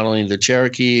land. It's not only the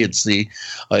Cherokee, it's the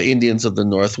Indians of the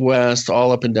Northwest,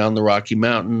 all up and down the Rocky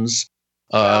Mountains.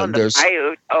 There's the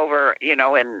Paiute over,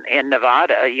 in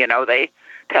Nevada, they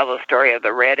tell the story of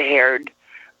the red-haired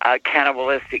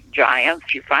cannibalistic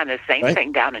giants. You find the same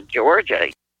thing down in Georgia.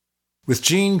 With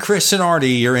Gene, Chris, and Ardy,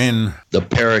 you're in the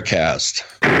Paracast.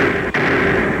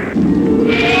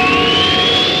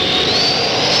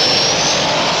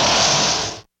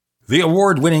 The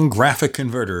award-winning graphic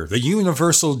converter, the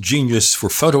universal genius for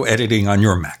photo editing on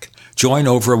your Mac. Join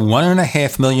over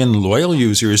 1.5 million loyal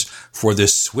users for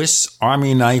this Swiss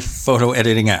Army knife photo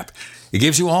editing app. It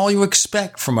gives you all you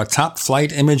expect from a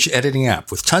top-flight image editing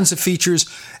app with tons of features,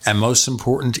 and most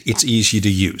important, it's easy to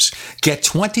use. Get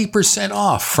 20%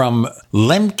 off from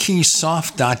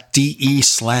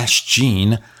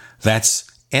lemkesoft.de/Gene. That's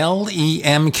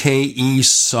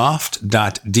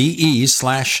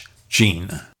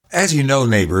lemkesoft.de/Gene. As you know,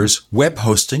 neighbors, web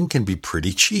hosting can be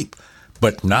pretty cheap,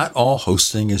 but not all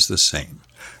hosting is the same.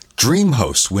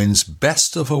 DreamHost wins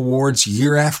Best of Awards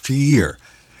year after year.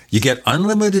 You get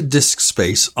unlimited disk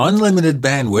space, unlimited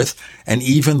bandwidth, and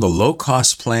even the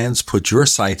low-cost plans put your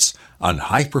sites on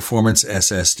high-performance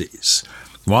SSDs.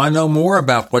 Want to know more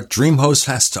about what DreamHost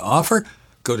has to offer?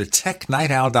 Go to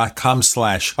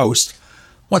technightowl.com/host.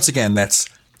 Once again, that's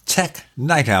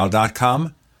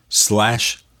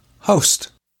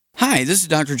technightowl.com/host. Hi, this is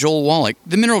Dr. Joel Wallach,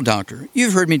 the Mineral Doctor.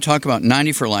 You've heard me talk about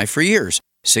 90 for Life for years.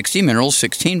 60 minerals,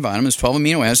 16 vitamins, 12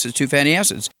 amino acids, 2 fatty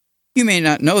acids. You may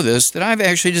not know this, that I've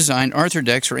actually designed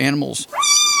Arthrodex for animals.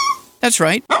 That's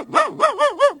right.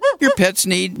 Your pets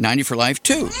need 90 for Life,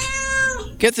 too.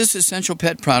 Get this essential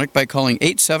pet product by calling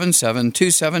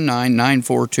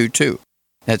 877-279-9422.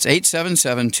 That's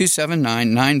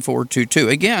 877-279-9422.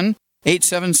 Again,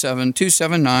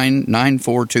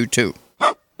 877-279-9422.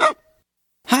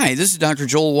 Hi, this is Dr.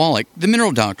 Joel Wallach, the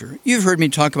Mineral Doctor. You've heard me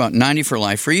talk about 90 for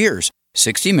Life for years.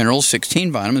 60 minerals, 16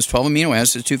 vitamins, 12 amino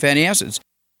acids, 2 fatty acids.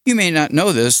 You may not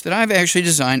know this, that I've actually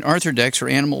designed Arthrodex for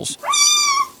animals.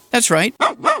 That's right.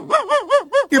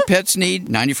 Your pets need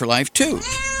 90 for Life, too.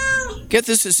 Get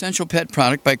this essential pet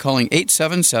product by calling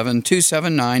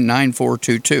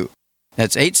 877-279-9422.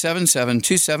 That's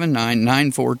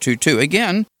 877-279-9422.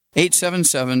 Again,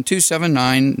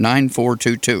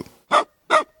 877-279-9422.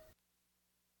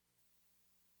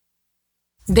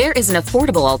 There is an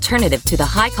affordable alternative to the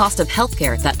high cost of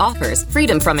healthcare that offers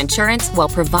freedom from insurance while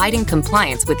providing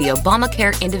compliance with the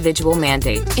Obamacare individual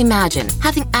mandate. Imagine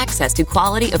having access to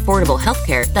quality, affordable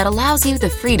healthcare that allows you the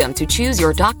freedom to choose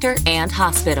your doctor and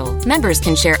hospital. Members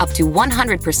can share up to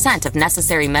 100% of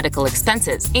necessary medical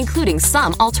expenses, including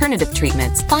some alternative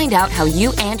treatments. Find out how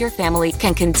you and your family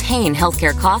can contain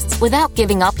healthcare costs without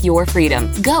giving up your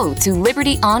freedom. Go to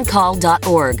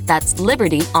libertyoncall.org. That's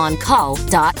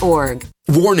libertyoncall.org.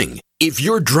 Warning, if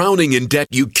you're drowning in debt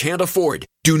you can't afford,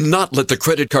 do not let the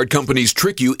credit card companies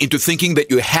trick you into thinking that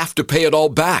you have to pay it all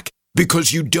back,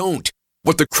 because you don't.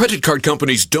 What the credit card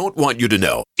companies don't want you to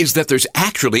know is that there's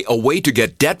actually a way to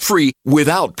get debt-free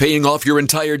without paying off your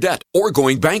entire debt or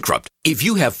going bankrupt. If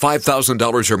you have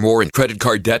 $5,000 or more in credit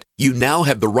card debt, you now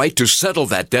have the right to settle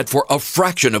that debt for a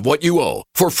fraction of what you owe.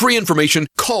 For free information,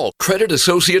 call Credit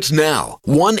Associates now.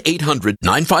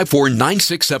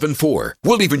 1-800-954-9674.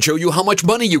 We'll even show you how much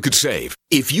money you could save.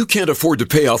 If you can't afford to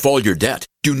pay off all your debt,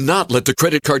 do not let the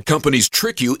credit card companies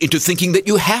trick you into thinking that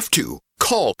you have to.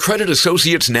 Call Credit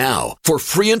Associates now for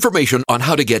free information on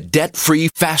how to get debt-free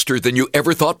faster than you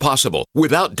ever thought possible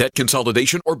without debt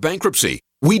consolidation or bankruptcy.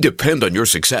 We depend on your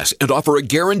success and offer a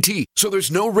guarantee, so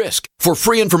there's no risk. For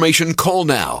free information, call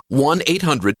now.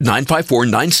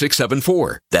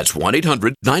 1-800-954-9674. That's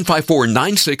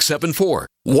 1-800-954-9674.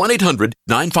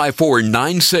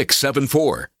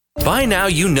 1-800-954-9674. By now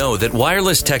you know that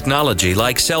wireless technology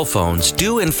like cell phones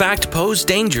do in fact pose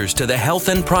dangers to the health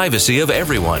and privacy of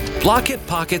everyone. Blockit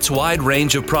Pocket's wide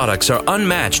range of products are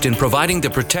unmatched in providing the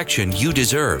protection you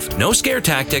deserve. No scare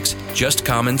tactics, just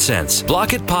common sense.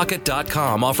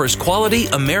 BlockitPocket.com offers quality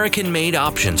American-made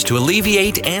options to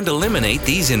alleviate and eliminate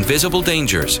these invisible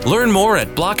dangers. Learn more at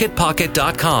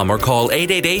BlockitPocket.com or call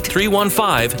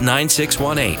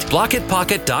 888-315-9618.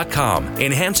 BlockitPocket.com,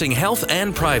 enhancing health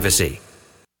and privacy.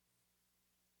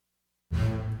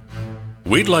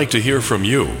 We'd like to hear from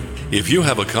you. If you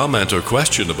have a comment or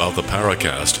question about the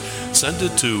Paracast, send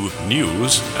it to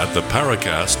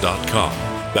news@theparacast.com.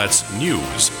 That's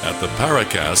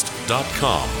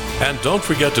news@theparacast.com. And don't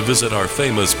forget to visit our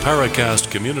famous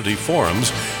Paracast community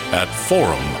forums at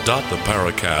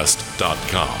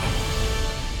forum.theparacast.com.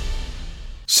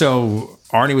 So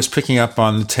Ardy was picking up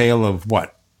on the tale of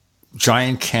what?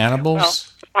 Giant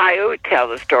cannibals? Well, I would tell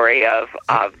the story of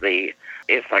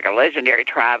it's like a legendary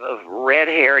tribe of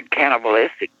red-haired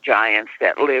cannibalistic giants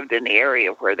that lived in the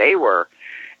area where they were,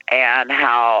 and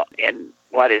how in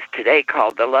what is today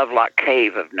called the Lovelock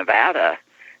Cave of Nevada,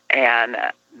 and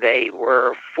they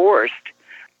were forced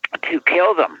to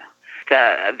kill them.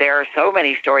 There are so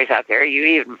many stories out there. You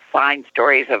even find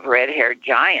stories of red-haired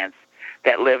giants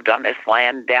that lived on this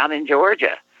land down in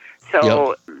Georgia.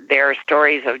 So there are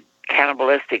stories of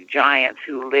cannibalistic giants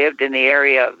who lived in the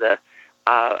area of the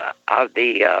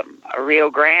Rio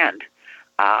Grande,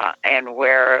 and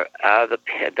where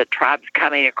the tribes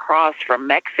coming across from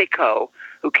Mexico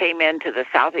who came into the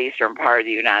southeastern part of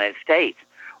the United States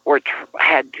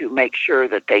had to make sure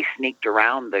that they sneaked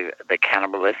around the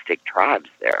cannibalistic tribes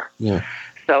there. Yeah.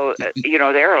 So,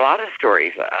 there are a lot of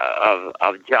stories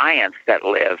of giants that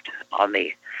lived and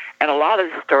a lot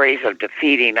of stories of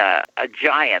defeating a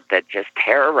giant that just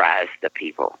terrorized the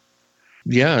people.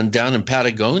 Yeah, and down in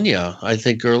Patagonia, I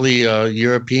think early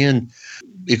European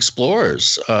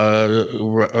explorers,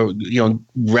 rounding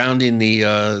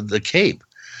the Cape,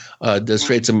 the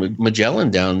Straits of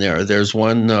Magellan down there. There's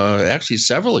one, actually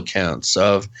several accounts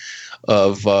of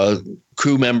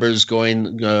crew members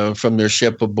going from their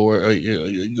ship aboard,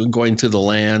 going to the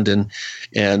land and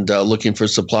looking for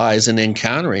supplies and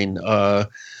encountering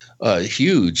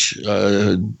huge,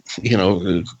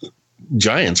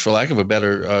 giants, for lack of a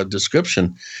better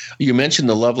description. You mentioned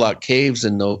the Lovelock Caves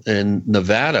in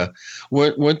Nevada.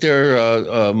 Weren't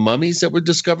there mummies that were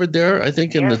discovered there, I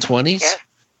think, in the 20s? Yes.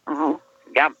 Mm-hmm.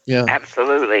 Yep. Yeah.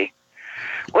 Absolutely.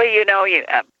 Well,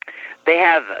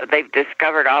 they've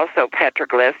discovered also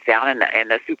petroglyphs down in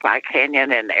the Supai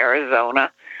Canyon in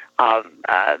Arizona of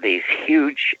these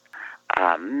huge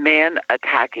men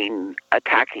attacking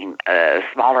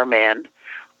smaller men.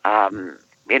 In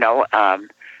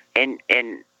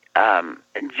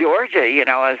Georgia,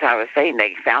 as I was saying,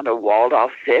 they found a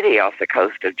walled-off city off the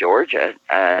coast of Georgia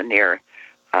near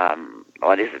the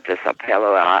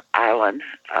Sapelo Island.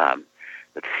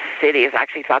 The city is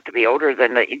actually thought to be older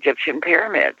than the Egyptian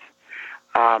pyramids.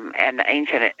 And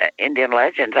ancient Indian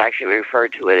legends actually refer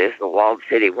to it as the walled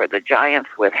city where the giants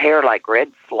with hair like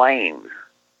red flames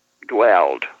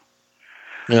dwelled.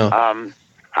 Yeah.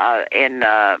 In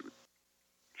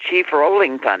Chief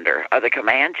Rolling Thunder of the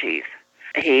Comanches,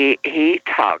 he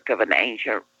talked of an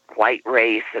ancient white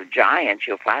race of giants.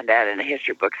 You'll find that in the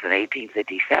history books in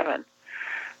 1857.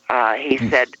 He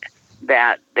said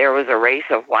that there was a race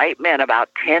of white men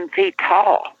about 10 feet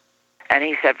tall. And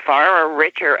he said, far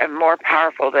richer and more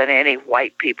powerful than any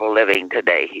white people living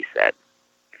today, he said.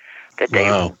 That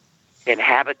they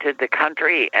inhabited the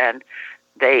country, and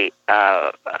they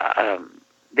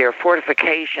their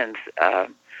fortifications,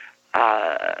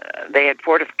 they had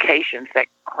fortifications that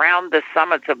crowned the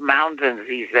summits of mountains,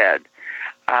 he said.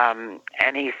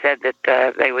 And he said that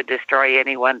they would destroy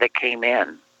anyone that came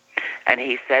in. And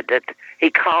he said that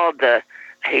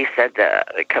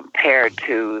compared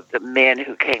to the men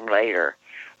who came later,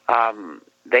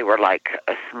 they were like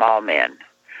small men.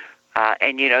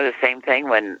 And the same thing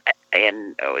when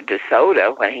in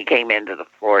DeSoto, when he came into the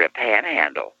Florida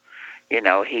Panhandle,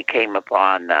 he came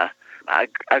upon a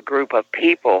group of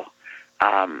people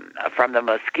from the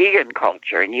Muskegon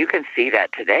culture, and you can see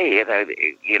that today.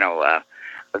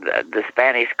 The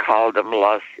Spanish called them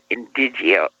Los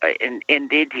Indigio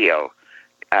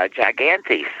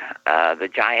Gigantes, the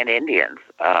giant Indians.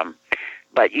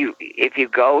 But if you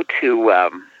go to,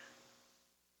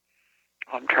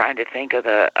 I'm trying to think of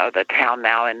the town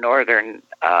now in northern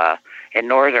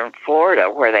Florida,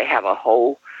 where they have a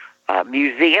whole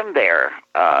museum there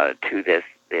to this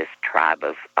tribe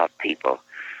of people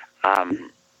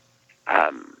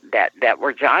that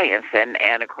were giants, and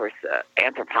of course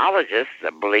anthropologists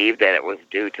believe that it was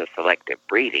due to selective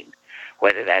breeding,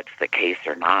 whether that's the case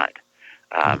or not.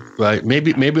 Right.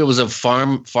 Maybe it was a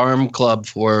farm club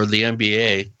for the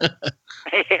NBA.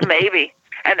 Maybe.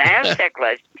 And Aztec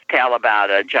legends tell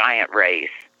about a giant race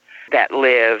that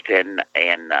lived in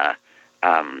the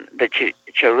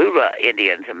Cholula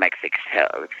Indians of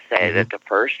Mexico. Say that the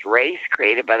first race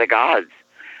created by the gods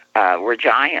were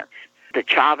giants. The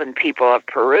Chavan people of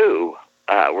Peru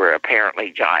were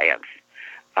apparently giants.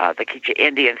 The Quiche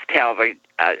Indians tell of a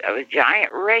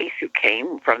giant race who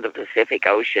came from the Pacific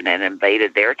Ocean and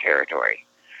invaded their territory.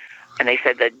 And they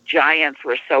said the giants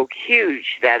were so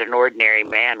huge that an ordinary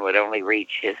man would only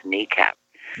reach his kneecap.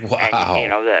 Wow.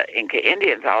 And, the Inca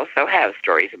Indians also have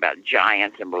stories about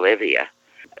giants in Bolivia.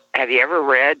 Have you ever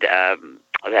read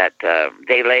that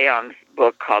De Leon's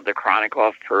book called The Chronicle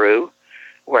of Peru,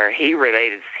 where he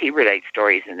relates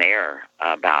stories in there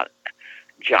about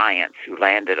giants who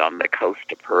landed on the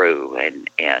coast of Peru and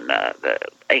the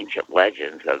ancient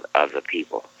legends of the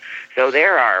people. So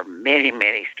there are many,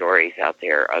 many stories out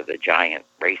there of the giant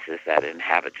races that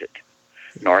inhabited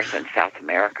North and South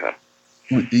America.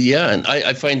 Yeah, and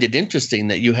I find it interesting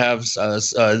that you have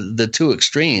the two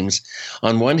extremes.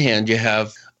 On one hand, you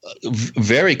have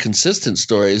very consistent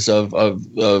stories of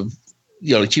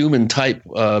human type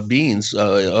beings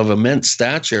of immense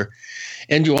stature,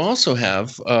 and you also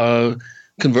have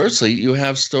conversely, you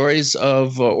have stories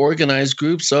of organized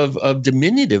groups of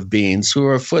diminutive beings who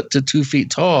are a foot to 2 feet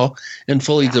tall and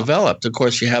fully developed. Of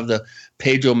course, you have the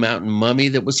Pedro Mountain mummy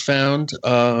that was found,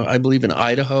 I believe, in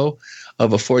Idaho,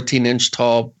 of a 14-inch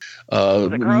tall,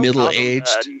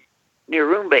 middle-aged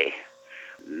Nirumbe.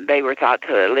 They were thought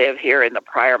to live here in the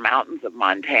Pryor Mountains of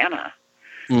Montana.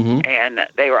 Mm-hmm. And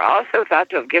they were also thought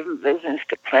to have given visions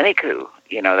to Plentycoo.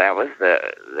 That was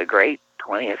the great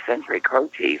 20th century Crow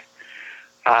chief.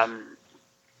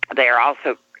 They were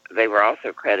also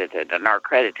credited and are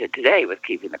credited today with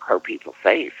keeping the Crow people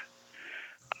safe.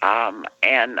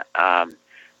 It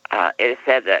is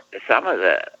said that some of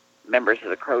the members of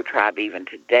the Crow tribe, even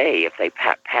today, if they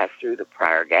pass through the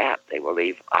Pryor Gap, they will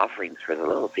leave offerings for the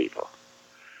little people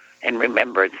in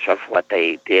remembrance of what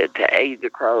they did to aid the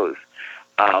Crows.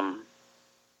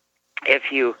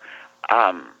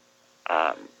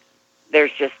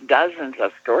 There's just dozens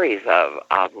of stories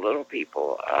of little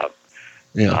people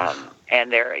Yeah.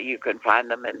 And there you can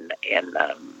find them in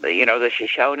the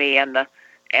Shoshone and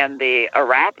the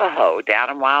Arapaho down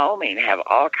in Wyoming have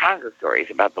all kinds of stories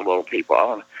about the little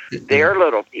people. Their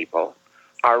little people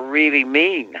are really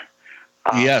mean.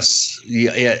 Yes.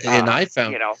 Yeah. And I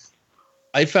found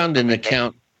an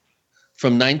account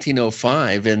from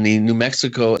 1905 in the New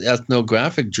Mexico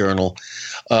Ethnographic Journal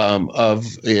in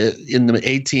the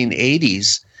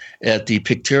 1880s at the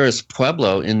Picturas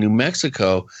Pueblo in New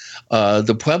Mexico.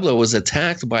 The Pueblo was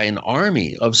attacked by an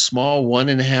army of small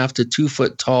 1.5 to 2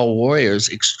 foot tall warriors,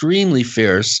 extremely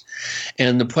fierce,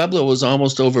 and the Pueblo was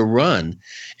almost overrun.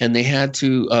 And they had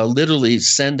to literally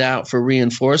send out for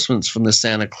reinforcements from the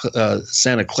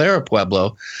Santa Clara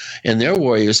Pueblo, and their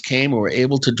warriors came and were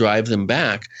able to drive them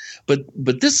back. But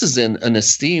this is in an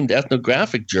esteemed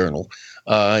ethnographic journal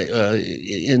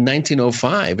in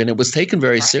 1905, and it was taken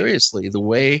very seriously. The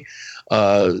way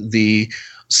the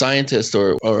scientist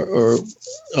or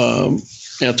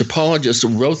anthropologist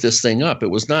wrote this thing up, it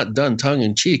was not done tongue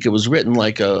in cheek. It was written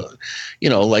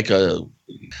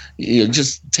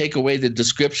just take away the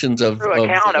descriptions of true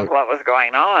account of what was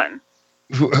going on.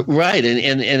 Right,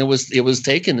 and it was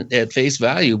taken at face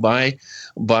value by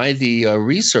the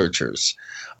researchers.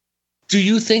 Do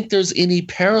you think there's any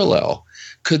parallel?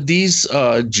 Could these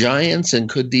giants and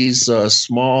could these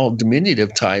small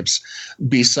diminutive types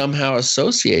be somehow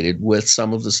associated with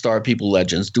some of the Star People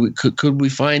legends? Could we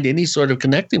find any sort of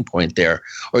connecting point there?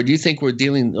 Or do you think we're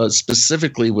dealing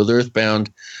specifically with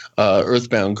earthbound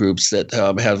groups that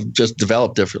have just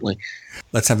developed differently?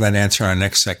 Let's have that answer on our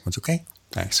next segment, okay?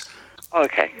 Thanks.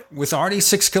 Okay. With Ardy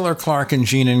Sixkiller Clarke and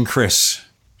Gene and Chris,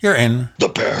 you're in the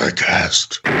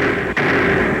Paracast.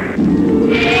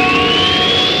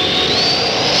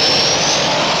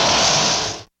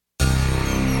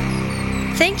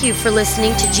 Thank you for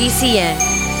listening to GCN.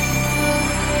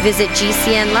 Visit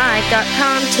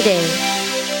GCNlive.com today.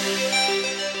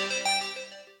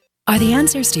 Are the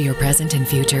answers to your present and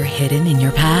future hidden in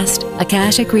your past?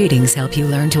 Akashic Readings help you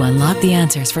learn to unlock the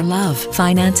answers for love,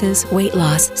 finances, weight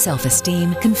loss,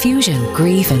 self-esteem, confusion,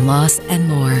 grief and loss, and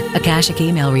more. Akashic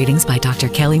email readings by Dr.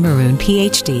 Kelly Maroon,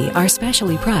 PhD, are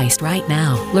specially priced right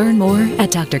now. Learn more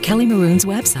at Dr. Kelly Maroon's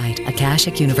website,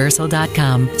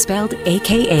 AkashicUniversal.com, spelled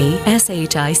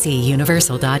AKASHIC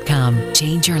Universal.com.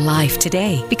 Change your life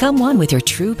today. Become one with your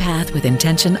true path with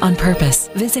intention on purpose.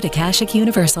 Visit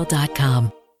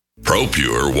AkashicUniversal.com.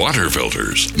 ProPure water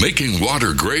filters, making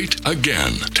water great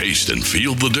again. Taste and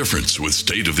feel the difference with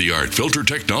state-of-the-art filter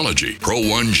technology. Pro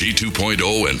 1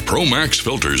 G2.0 and Pro Max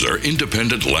filters are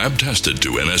independent lab-tested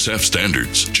to NSF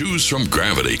standards. Choose from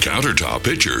Gravity, Countertop,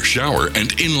 Pitcher, Shower,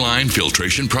 and Inline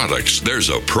filtration products. There's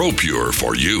a ProPure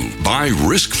for you. Buy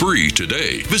risk-free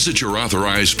today. Visit your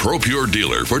authorized ProPure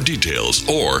dealer for details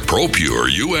or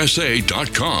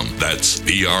ProPureUSA.com. That's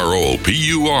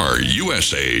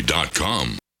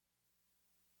ProPureUSA.com.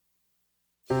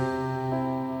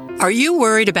 Are you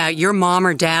worried about your mom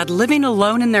or dad living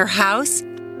alone in their house?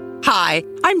 Hi,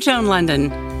 I'm Joan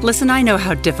London. Listen, I know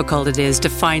how difficult it is to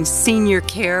find senior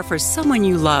care for someone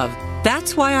you love.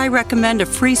 That's why I recommend a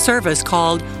free service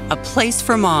called A Place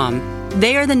for Mom.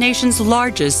 They are the nation's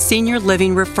largest senior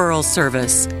living referral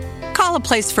service. Call A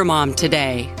Place for Mom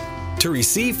today. To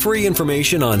receive free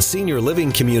information on senior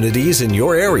living communities in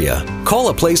your area, call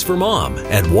A Place for Mom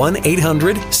at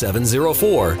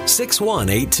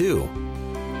 1-800-704-6182.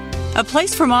 A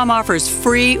Place for Mom offers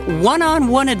free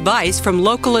one-on-one advice from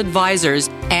local advisors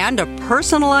and a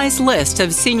personalized list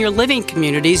of senior living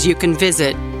communities you can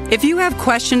visit. If you have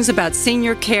questions about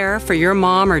senior care for your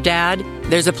mom or dad,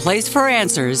 there's a place for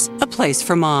answers, A Place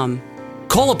for Mom.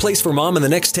 Call A Place for Mom in the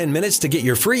next 10 minutes to get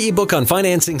your free ebook on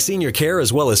financing senior care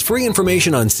as well as free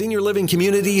information on senior living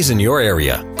communities in your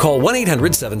area. Call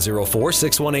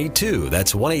 1-800-704-6182.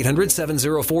 That's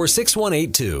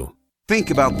 1-800-704-6182.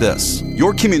 Think about this.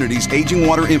 Your community's aging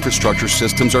water infrastructure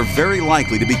systems are very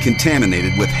likely to be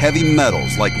contaminated with heavy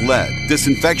metals like lead,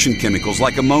 disinfection chemicals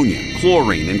like ammonia,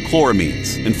 chlorine and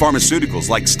chloramines, and pharmaceuticals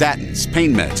like statins,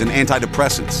 pain meds, and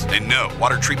antidepressants. And no,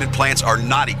 water treatment plants are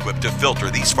not equipped to filter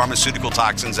these pharmaceutical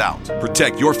toxins out.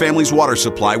 Protect your family's water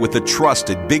supply with the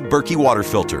trusted Big Berkey water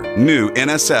filter. New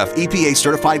NSF EPA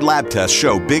certified lab tests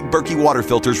show Big Berkey water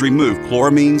filters remove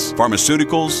chloramines,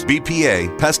 pharmaceuticals, BPA,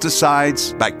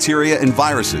 pesticides, bacteria, and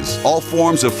viruses, all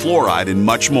forms of fluoride, and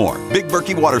much more. Big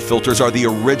Berkey water filters are the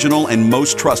original and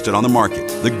most trusted on the market,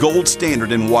 the gold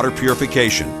standard in water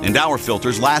purification, and our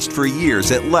filters last for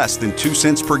years at less than 2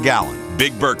 cents per gallon.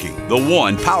 Big Berkey, the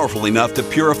one powerful enough to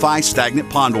purify stagnant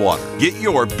pond water. Get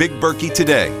your Big Berkey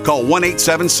today. Call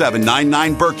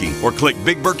 1-877-99-BERKEY or click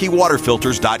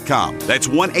BigBerkeyWaterFilters.com. That's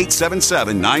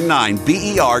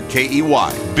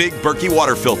 1-877-99-BERKEY. Big Berkey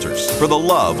Water Filters, for the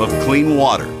love of clean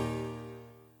water.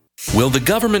 Will the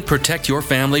government protect your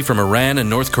family from Iran and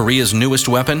North Korea's newest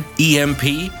weapon,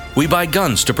 EMP? We buy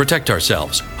guns to protect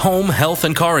ourselves, home, health,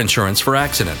 and car insurance for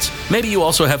accidents. Maybe you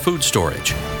also have food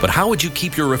storage. But how would you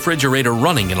keep your refrigerator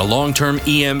running in a long-term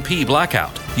EMP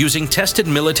blackout? Using tested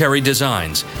military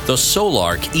designs, the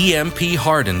Solark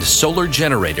EMP-hardened solar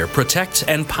generator protects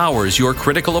and powers your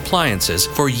critical appliances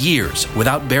for years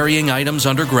without burying items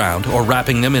underground or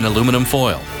wrapping them in aluminum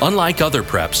foil. Unlike other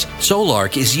preps,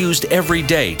 Solark is used every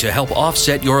day to help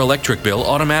offset your electric bill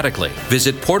automatically.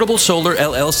 Visit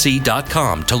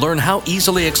PortableSolarLLC.com to learn how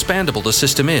easily expandable the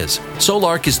system is.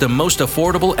 Solark is the most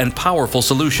affordable and powerful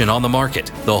solution on the market.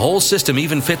 The whole system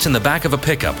even fits in the back of a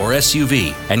pickup or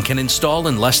SUV and can install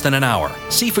in less than an hour.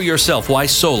 See for yourself why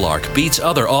Solark beats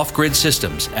other off-grid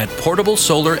systems at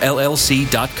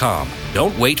PortableSolarLLC.com.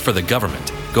 Don't wait for the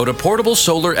government. Go to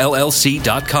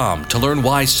PortableSolarLLC.com to learn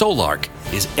why Solark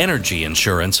is energy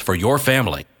insurance for your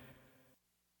family.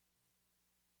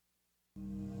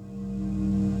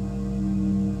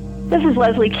 This is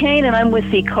Leslie Kane, and I'm with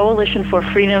the Coalition for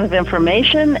Freedom of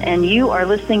Information, and you are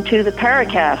listening to the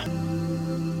Paracast.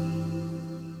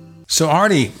 So,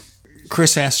 Ardy,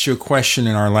 Chris asked you a question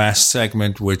in our last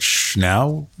segment, which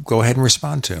now go ahead and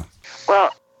respond to.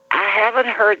 Well, I haven't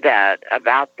heard that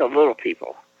about the little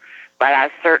people, but I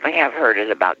certainly have heard it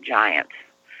about giants,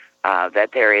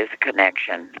 that there is a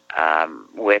connection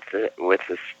with the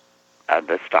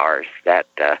stars, that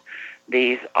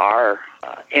these are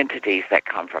entities that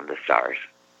come from the stars.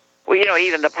 Well,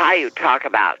 even the Paiute talk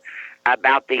about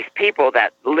these people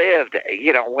that lived,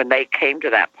 when they came to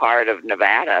that part of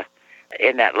Nevada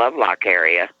in that Lovelock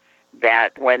area,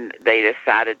 that when they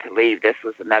decided to leave, this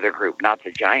was another group, not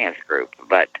the Giants group,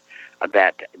 but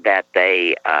that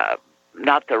they,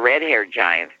 not the red-haired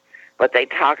Giants, but they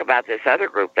talk about this other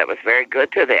group that was very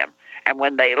good to them. And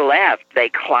when they left, they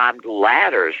climbed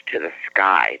ladders to the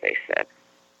sky, they said.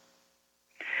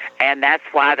 And that's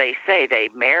why they say they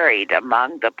married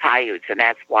among the Paiutes, and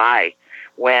that's why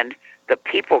when the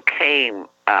people came,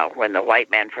 when the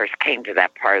white man first came to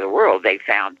that part of the world, they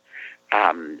found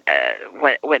when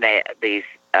these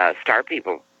star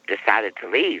people decided to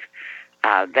leave,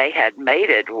 they had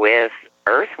mated with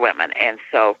earth women, and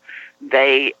so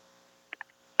they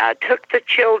took the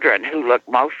children who looked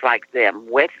most like them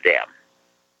with them,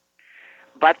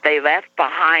 but they left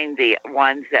behind the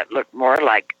ones that looked more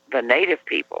like the native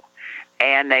people.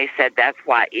 And they said that's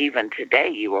why even today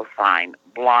you will find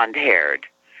blonde-haired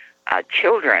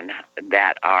children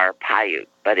that are Paiute,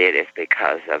 but it is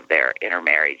because of their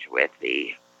intermarriage with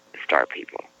the star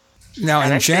people. Now,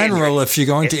 in general, if you're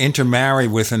going to intermarry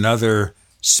with another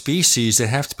species, they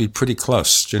have to be pretty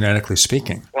close, genetically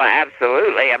speaking. Well,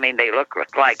 absolutely. I mean, they look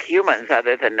like humans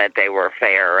other than that they were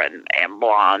fair and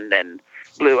blonde and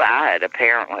blue-eyed,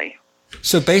 apparently.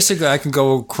 So basically, I can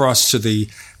go across to the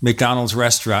McDonald's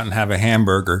restaurant and have a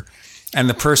hamburger, and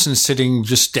the person sitting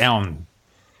just down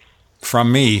from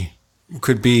me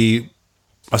could be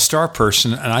a star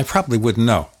person, and I probably wouldn't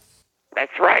know.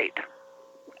 That's right.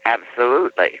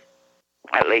 Absolutely.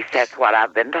 At least that's what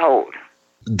I've been told.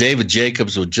 David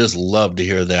Jacobs would just love to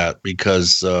hear that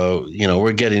because,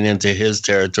 we're getting into his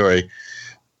territory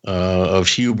of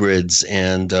hybrids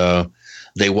and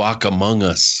they walk among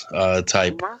us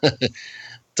type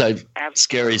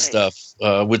scary stuff,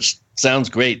 which sounds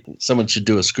great. Someone should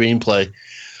do a screenplay.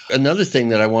 Another thing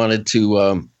that I wanted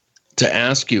to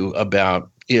ask you about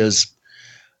is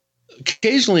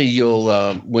occasionally you'll,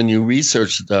 when you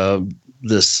research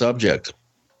this subject,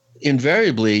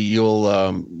 invariably you'll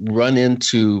run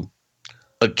into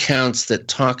accounts that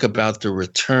talk about the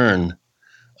return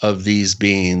of these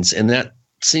beings, and that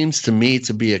seems to me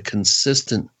to be a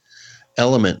consistent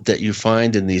element that you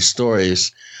find in these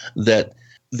stories, that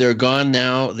they're gone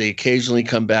now, they occasionally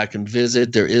come back and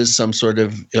visit, there is some sort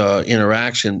of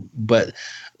interaction, but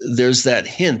there's that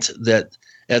hint that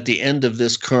at the end of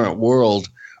this current world,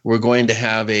 we're going to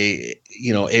have a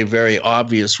very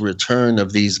obvious return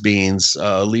of these beings,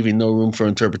 leaving no room for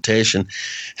interpretation.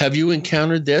 Have you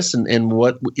encountered this, and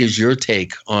what is your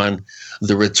take on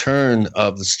the return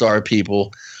of the star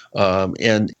people,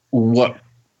 and what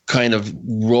kind of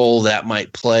role that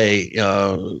might play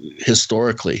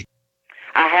historically?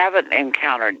 I haven't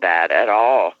encountered that at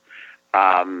all.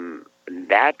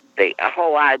 That the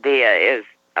whole idea is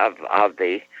of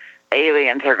the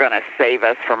aliens are going to save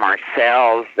us from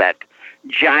ourselves, that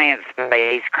giant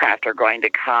spacecraft are going to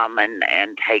come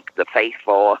and take the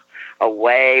faithful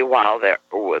away while the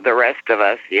rest of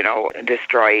us,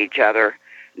 destroy each other.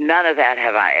 None of that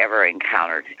have I ever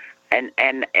encountered. And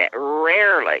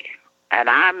rarely, and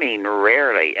I mean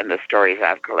rarely in the stories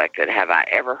I've collected, have I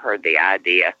ever heard the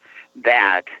idea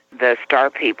that the star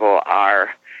people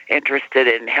are interested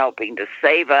in helping to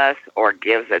save us or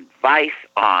gives advice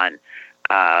on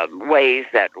ways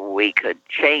that we could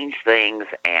change things,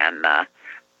 and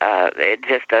it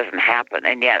just doesn't happen.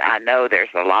 And yet I know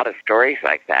there's a lot of stories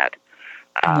like that.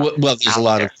 Well, there's a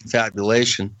lot of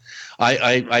confabulation.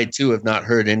 I too have not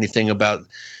heard anything about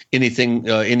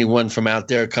anyone from out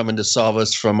there coming to save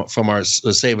us from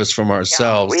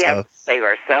ourselves. We have to save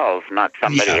ourselves, not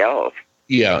somebody else.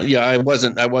 Yeah. I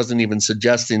wasn't even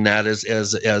suggesting that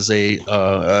as a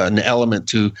an element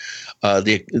to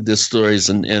the stories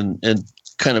and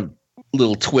kind of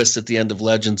little twists at the end of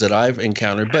legends that I've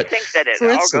encountered. But I think that it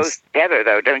all goes together,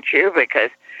 though, don't you?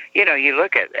 Because you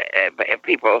look at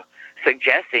people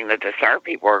suggesting that the star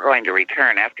people are going to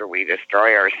return after we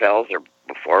destroy ourselves or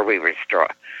before we destroy.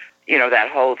 That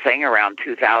whole thing around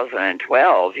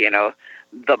 2012.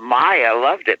 The Maya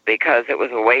loved it because it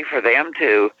was a way for them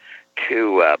to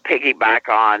piggyback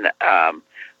on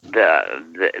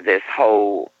this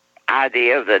whole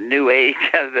idea of the new age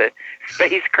of the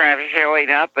spacecraft showing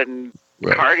up and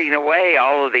carting away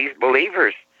all of these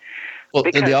believers. Well,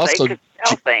 because they also could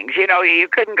sell things. You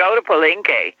couldn't go to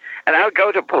Palenque, and I would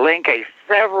go to Palenque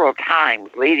several times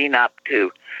leading up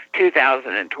to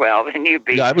 2012, and you'd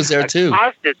be I was there too.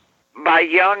 Accosted by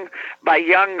young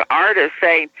artists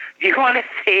saying, "Do you want to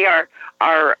see our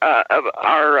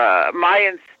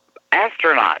Mayan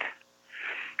astronaut?"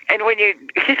 And when you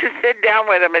sit down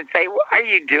with them and say, "Why are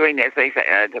you doing this?" They say,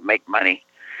 "To make money."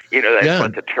 That's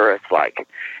what the tourists like.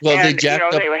 Well, and,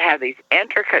 they would have these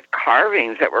intricate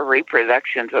carvings that were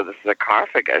reproductions of the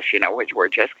sarcophagus, which were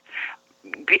just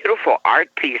beautiful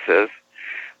art pieces.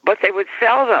 But they would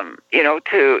sell them,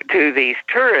 to these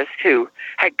tourists who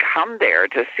had come there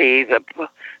to see the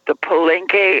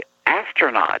Palenque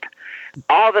astronaut,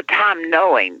 all the time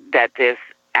knowing that this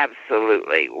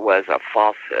absolutely was a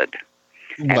falsehood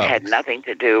and had nothing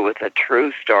to do with the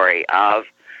true story of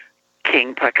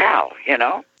King Pakal,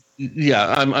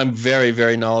 Yeah, I'm very,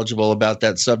 very knowledgeable about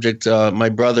that subject. My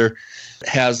brother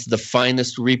has the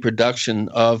finest reproduction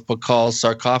of Pakal's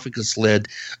sarcophagus lid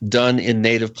done in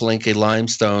native Palenque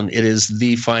limestone. It is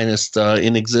the finest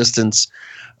in existence.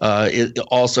 It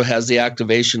also has the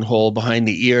activation hole behind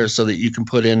the ear so that you can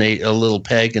put in a little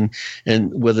peg and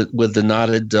with the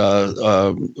knotted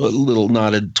little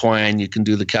knotted twine, you can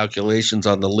do the calculations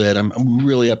on the lid. I'm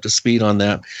really up to speed on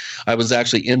that. I was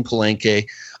actually in Palenque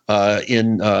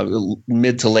in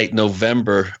mid to late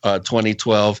November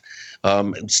 2012,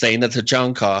 staying at the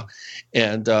Chanka,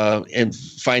 and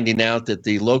finding out that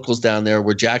the locals down there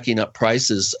were jacking up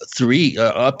prices up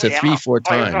to 3-4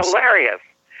 times. It was hilarious.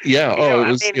 Yeah.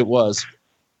 It was.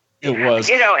 And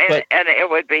it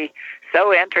would be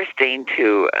so interesting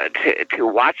to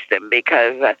watch them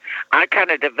because I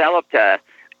kind of developed a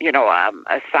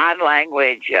sign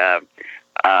language. There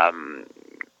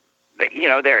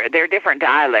are different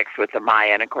dialects with the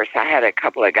Maya, and of course, I had a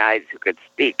couple of guides who could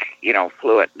speak,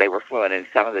 fluent. They were fluent in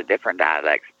some of the different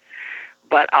dialects.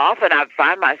 But often I'd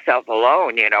find myself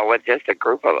alone, with just a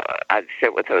group of. I'd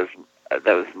sit with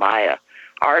those Maya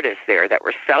artists there that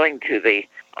were selling to the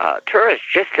tourists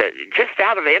just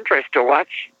out of interest to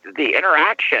watch the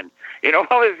interaction, what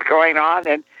was going on,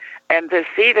 and to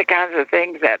see the kinds of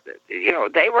things that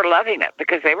they were loving it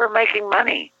because they were making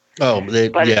money. Oh,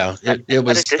 it was. But at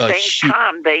the same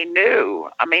time, they knew.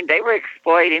 I mean, they were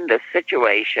exploiting the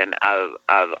situation of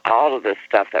all of this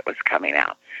stuff that was coming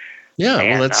out.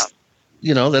 Yeah,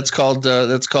 well, that's called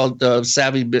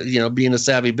savvy. Being a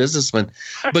savvy businessman.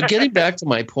 But getting back to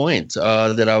my point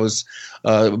that I was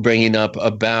bringing up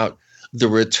about the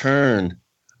return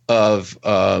of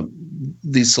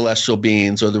these celestial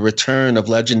beings or the return of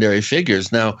legendary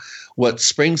figures. Now, what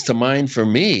springs to mind for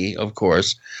me, of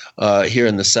course, here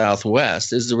in the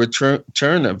Southwest, is the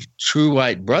return of True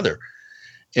White Brother.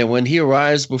 And when he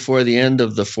arrives before the end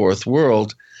of the fourth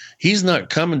world, he's not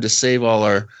coming to save all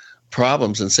our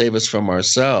problems and save us from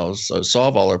ourselves or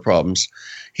solve all our problems.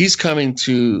 He's coming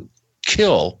to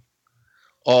kill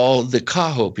all the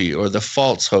Kahopi or the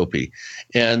false Hopi.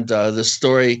 And the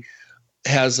story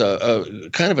has a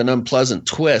kind of an unpleasant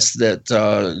twist that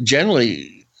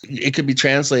generally it could be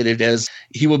translated as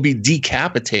he will be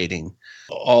decapitating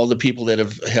all the people that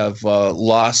have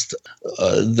lost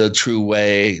the true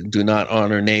way, do not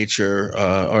honor nature,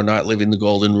 are not living the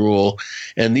golden rule.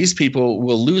 And these people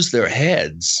will lose their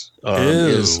heads.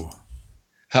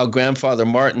 how Grandfather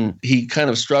Martin, he kind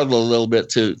of struggled a little bit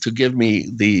to give me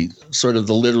the sort of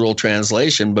the literal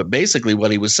translation. But basically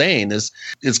what he was saying is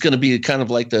it's going to be kind of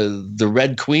like the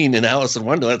Red Queen in Alice in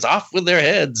Wonderland. It's off with their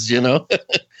heads, kind of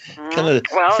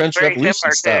French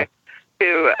Revolution stuff.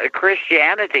 To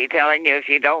Christianity telling you if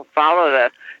you don't follow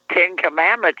the 10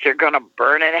 Commandments, you're going to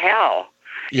burn in hell.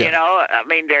 Yeah. I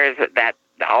mean, there's that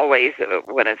always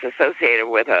when it's associated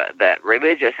with that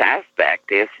religious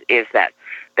aspect is that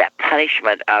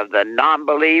punishment of the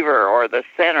non-believer or the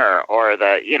sinner or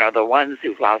the ones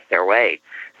who've lost their way.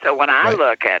 So when I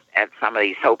look at some of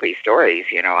these Hopi stories,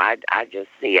 I just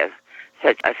see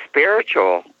such a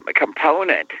spiritual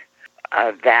component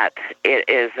that it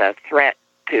is a threat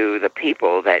to the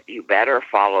people that you better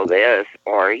follow this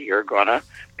or you're going to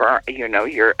burn,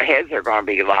 your heads are going to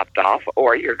be lopped off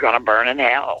or you're going to burn in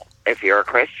hell if you're a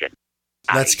Christian.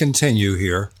 Let's continue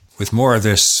here with more of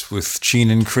this with Gene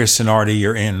and Chris and Ardy.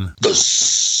 You're in the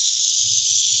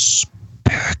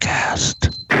Paracast.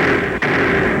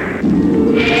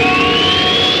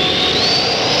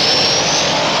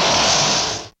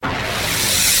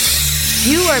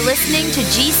 You are listening to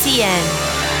GCN.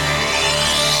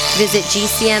 Visit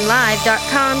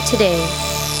GCNlive.com today.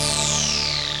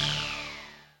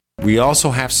 We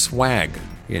also have swag.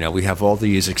 We have all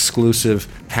these exclusive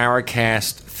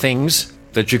Paracast things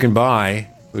that you can buy.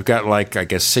 We've got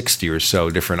 60 or so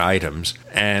different items,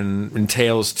 and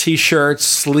entails T-shirts,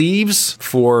 sleeves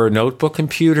for notebook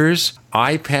computers,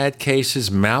 iPad cases,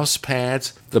 mouse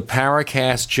pads, the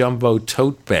Paracast Jumbo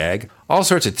tote bag, all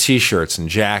sorts of T-shirts and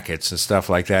jackets and stuff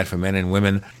like that for men and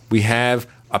women. We have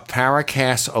a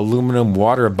Paracast aluminum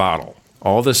water bottle.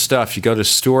 All this stuff, you go to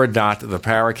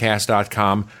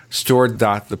store.theparacast.com,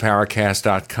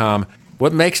 store.theparacast.com.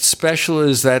 What makes it special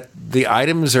is that the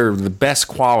items are the best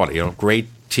quality, great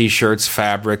T-shirts,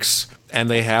 fabrics, and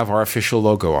they have our official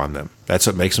logo on them. That's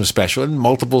what makes them special, in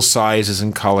multiple sizes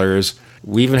and colors.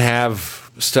 We even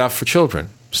have stuff for children,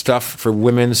 stuff for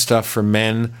women, stuff for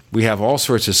men. We have all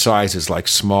sorts of sizes, like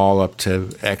small up to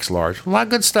X large. A lot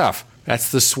of good stuff.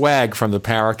 That's the swag from the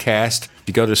Paracast.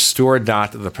 You go to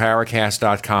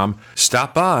store.theparacast.com,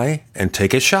 stop by, and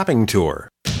take a shopping tour.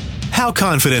 How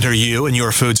confident are you in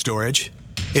your food storage?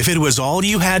 If it was all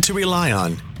you had to rely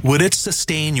on, would it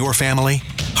sustain your family?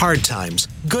 Hard times,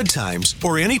 good times,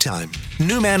 or any time,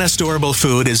 NuManna Storable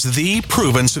Food is the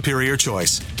proven superior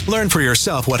choice. Learn for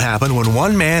yourself what happened when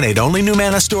one man ate only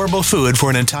NuManna Storable Food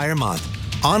for an entire month.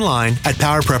 Online at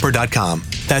powerprepper.com.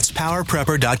 That's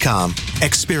powerprepper.com.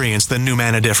 Experience the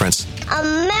NuManna difference.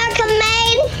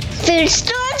 American-made food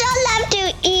stores I love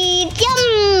to eat.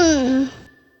 Yum!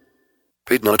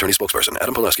 Paid non-attorney spokesperson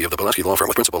Adam Pulaski of the Pulaski Law Firm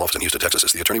with principal office in Houston, Texas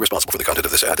is the attorney responsible for the content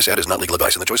of this ad. This ad is not legal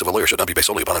advice, and the choice of a lawyer should not be based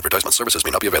solely upon advertisement. Services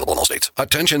may not be available in all states.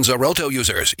 Attention Xarelto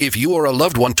users. If you or a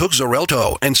loved one took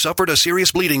Xarelto and suffered a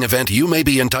serious bleeding event, you may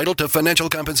be entitled to financial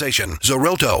compensation.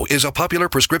 Xarelto is a popular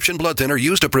prescription blood thinner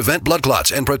used to prevent blood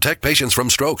clots and protect patients from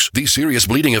strokes. These serious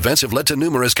bleeding events have led to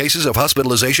numerous cases of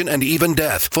hospitalization and even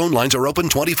death. Phone lines are open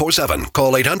 24/7.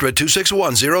 Call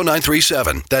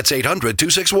 800-261-0937. That's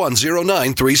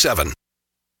 800-261-0937.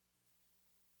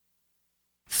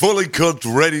 Fully cooked,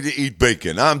 ready-to-eat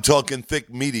bacon. I'm talking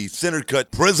thick, meaty,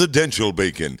 center-cut presidential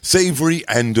bacon. Savory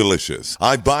and delicious.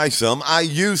 I buy some, I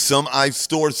use some, I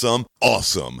store some.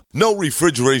 Awesome. No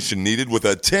refrigeration needed with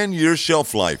a 10-year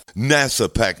shelf life. NASA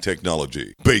pack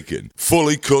technology. Bacon.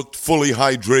 Fully cooked, fully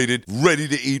hydrated, ready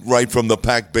to eat right from the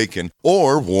packed bacon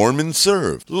or warm and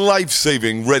served.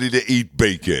 Life-saving, ready-to-eat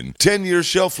bacon. 10-year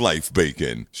shelf life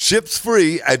bacon. Ships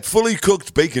free at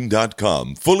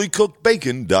fullycookedbacon.com.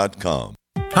 Fullycookedbacon.com.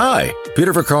 Hi,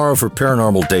 Peter Vaccaro for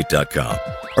ParanormalDate.com.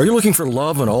 Are you looking for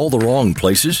love in all the wrong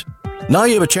places? Now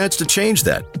you have a chance to change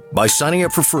that by signing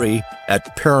up for free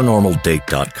at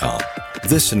ParanormalDate.com.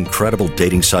 This incredible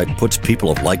dating site puts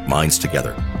people of like minds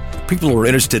together. People who are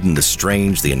interested in the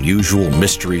strange, the unusual,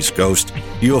 mysteries, ghosts,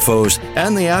 UFOs,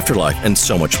 and the afterlife, and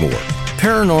so much more.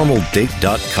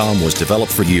 ParanormalDate.com was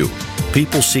developed for you,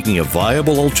 people seeking a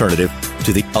viable alternative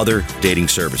to the other dating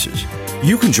services.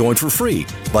 You can join for free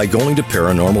by going to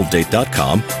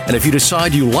ParanormalDate.com, and if you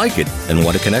decide you like it and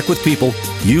want to connect with people,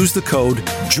 use the code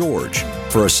GEORGE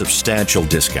for a substantial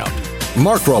discount.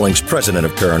 Mark Rawlings, president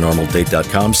of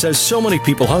ParanormalDate.com, says so many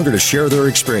people hunger to share their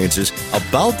experiences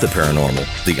about the paranormal,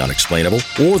 the unexplainable,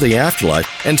 or the afterlife,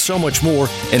 and so much more,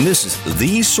 and this is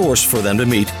the source for them to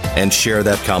meet and share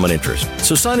that common interest.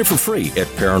 So sign up for free at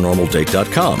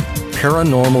ParanormalDate.com,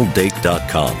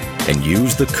 ParanormalDate.com, and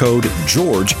use the code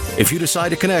GEORGE if you decide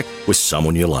to connect with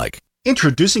someone you like.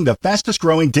 Introducing the fastest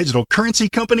growing digital currency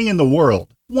company in the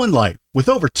world, One Life. With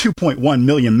over 2.1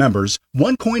 million members,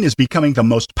 OneCoin is becoming the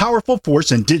most powerful force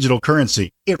in digital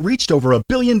currency. It reached over $1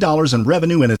 billion in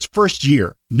revenue in its first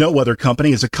year. No other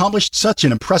company has accomplished such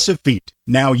an impressive feat.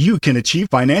 Now you can achieve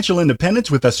financial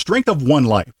independence with the strength of one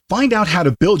life. Find out how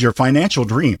to build your financial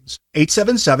dreams.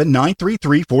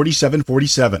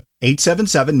 877-933-4747.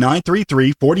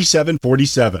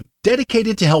 877-933-4747.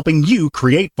 Dedicated to helping you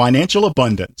create financial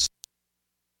abundance.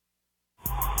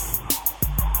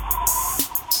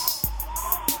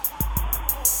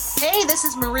 Hey, this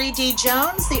is Marie D.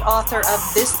 Jones, the author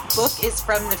of This Book is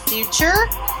from the Future,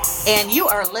 and you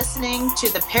are listening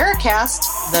to the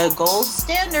Paracast, the gold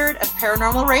standard of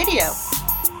paranormal radio.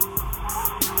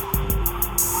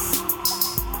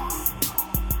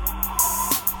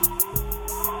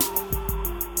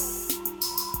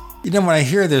 You know, when I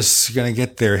hear this, you're going to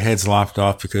get their heads lopped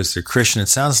off because they're Christian. It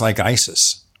sounds like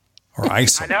ISIS or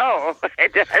ISIL. I know.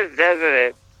 It does, doesn't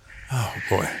it? Oh,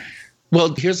 boy.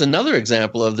 Well, here's another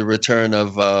example of the return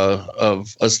of a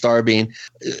star being.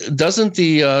 Doesn't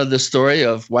the story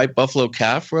of White Buffalo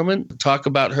Calf woman talk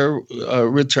about her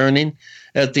returning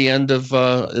at the end of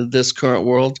this current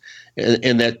world,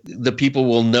 and that the people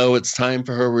will know it's time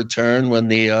for her return when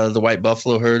the White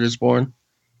Buffalo herd is born?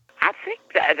 I think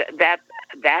that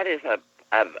is a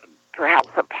perhaps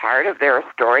a part of their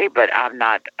story, but I'm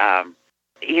not.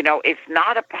 It's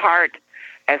not a part,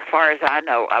 as far as I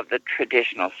know, of the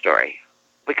traditional story.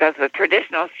 Because the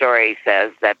traditional story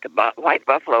says that the White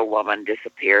Buffalo woman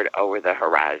disappeared over the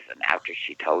horizon after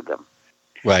she told them.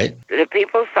 Right. The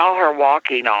people saw her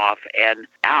walking off and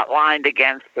outlined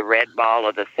against the red ball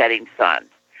of the setting sun.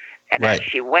 And right. As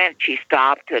she went, she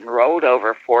stopped and rolled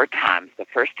over 4 times. The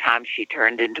first time she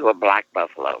turned into a black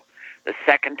buffalo, the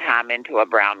second time into a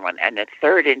brown one, and the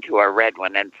third into a red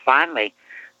one. And finally,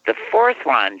 the 4th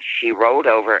one, she rolled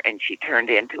over and she turned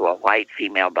into a white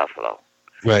female buffalo.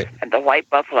 Right. And the white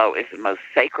buffalo is the most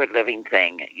sacred living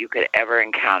thing you could ever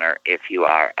encounter if you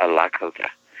are a Lakota.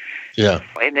 Yeah.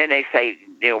 And then they say,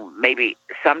 maybe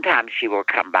sometimes she will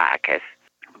come back.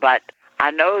 But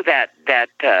I know that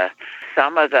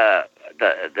some of the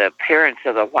appearance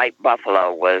of the white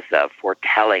buffalo was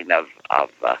foretelling of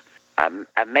a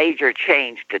major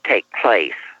change to take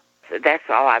place. So that's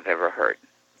all I've ever heard.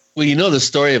 Well, you know the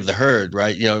story of the herd,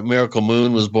 right? Miracle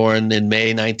Moon was born in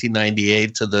May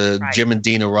 1998 to the right. Jim and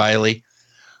Dina Riley,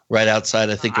 right outside,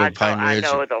 I think, of Pine Ridge.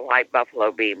 I know the white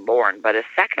buffalo being born, but a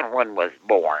second one was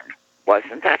born,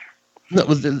 wasn't that? No,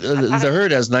 the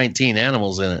herd has 19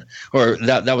 animals in it, or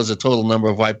that was the total number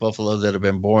of white buffalo that have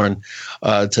been born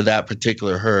to that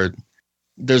particular herd.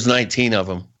 There's 19 of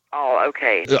them. Oh,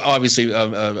 okay. Obviously,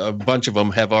 a bunch of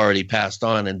them have already passed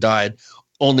on and died.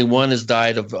 Only one has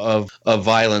died of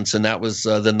violence, and that was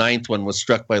the 9th one was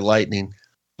struck by lightning.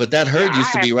 But that herd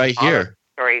used to be right here.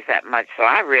 Stories that much, so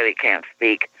I really can't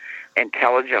speak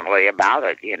intelligently about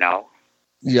it.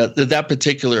 Yeah, that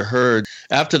particular herd.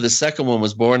 After the second one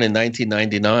was born in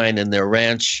 1999, and their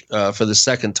ranch for the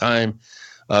second time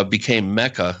became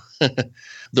Mecca.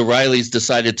 The Rileys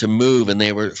decided to move, and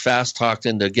they were fast talked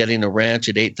into getting a ranch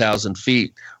at 8,000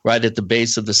 feet, right at the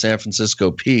base of the San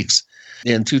Francisco Peaks.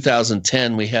 In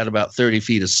 2010, we had about 30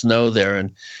 feet of snow there,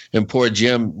 and poor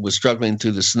Jim was struggling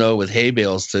through the snow with hay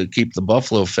bales to keep the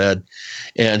buffalo fed,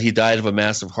 and he died of a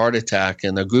massive heart attack.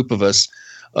 And a group of us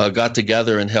got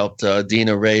together and helped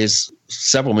Dina raise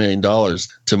several $1 million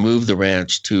to move the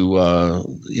ranch to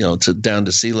down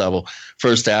to sea level.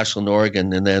 First to Ashland,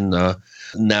 Oregon, and then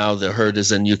now the herd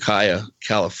is in Ukiah,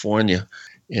 California,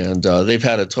 and they've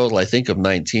had a total, I think, of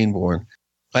 19 born.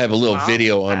 I have a little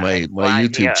video on my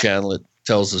YouTube channel. It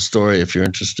tells the story if you're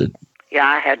interested. Yeah,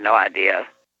 I had no idea.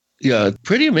 Yeah,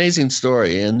 pretty amazing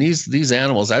story. And these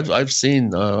animals, I've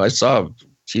seen. I saw,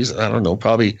 I don't know,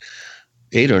 probably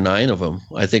 8 or 9 of them.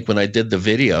 I think when I did the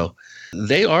video,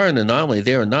 they are an anomaly.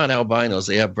 They are not albinos.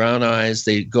 They have brown eyes.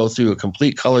 They go through a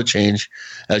complete color change,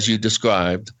 as you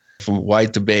described, from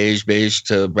white to beige, beige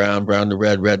to brown, brown to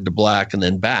red, red to black, and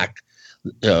then back,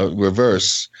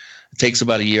 reverse. It takes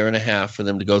about 1.5 years for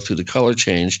them to go through the color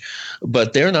change,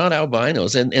 but they're not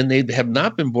albinos, and they have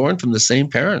not been born from the same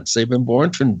parents. They've been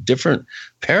born from different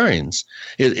pairings.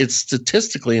 It's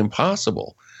statistically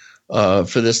impossible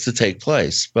for this to take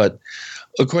place. But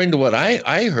according to what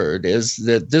I heard is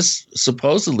that this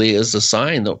supposedly is a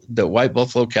sign that White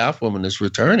Buffalo Calf woman is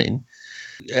returning.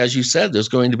 As you said, there's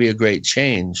going to be a great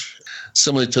change,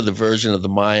 similar to the version of the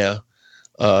Maya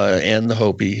and the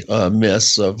Hopi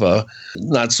myths of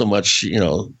not so much,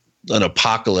 an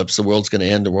apocalypse, the world's going to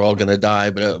end and we're all going to die,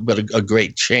 but a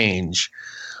great change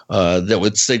that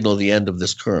would signal the end of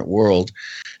this current world.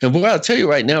 And boy, I'll tell you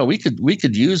right now, we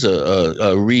could use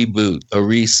a reboot, a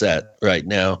reset right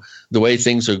now, the way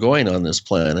things are going on this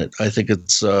planet. I think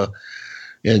it's,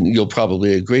 and you'll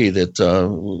probably agree that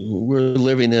we're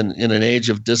living in an age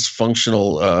of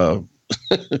dysfunctional.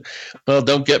 Well,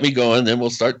 don't get me going, then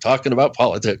we'll start talking about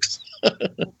politics.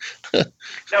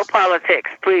 No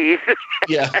politics, please.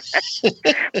 Yeah.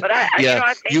 But I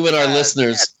think, you and our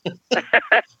listeners.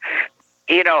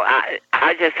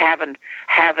 I just haven't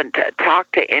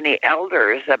talked to any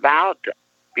elders about,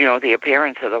 the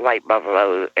appearance of the white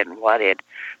buffalo and what it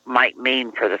might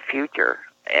mean for the future.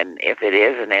 And if it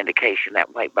is an indication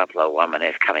that white buffalo woman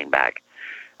is coming back.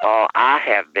 All I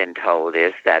have been told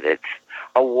is that it's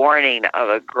a warning of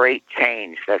a great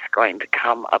change that's going to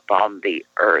come upon the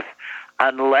earth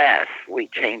unless we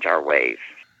change our ways.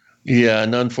 Yeah,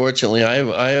 and unfortunately,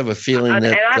 I have a feeling that.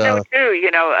 And I know too.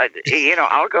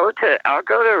 I'll go to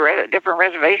different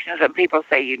reservations, and people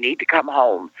say you need to come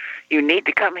home. You need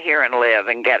to come here and live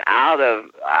and get out of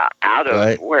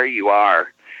right. where you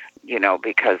are.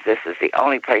 Because this is the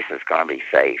only place that's going to be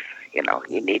safe. You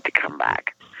need to come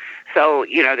back. So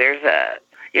there's I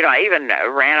even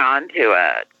ran onto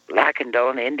a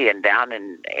Lacandone Indian down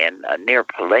in near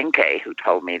Palenque who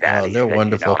told me that. Oh, they're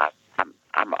wonderful.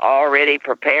 I'm already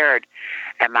prepared,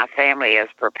 and my family is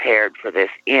prepared for this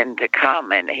end to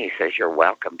come. And he says, you're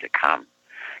welcome to come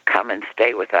and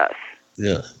stay with us.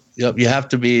 Yeah. Yep. You have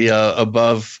to be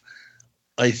above,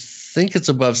 I think it's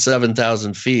above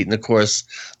 7,000 feet. And of course,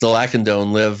 the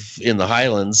Lacandone live in the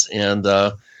highlands and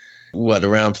around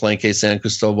Palenque, San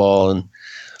Cristobal,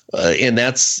 and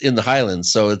that's in the highlands.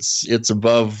 So it's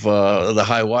above the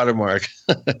high water mark.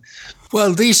 Well,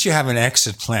 at least you have an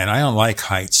exit plan. I don't like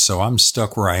heights, so I'm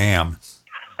stuck where I am.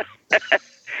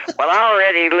 Well, I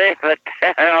already live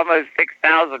at almost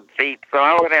 6,000 feet, so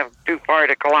I wouldn't have too far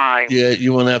to climb. Yeah,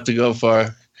 you won't have to go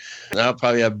far. I'll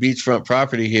probably have beachfront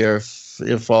property here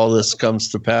if all this comes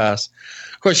to pass.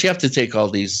 Of course, you have to take all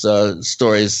these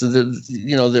stories,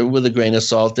 they're with a grain of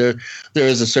salt. There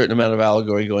is a certain amount of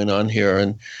allegory going on here,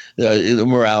 and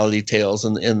morality tales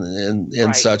and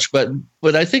right. such. But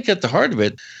I think at the heart of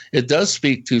it, it does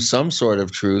speak to some sort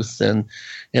of truth, and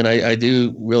I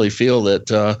do really feel that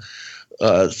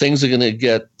things are going to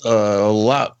get a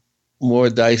lot more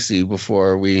dicey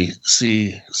before we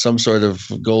see some sort of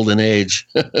golden age.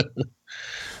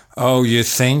 Oh, you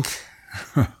think?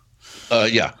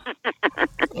 Yeah.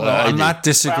 Well, I'm not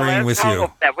disagreeing with you.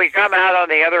 That we come out on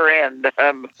the other end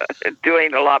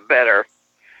doing a lot better.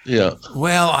 Yeah.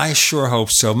 Well, I sure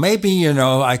hope so. Maybe,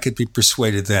 I could be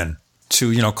persuaded then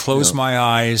to, close my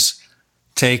eyes,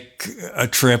 take a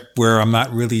trip where I'm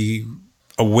not really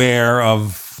aware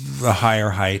of the higher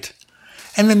height,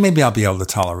 and then maybe I'll be able to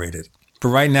tolerate it. But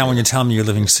right now, when you tell me you're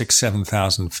living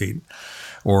 7,000 feet,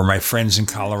 or my friends in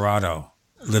Colorado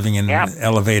living in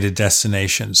elevated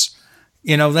destinations,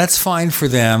 that's fine for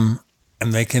them,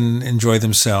 and they can enjoy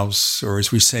themselves, or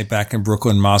as we say back in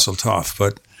Brooklyn, Mazel Tov,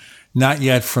 but not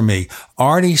yet for me.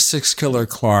 Ardy Sixkiller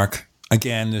Clarke,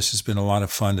 again, this has been a lot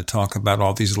of fun to talk about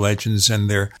all these legends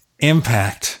and their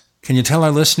impact. Can you tell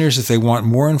our listeners if they want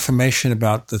more information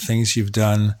about the things you've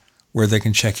done, where they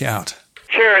can check you out?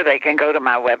 Sure, they can go to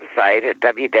my website at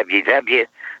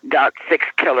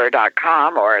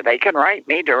www.sixkiller.com, or they can write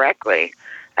me directly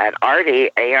at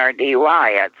Ardy,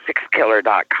 A-R-D-Y, at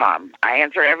sixkiller.com. I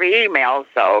answer every email,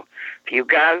 so if you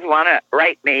guys want to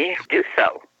write me, do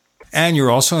so. And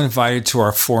you're also invited to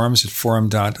our forums at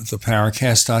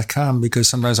forum.theparacast.com, because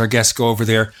sometimes our guests go over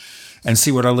there and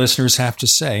see what our listeners have to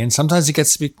say. And sometimes it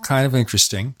gets to be kind of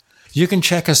interesting. You can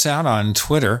check us out on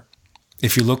Twitter.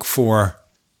 If you look for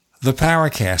The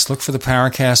Paracast, look for The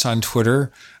Paracast on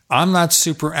Twitter. I'm not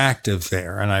super active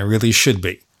there, and I really should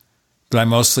be. But I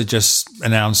mostly just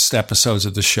announced episodes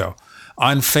of the show.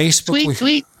 On Facebook...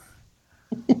 Tweet.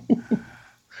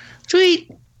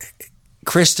 Tweet.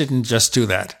 Chris didn't just do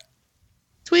that.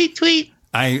 Tweet.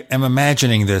 I am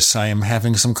imagining this. I am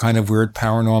having some kind of weird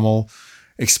paranormal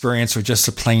experience or just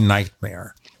a plain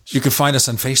nightmare. You can find us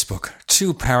on Facebook.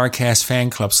 2 Paracast fan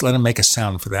clubs. Let him make a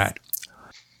sound for that.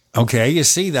 Okay, you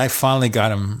see, I finally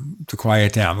got him to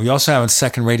quiet down. We also have a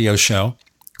second radio show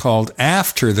called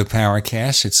After the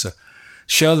Paracast. It's a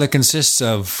show that consists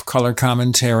of color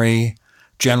commentary,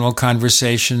 general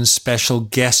conversations, special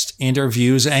guest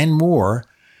interviews, and more.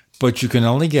 But you can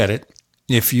only get it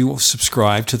if you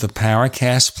subscribe to the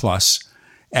Paracast Plus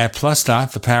at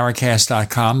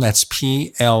plus.theparacast.com. That's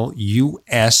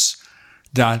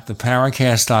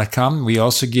plus.theparacast.com. We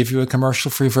also give you a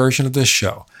commercial-free version of this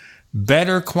show.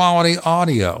 Better quality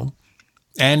audio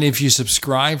And if you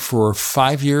subscribe for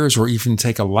 5 years or even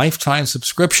take a lifetime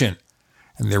subscription,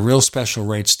 and they're real special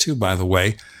rates too, by the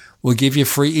way, we'll give you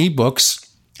free ebooks.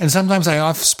 And sometimes I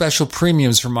offer special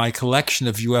premiums for my collection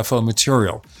of UFO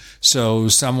material. So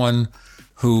someone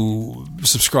who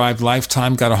subscribed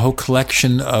lifetime got a whole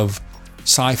collection of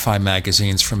sci-fi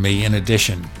magazines from me in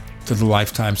addition to the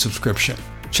lifetime subscription.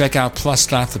 Check out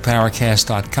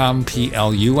plus.theparacast.com,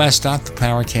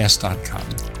 plus.theparacast.com.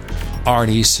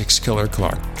 Ardy Sixkiller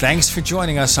Clarke. Thanks for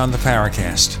joining us on the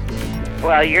Paracast.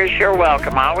 Well, you're sure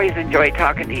welcome. I always enjoy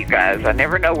talking to you guys. I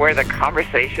never know where the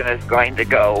conversation is going to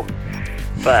go,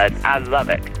 but I love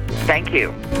it. Thank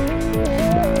you.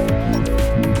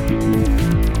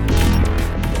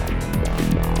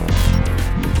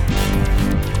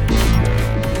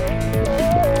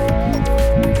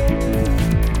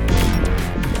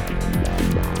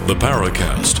 The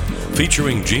Paracast,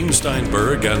 featuring Gene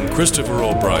Steinberg and Christopher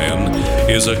O'Brien,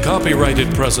 is a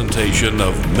copyrighted presentation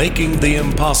of Making the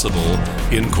Impossible,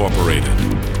 Incorporated.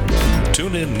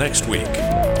 Tune in next week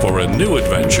for a new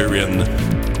adventure in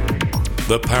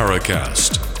The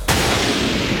Paracast.